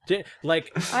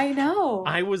 Like, I know.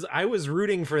 I was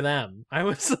rooting for them. I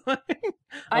was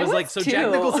like, so too.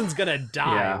 Jack Nicholson's gonna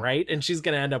die, right? And she's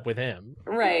gonna end up with him.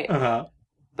 Right. Uh-huh.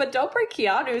 But don't break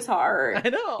Keanu's heart. I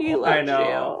know. He loves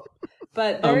you.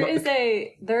 But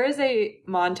there is a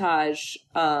montage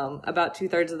about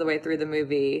 2/3 of the way through the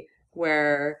movie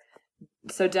where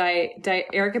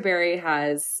Erica Berry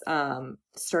has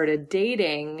started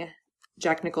dating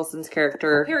Jack Nicholson's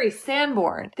character, Harry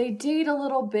Sanborn. They date a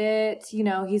little bit. You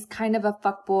know, he's kind of a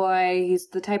fuckboy. He's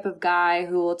the type of guy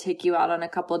who will take you out on a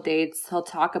couple dates. He'll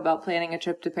talk about planning a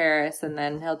trip to Paris, and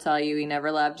then he'll tell you he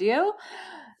never loved you.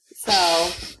 So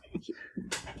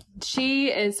she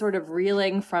is sort of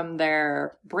reeling from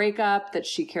their breakup that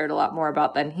she cared a lot more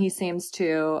about than he seems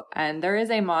to. And there is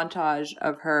a montage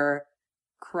of her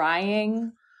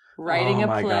crying, writing a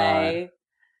play,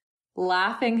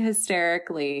 laughing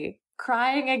hysterically,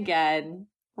 crying again,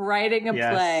 writing a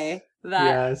play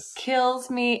that kills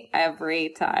me every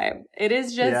time. It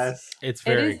is just, it's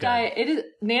very good.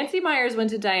 Nancy Meyers went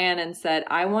to Diane and said,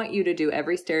 I want you to do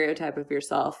every stereotype of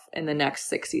yourself in the next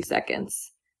 60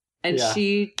 seconds. And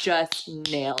she just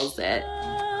nails it.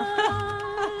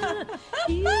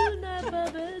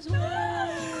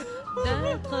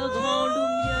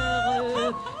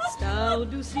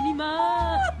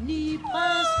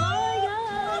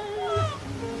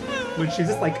 When she's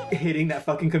just like hitting that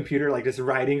fucking computer, like just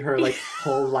writing her like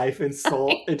whole life and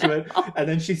soul into it, and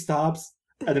then she stops,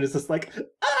 and then it's just like,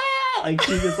 ah! Like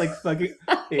she's just like fucking.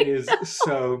 It is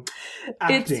so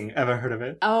acting. Ever heard of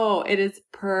it? Oh, it is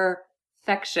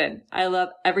perfection. I love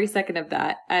every second of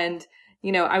that. And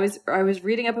you know, I was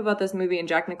reading up about this movie, and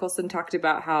Jack Nicholson talked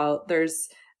about how there's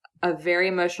a very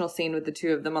emotional scene with the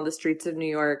two of them on the streets of New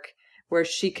York where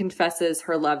she confesses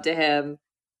her love to him,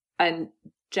 and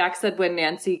Jack said when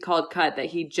Nancy called cut that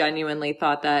he genuinely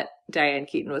thought that Diane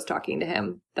Keaton was talking to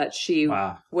him, that she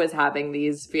was having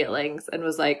these feelings, and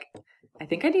was like, I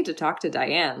think I need to talk to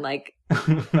Diane. Like,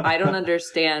 I don't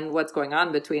understand what's going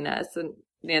on between us. And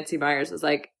Nancy Meyers was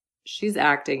like, she's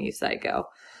acting, you psycho.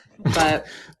 But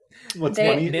what's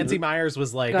funny, Nancy Meyers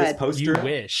was like, this poster, you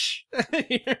wish.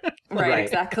 right,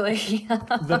 exactly.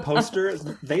 The poster,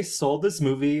 they sold this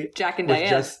movie. Jack and Diane.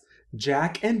 Just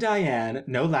Jack and Diane,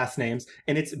 no last names,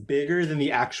 and it's bigger than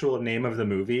the actual name of the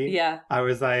movie. Yeah. I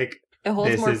was like, it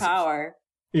holds more power.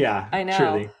 Yeah, I know.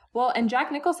 Truly. Well, and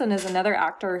Jack Nicholson is another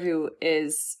actor who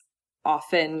is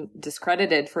often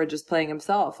discredited for just playing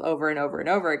himself over and over and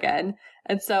over again.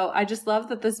 And so I just love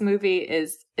that this movie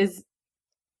is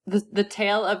the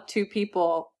tale of two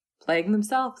people playing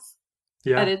themselves.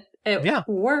 Yeah. And it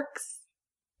works.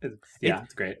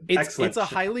 It's great. It's a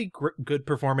highly good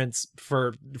performance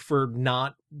for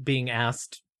not being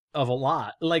asked of a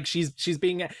lot. Like she's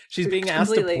being asked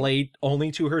to play only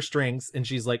to her strengths, and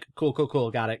she's like, cool,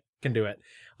 got it, can do it.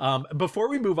 Before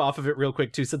we move off of it real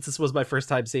quick too, since this was my first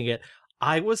time seeing it,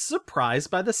 I was surprised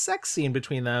by the sex scene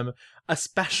between them,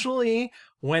 especially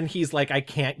when he's like, I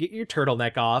can't get your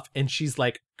turtleneck off, and she's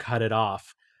like, cut it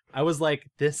off. I was like,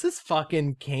 this is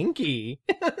fucking kinky.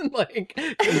 Like,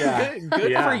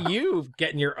 good for you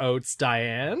getting your oats,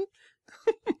 Diane.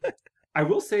 I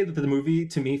will say that the movie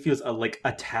to me feels like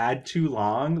a tad too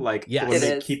long. Like when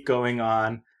they keep going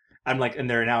on, I'm like, and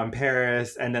they're now in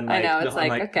Paris, and then like, I know, it's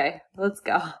like, okay, let's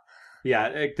go.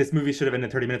 Yeah, this movie should have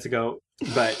ended 30 minutes ago.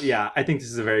 But yeah, I think this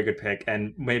is a very good pick,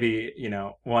 and maybe, you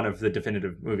know, one of the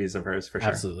definitive movies of hers for sure.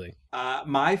 Absolutely.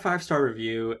 My 5-star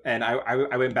review, and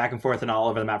I went back and forth and all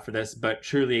over the map for this, but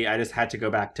truly I just had to go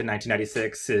back to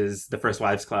 1996 is The First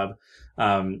Wives Club.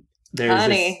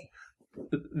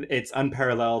 It's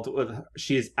unparalleled.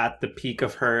 She's at the peak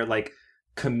of her like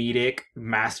comedic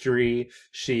mastery.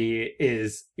 She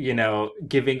is, you know,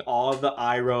 giving all the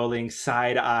eye-rolling,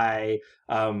 side-eye,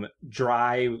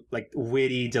 dry, like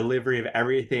witty delivery of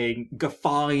everything,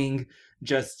 guffawing,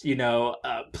 just, you know,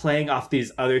 playing off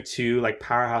these other two like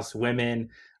powerhouse women.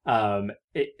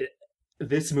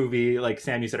 This movie, like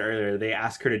Sam, you said earlier, they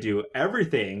ask her to do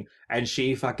everything, and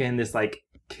she fucking this like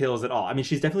kills it all. I mean,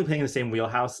 she's definitely playing in the same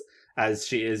wheelhouse as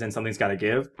she is in Something's Gotta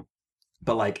Give.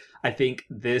 But like, I think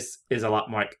this is a lot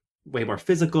more like way more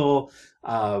physical.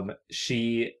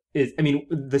 She is, I mean,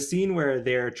 the scene where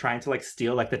they're trying to like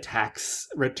steal like the tax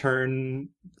return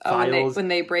files. When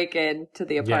they break into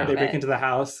the apartment. They break into the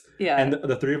house. Yeah. And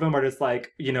the three of them are just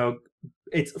like, you know,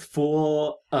 it's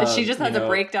full. And she just has a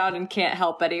breakdown and can't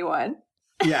help anyone.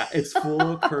 Yeah, it's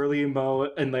full Curly, Mo,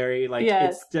 and Larry. Like,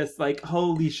 it's just like,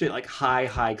 holy shit, like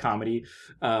high comedy.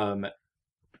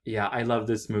 Yeah, I love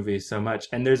this movie so much.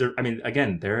 And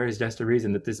there is just a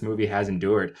reason that this movie has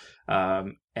endured.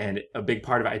 And a big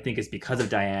part of it, I think, is because of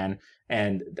Diane.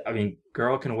 And I mean,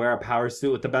 girl can wear a power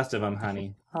suit with the best of them,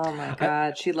 honey. Oh my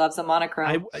God, she loves a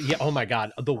monochrome. Oh my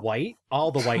God, all the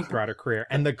white throughout her career,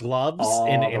 and the gloves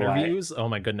in interviews. Oh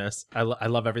my goodness, I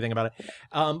love everything about it.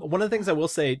 One of the things I will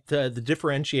say, the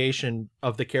differentiation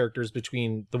of the characters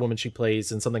between the woman she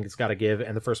plays in Something That's Gotta Give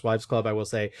and the First Wives Club, I will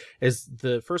say, is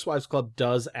the First Wives Club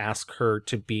does ask her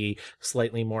to be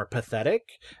slightly more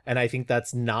pathetic, and I think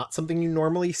that's not something you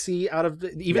normally see out of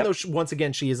even though once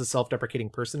again she is a self-deprecating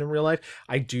person in real life.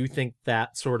 I do think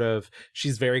that sort of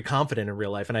she's very confident in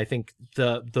real life. And I think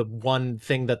the one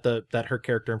thing that her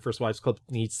character in First Wives Club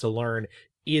needs to learn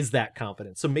is that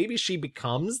confidence. So maybe she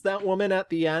becomes that woman at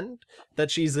the end that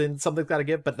she's in Something's Gotta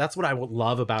Give. But that's what I would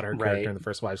love about her character in the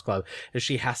First Wives Club, is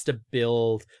she has to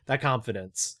build that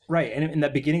confidence. Right. And in the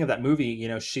beginning of that movie, you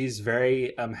know, she's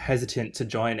very hesitant to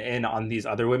join in on these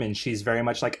other women. She's very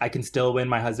much like, I can still win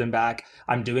my husband back.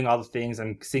 I'm doing all the things.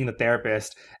 I'm seeing the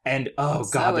therapist. And oh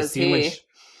God, the scene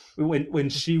when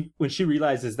she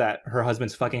realizes that her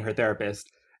husband's fucking her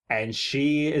therapist, and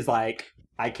she is like,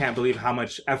 I can't believe how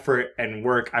much effort and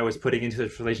work I was putting into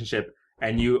this relationship,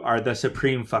 and you are the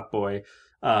supreme fuckboy.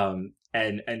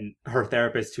 And her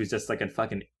therapist, who's just like a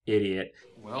fucking idiot.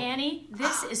 Well, Annie,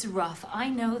 this is rough. I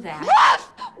know that.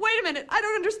 Rough! Wait a minute. I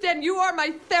don't understand. You are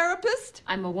my therapist?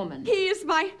 I'm a woman. He is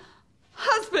my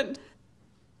husband.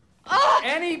 Oh!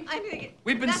 Annie,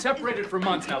 we've been separated for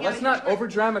months now. Let's not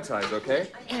over-dramatize, okay?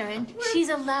 Aaron, she's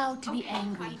allowed to be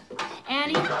angry.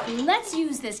 Annie, let's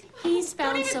use this. He's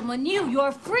found someone new.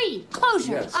 You're free.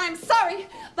 Closure. Yes. I'm sorry,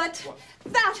 but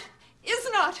that is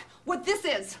not what this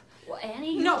is. Well,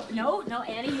 Annie, no,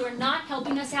 Annie, you are not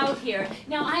helping us out here.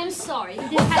 Now, I am sorry that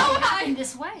this has to happen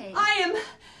this way. I am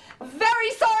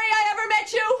very sorry I ever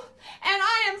met you, and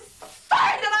I am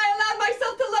sorry that I allowed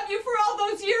myself to love you for all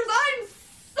those years. I'm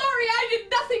sorry I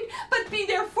did nothing but be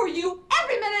there for you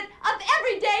every minute of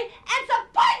every day and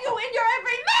support you in your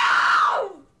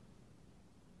every move!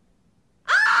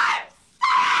 I'm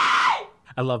sorry!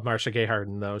 I love Marcia Gay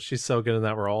Harden, though. She's so good in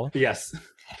that role. Yes.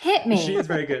 Hit me. She is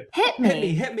very good. Hit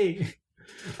me. Hit me.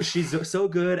 She's so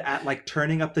good at like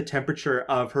turning up the temperature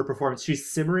of her performance.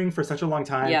 She's simmering for such a long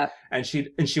time. Yeah. And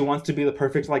she wants to be the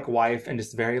perfect like wife, and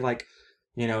just very like,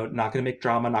 you know, not going to make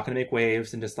drama, not going to make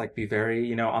waves, and just like be very,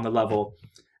 you know, on the level.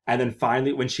 And then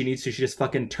finally, when she needs to, she just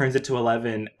fucking turns it to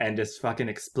 11 and just fucking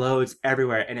explodes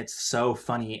everywhere. And it's so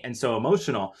funny and so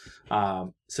emotional.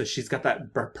 So she's got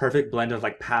that perfect blend of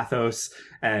like pathos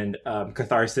and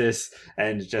catharsis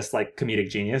and just like comedic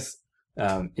genius.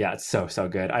 Yeah, it's so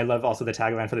good. I love also the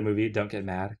tagline for the movie: "Don't get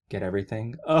mad, get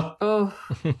everything." Oh,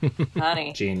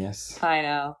 honey, genius. I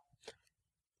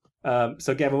know.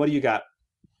 So Gavin, what do you got?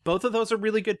 Both of those are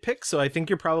really good picks, so I think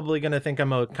you're probably going to think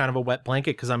I'm a kind of a wet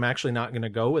blanket because I'm actually not going to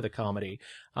go with a comedy.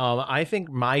 I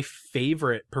think my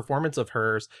favorite performance of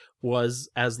hers was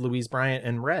as Louise Bryant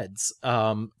in Reds.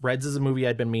 Reds is a movie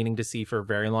I'd been meaning to see for a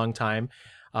very long time.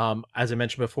 As I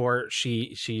mentioned before,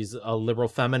 she's a liberal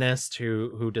feminist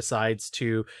who decides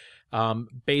to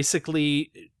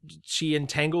basically she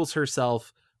entangles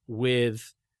herself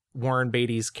with Warren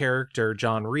Beatty's character,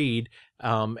 John Reed,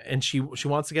 and she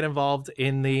wants to get involved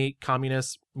in the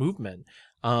communist movement.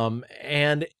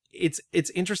 And it's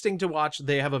interesting to watch.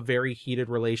 They have a very heated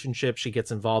relationship. She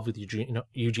gets involved with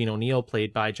Eugene O'Neill,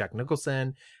 played by Jack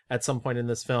Nicholson, at some point in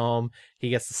this film. He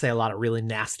gets to say a lot of really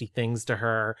nasty things to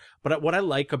her. But what I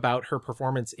like about her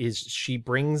performance is she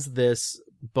brings this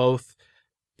both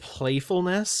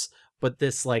playfulness, but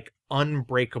this like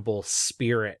unbreakable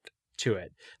spirit to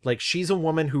it. Like, she's a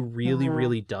woman who really,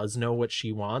 really does know what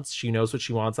she wants. She knows what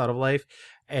she wants out of life,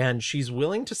 and she's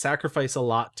willing to sacrifice a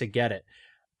lot to get it.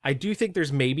 I do think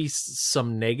there's maybe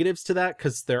some negatives to that,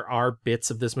 because there are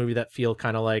bits of this movie that feel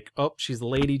kind of like, oh, she's a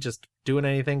lady just doing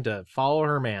anything to follow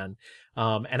her man.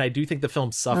 And I do think the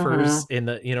film suffers in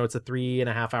the, you know, it's a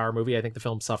 3.5 hour movie. I think the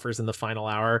film suffers in the final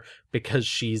hour because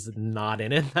she's not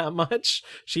in it that much.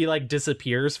 She like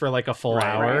disappears for like a full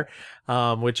hour,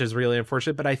 which is really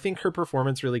unfortunate. But I think her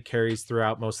performance really carries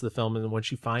throughout most of the film. And when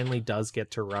she finally does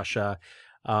get to Russia,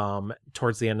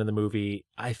 towards the end of the movie,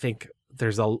 I think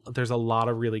there's a lot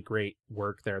of really great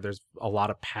work there. There's a lot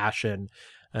of passion.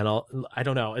 And I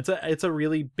don't know. It's a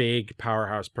really big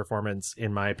powerhouse performance,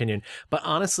 in my opinion. But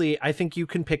honestly, I think you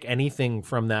can pick anything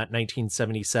from that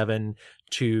 1977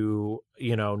 to,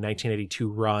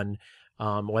 1982 run,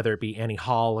 whether it be Annie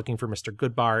Hall, Looking for Mr.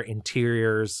 Goodbar,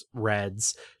 Interiors,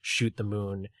 Reds, Shoot the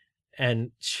Moon.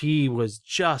 And she was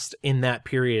just in that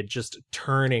period, just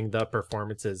turning the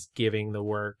performances, giving the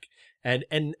work, and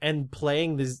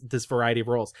playing this variety of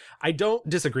roles. I don't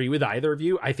disagree with either of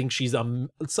you. I think she's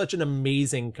such an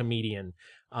amazing comedian.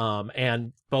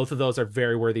 And both of those are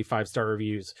very worthy 5-star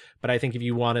reviews. But I think if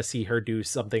you want to see her do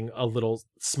something a little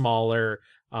smaller,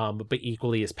 but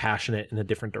equally as passionate in a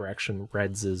different direction.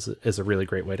 Reds is a really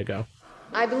great way to go.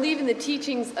 I believe in the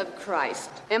teachings of Christ.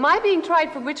 Am I being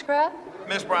tried for witchcraft?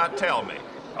 Miss Brown, tell me,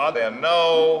 are there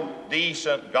no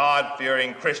decent,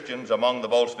 God-fearing Christians among the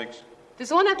Bolsheviks?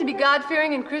 Does one have to be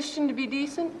God-fearing and Christian to be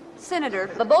decent? Senator,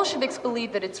 the Bolsheviks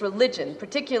believe that it's religion,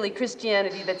 particularly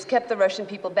Christianity, that's kept the Russian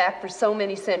people back for so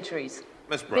many centuries.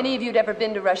 Miss If Brown. any of you'd ever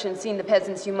been to Russia and seen the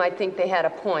peasants, you might think they had a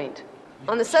point.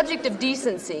 On the subject of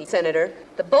decency, Senator,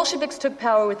 the Bolsheviks took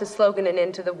power with the slogan "An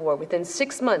end to the war." Within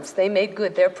 6 months, they made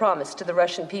good their promise to the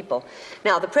Russian people.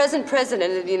 Now, the present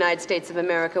president of the United States of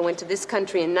America went to this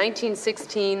country in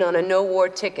 1916 on a no-war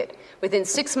ticket. Within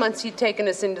 6 months, he'd taken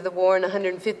us into the war, and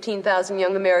 115,000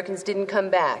 young Americans didn't come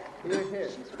back.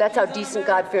 That's how decent,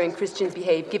 God-fearing Christians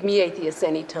behave. Give me atheists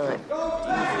any time.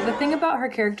 The thing about her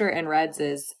character in Reds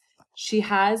is she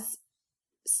has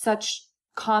such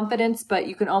confidence, but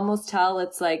you can almost tell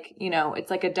it's like, it's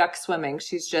like a duck swimming.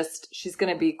 She's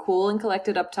going to be cool and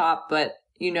collected up top, but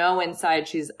inside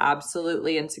she's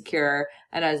absolutely insecure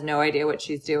and has no idea what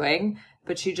she's doing.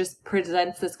 But she just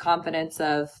presents this confidence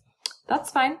of, that's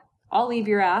fine. I'll leave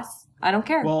your ass. I don't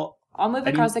care. Well, I'll move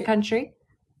across the country.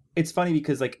 It's funny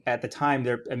because at the time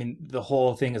the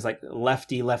whole thing is like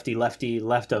left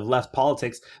of left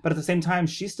politics, but at the same time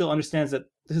she still understands that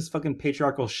this is fucking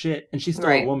patriarchal shit and she's still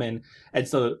a woman, and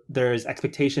so there's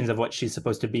expectations of what she's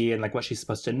supposed to be and like what she's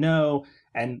supposed to know,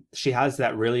 and she has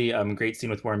that really great scene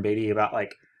with Warren Beatty about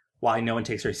like why no one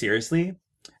takes her seriously,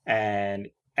 and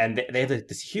they have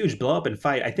this huge blow up and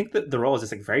fight. I think that the role is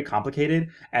just like very complicated,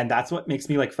 and that's what makes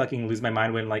me like fucking lose my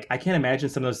mind when like I can't imagine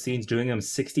some of those scenes doing them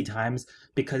 60 times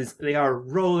because they are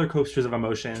roller coasters of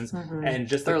emotions and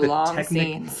just like They're long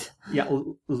scenes. Yeah,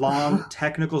 long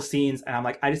technical scenes, and I'm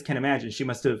like, I just can't imagine. She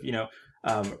must have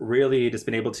really just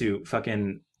been able to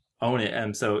fucking own it.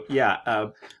 And so yeah,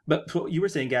 but what you were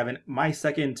saying, Gavin, my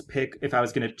second pick, if I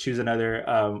was going to choose another,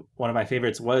 one of my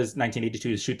favorites was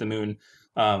 1982's Shoot the Moon.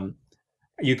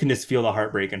 You can just feel the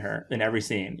heartbreak in her in every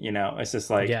scene. It's just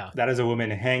like, that is a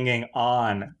woman hanging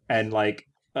on and like,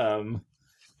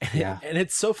 yeah. And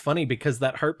it's so funny because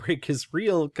that heartbreak is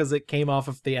real because it came off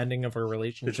of the ending of her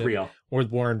relationship with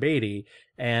Warren Beatty.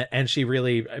 And she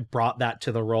really brought that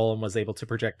to the role and was able to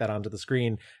project that onto the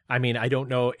screen. I mean, I don't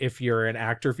know if you're an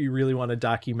actor, if you really want to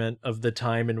document of the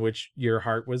time in which your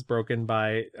heart was broken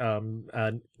by a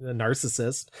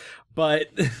narcissist, but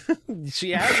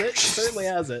she has it. She certainly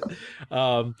has it.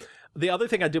 The other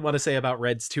thing I did want to say about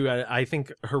Reds too, I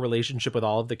think her relationship with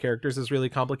all of the characters is really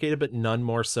complicated, but none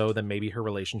more so than maybe her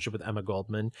relationship with Emma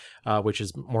Goldman, which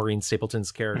is Maureen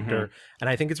Stapleton's character. And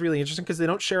I think it's really interesting because they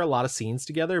don't share a lot of scenes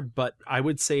together, but I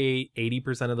would say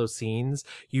 80% of those scenes,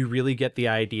 you really get the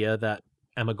idea that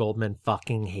Emma Goldman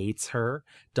fucking hates her,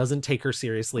 doesn't take her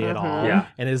seriously at all,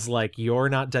 and is like, you're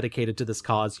not dedicated to this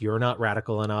cause, you're not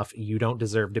radical enough, you don't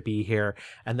deserve to be here.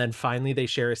 And then finally they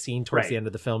share a scene towards the end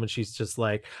of the film and she's just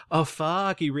like, oh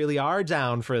fuck, you really are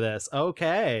down for this,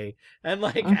 okay. And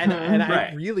like and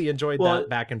I really enjoyed that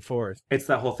back and forth. It's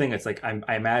that whole thing. It's like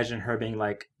I imagine her being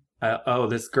like, oh,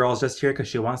 this girl's just here because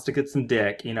she wants to get some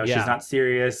dick, she's not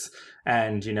serious,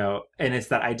 and and it's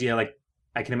that idea, like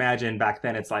I can imagine back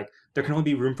then it's like there can only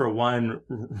be room for one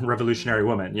revolutionary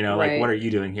woman, like what are you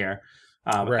doing here?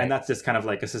 And that's just kind of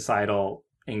like a societal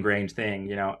ingrained thing,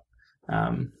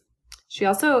 She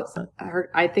also,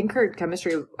 I think her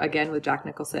chemistry again with Jack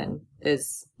Nicholson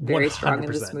is very 100%. Strong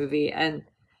in this movie, and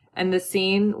the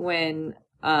scene when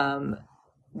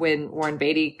Warren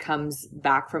Beatty comes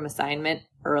back from assignment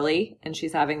early and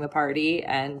she's having the party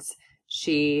and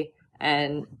she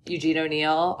and Eugene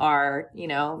O'Neill are,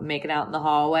 making out in the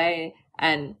hallway.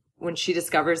 And when she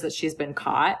discovers that she's been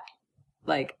caught,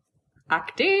 like,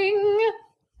 acting,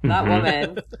 that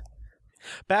woman.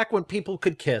 Back when people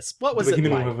could kiss. What was it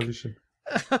like? Revolution.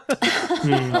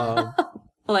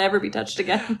 Will I ever be touched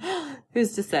again?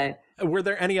 Who's to say? Were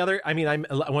there any other, I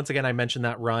mentioned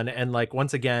that run. And like,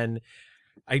 once again,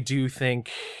 I do think,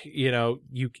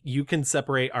 you can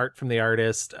separate art from the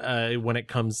artist when it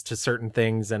comes to certain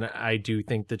things. And I do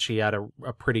think that she had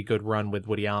a pretty good run with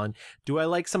Woody Allen. Do I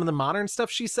like some of the modern stuff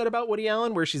she said about Woody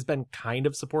Allen where she's been kind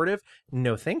of supportive?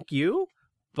 No, thank you.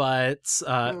 But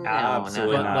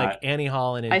absolutely not. Like Annie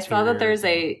Hall and I saw that there's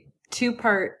a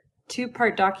two-part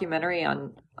documentary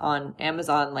on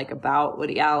Amazon, like about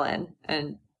Woody Allen,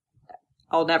 and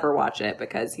I'll never watch it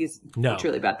because he's a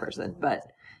truly bad person, but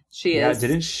she is.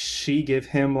 Didn't she give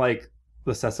him like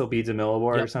the Cecil B. DeMille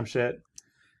Award or some shit?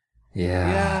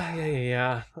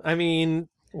 Yeah. I mean,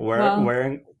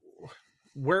 we're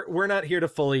not here to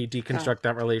fully deconstruct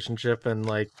that relationship, and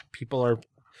like people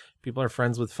are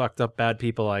friends with fucked up bad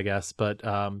people, I guess. But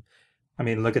I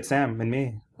mean, look at Sam and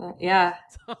me. Yeah.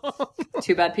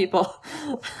 Two bad people.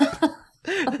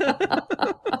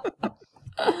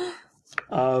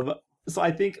 So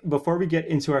I think before we get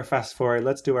into our fast forward,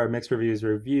 let's do our mixed reviews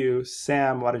review.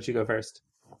 Sam, why don't you go first?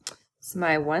 So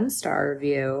my 1-star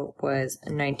review was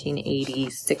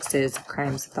 1986's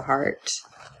Crimes of the Heart.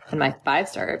 And my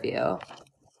 5-star review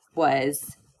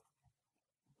was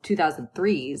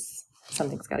 2003's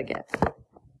Something's Gotta Give.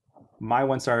 My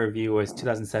 1-star review was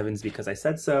 2007's Because I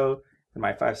Said So. And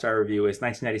my 5-star review is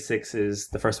 1996's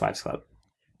The First Wives Club.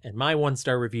 And my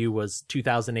 1-star review was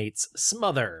 2008's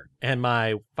Smother. And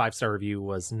my 5-star review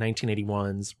was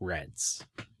 1981's Reds.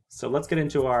 So let's get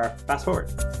into our fast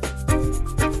forward.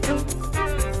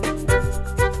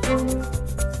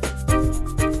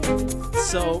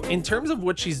 So in terms of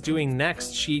what she's doing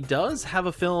next, she does have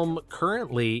a film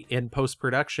currently in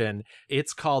post-production.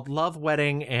 It's called Love,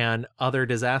 Wedding, and Other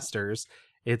Disasters.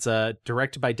 It's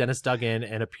directed by Dennis Duggan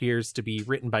and appears to be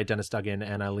written by Dennis Duggan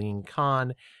and Eileen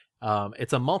Kahn.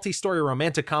 It's a multi-story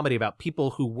romantic comedy about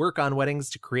people who work on weddings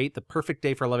to create the perfect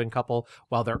day for a loving couple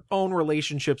while their own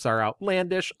relationships are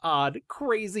outlandish, odd,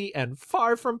 crazy, and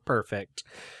far from perfect.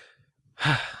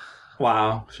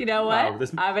 Wow. You know what? Wow,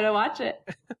 I'm going to watch it.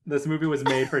 This movie was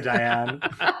made for Diane.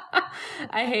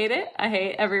 I hate it. I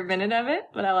hate every minute of it,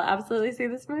 but I will absolutely see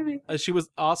this movie. She was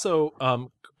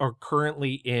also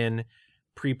currently in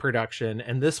pre-production,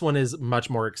 and this one is much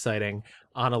more exciting,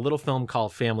 on a little film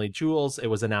called Family Jewels. It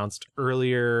was announced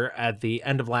earlier at the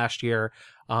end of last year.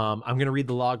 I'm going to read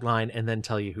the log line and then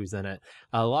tell you who's in it.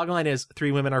 The log line is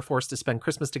 3 women are forced to spend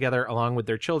Christmas together along with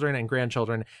their children and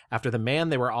grandchildren after the man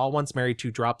they were all once married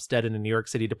to drops dead in a New York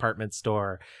City department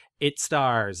store. It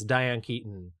stars Diane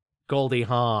Keaton, Goldie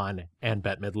Hawn, and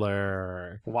Bette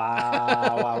Midler.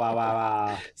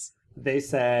 Wow. They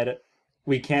said,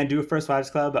 we can't do a First Wives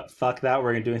Club, but fuck that,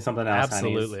 we're doing something else.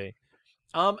 Absolutely.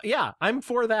 Honeys. Yeah, I'm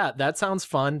for that. That sounds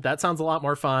fun. That sounds a lot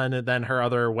more fun than her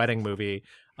other wedding movie.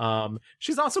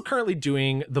 She's also currently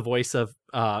doing the voice of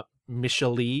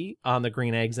Michelle Lee on the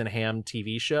Green Eggs and Ham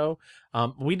TV show.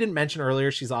 We didn't mention earlier,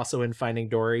 she's also in Finding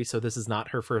Dory, so this is not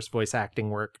her first voice acting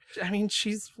work. I mean,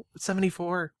 she's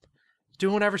 74.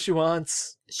 Doing whatever she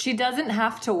wants. She doesn't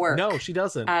have to work. No, she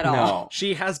doesn't. At all.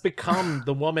 She has become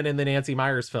the woman in the Nancy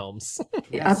Meyers films.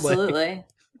 Yeah, absolutely.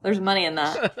 There's money in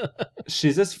that.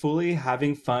 She's just fully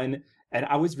having fun. And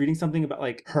I was reading something about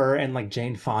like her and like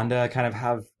Jane Fonda kind of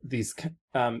have these,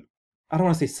 I don't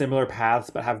want to say similar paths,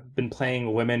 but have been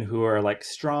playing women who are like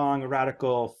strong,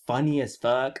 radical, funny as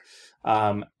fuck.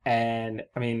 And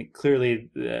I mean,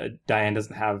 clearly Diane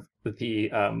doesn't have the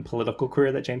political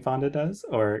career that Jane Fonda does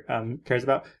or cares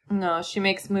about. No, she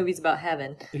makes movies about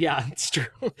heaven. Yeah, it's true.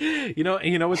 You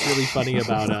know what's really funny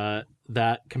about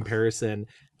that comparison?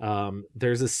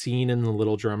 There's a scene in The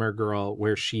Little Drummer Girl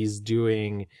where she's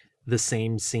doing the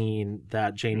same scene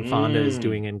that Jane Fonda is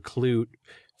doing in Clute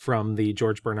from the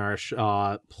George Bernard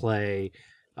Shaw play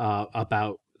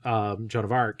about Joan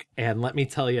of Arc. And let me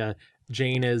tell you,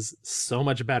 Jane is so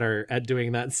much better at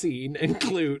doing that scene in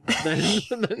Clute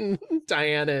than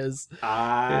Diane is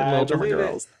in Little Drummer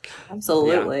Girls.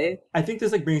 Absolutely. Yeah. I think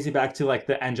this like brings me back to like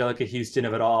the Angelica Houston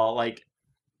of it all. Like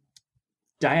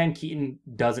Diane Keaton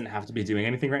doesn't have to be doing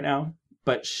anything right now,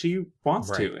 but she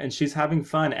wants to, and she's having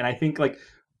fun. And I think like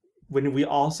when we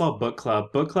all saw Book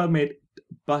Club made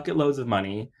bucket loads of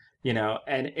money, you know,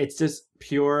 and it's just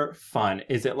pure fun.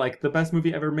 Is it like the best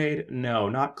movie ever made? No,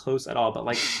 not close at all. But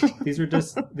like these are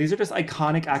just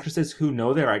iconic actresses who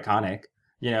know they're iconic,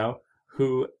 you know,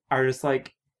 who are just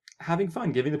like having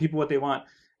fun, giving the people what they want.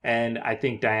 And I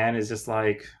think Diane is just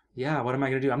like, yeah, what am I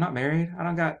going to do? I'm not married. I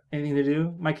don't got anything to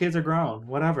do. My kids are grown,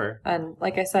 whatever. And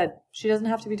like I said, she doesn't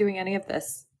have to be doing any of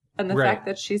this. And the fact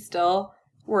that she's still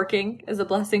working is a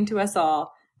blessing to us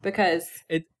all, because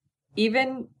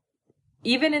even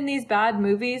in these bad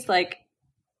movies, like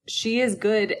she is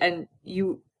good, and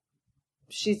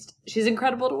she's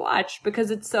incredible to watch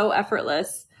because it's so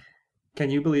effortless. Can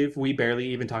you believe we barely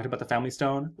even talked about The Family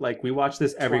Stone? Like we watch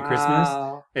this every Christmas.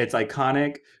 It's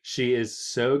iconic. She is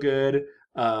so good.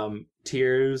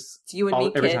 Tears. It's you and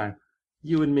me, every kid. time.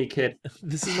 You and me, kid.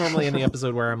 This is normally in the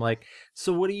episode where I'm like,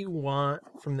 so what do you want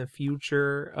from the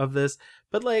future of this?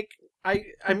 But like, I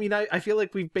mean, I feel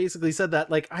like we've basically said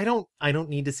that. Like, I don't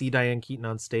need to see Diane Keaton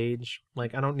on stage.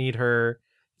 Like, I don't need her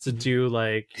to do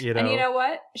like, you know. And you know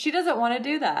what? She doesn't want to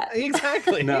do that.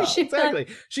 Exactly. No. Exactly.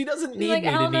 She doesn't need like,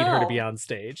 me to need her to be on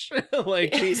stage.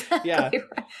 Like, yeah. Right.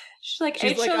 She's like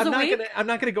 8 shows a week. I'm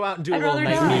not gonna go out and do I'd a little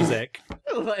rather night die. music.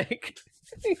 Like,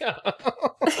 yeah.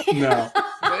 No.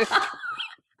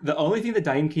 The only thing that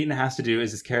Diane Keaton has to do is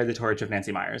just carry the torch of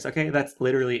Nancy Meyers. Okay, that's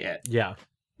literally it. Yeah.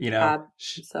 You know.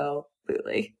 So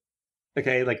Absolutely.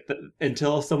 Okay, like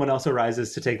until someone else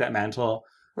arises to take that mantle,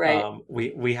 right?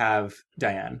 We have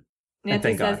Diane.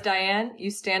 Nancy says, God. Diane, you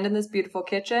stand in this beautiful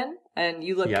kitchen and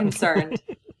you look concerned,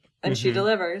 and she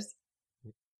delivers.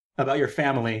 About your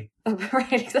family.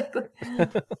 Right, exactly.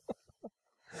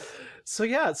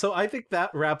 So I think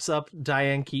that wraps up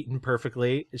Diane Keaton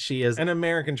perfectly. She is an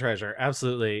American treasure,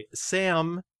 absolutely.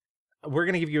 Sam, we're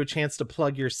going to give you a chance to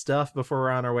plug your stuff before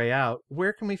we're on our way out.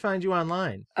 Where can we find you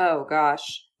online? Oh,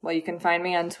 gosh. Well, you can find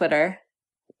me on Twitter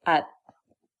at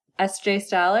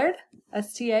SJStallard,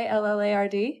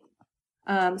 STALLARD.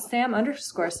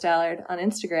 Sam_Stallard on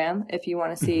Instagram if you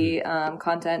want to see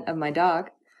content of my dog.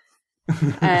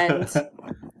 And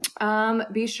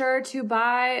be sure to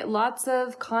buy lots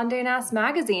of Condé Nast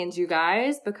magazines, you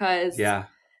guys, because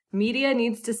media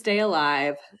needs to stay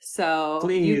alive. So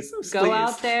please go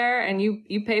out there and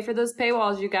you pay for those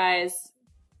paywalls, you guys.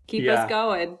 Keep us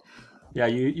going. Yeah,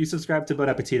 you subscribe to Bon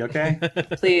Appetit, okay?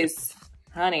 Please.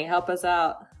 Honey, help us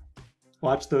out.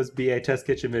 Watch those BA Test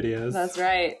Kitchen videos. That's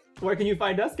right. Where can you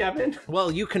find us, Gavin?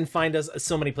 Well, you can find us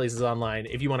so many places online.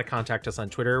 If you want to contact us on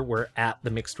Twitter, we're at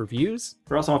The Mixed Reviews.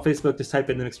 We're also on Facebook. Just type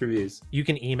in The Mixed Reviews. You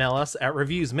can email us at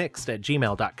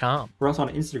reviewsmixed@gmail.com. We're also on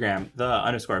Instagram,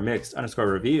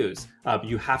 _mixed_reviews.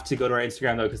 You have to go to our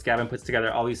Instagram, though, because Gavin puts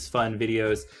together all these fun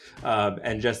videos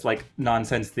and just like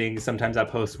nonsense things. Sometimes I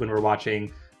post when we're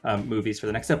watching movies for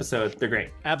the next episode. They're great.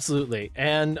 Absolutely.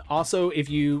 And also, if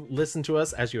you listen to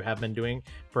us, as you have been doing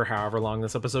for however long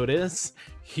this episode is,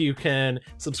 you can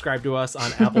subscribe to us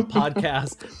on Apple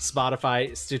Podcasts,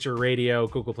 Spotify, Stitcher Radio,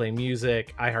 Google Play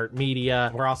Music,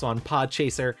 iHeartMedia. We're also on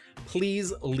Podchaser.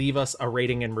 Please leave us a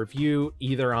rating and review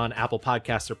either on Apple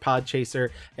Podcasts or Podchaser.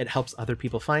 It helps other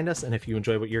people find us. And if you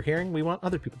enjoy what you're hearing, we want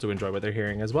other people to enjoy what they're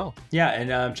hearing as well. Yeah,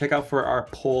 and check out for our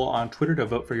poll on Twitter to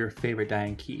vote for your favorite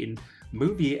Diane Keaton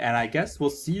movie, and I guess we'll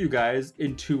see you guys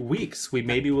in 2 weeks.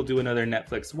 Maybe we'll do another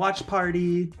Netflix watch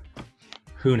party.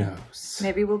 Who knows?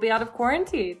 Maybe we'll be out of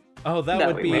quarantine. Oh, that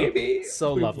would be maybe.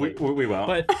 So lovely. We won't.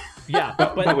 But yeah,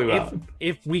 but we won't.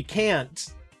 If we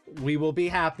can't, we will be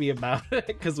happy about it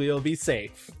because we will be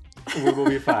safe. We will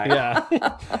be fine. Yeah.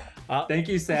 Thank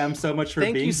you, Sam, so much for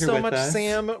being here with us. Thank you so much,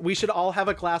 Sam. We should all have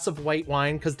a glass of white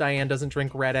wine because Diane doesn't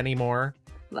drink red anymore.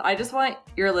 I just want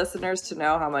your listeners to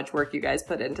know how much work you guys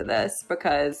put into this,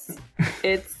 because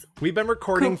it's we've been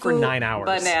recording for 9 hours.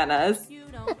 Bananas.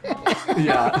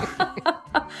 Yeah.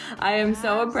 I am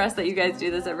so impressed that you guys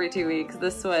do this every 2 weeks.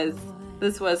 This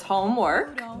was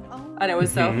homework, and it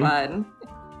was so fun.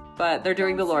 But they're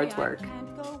doing the Lord's work.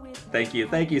 Thank you,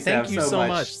 Sam. Thank you so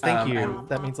much. Thank you.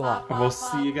 That means a lot. We'll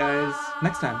see you guys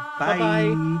next time. Bye.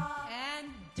 Bye-bye.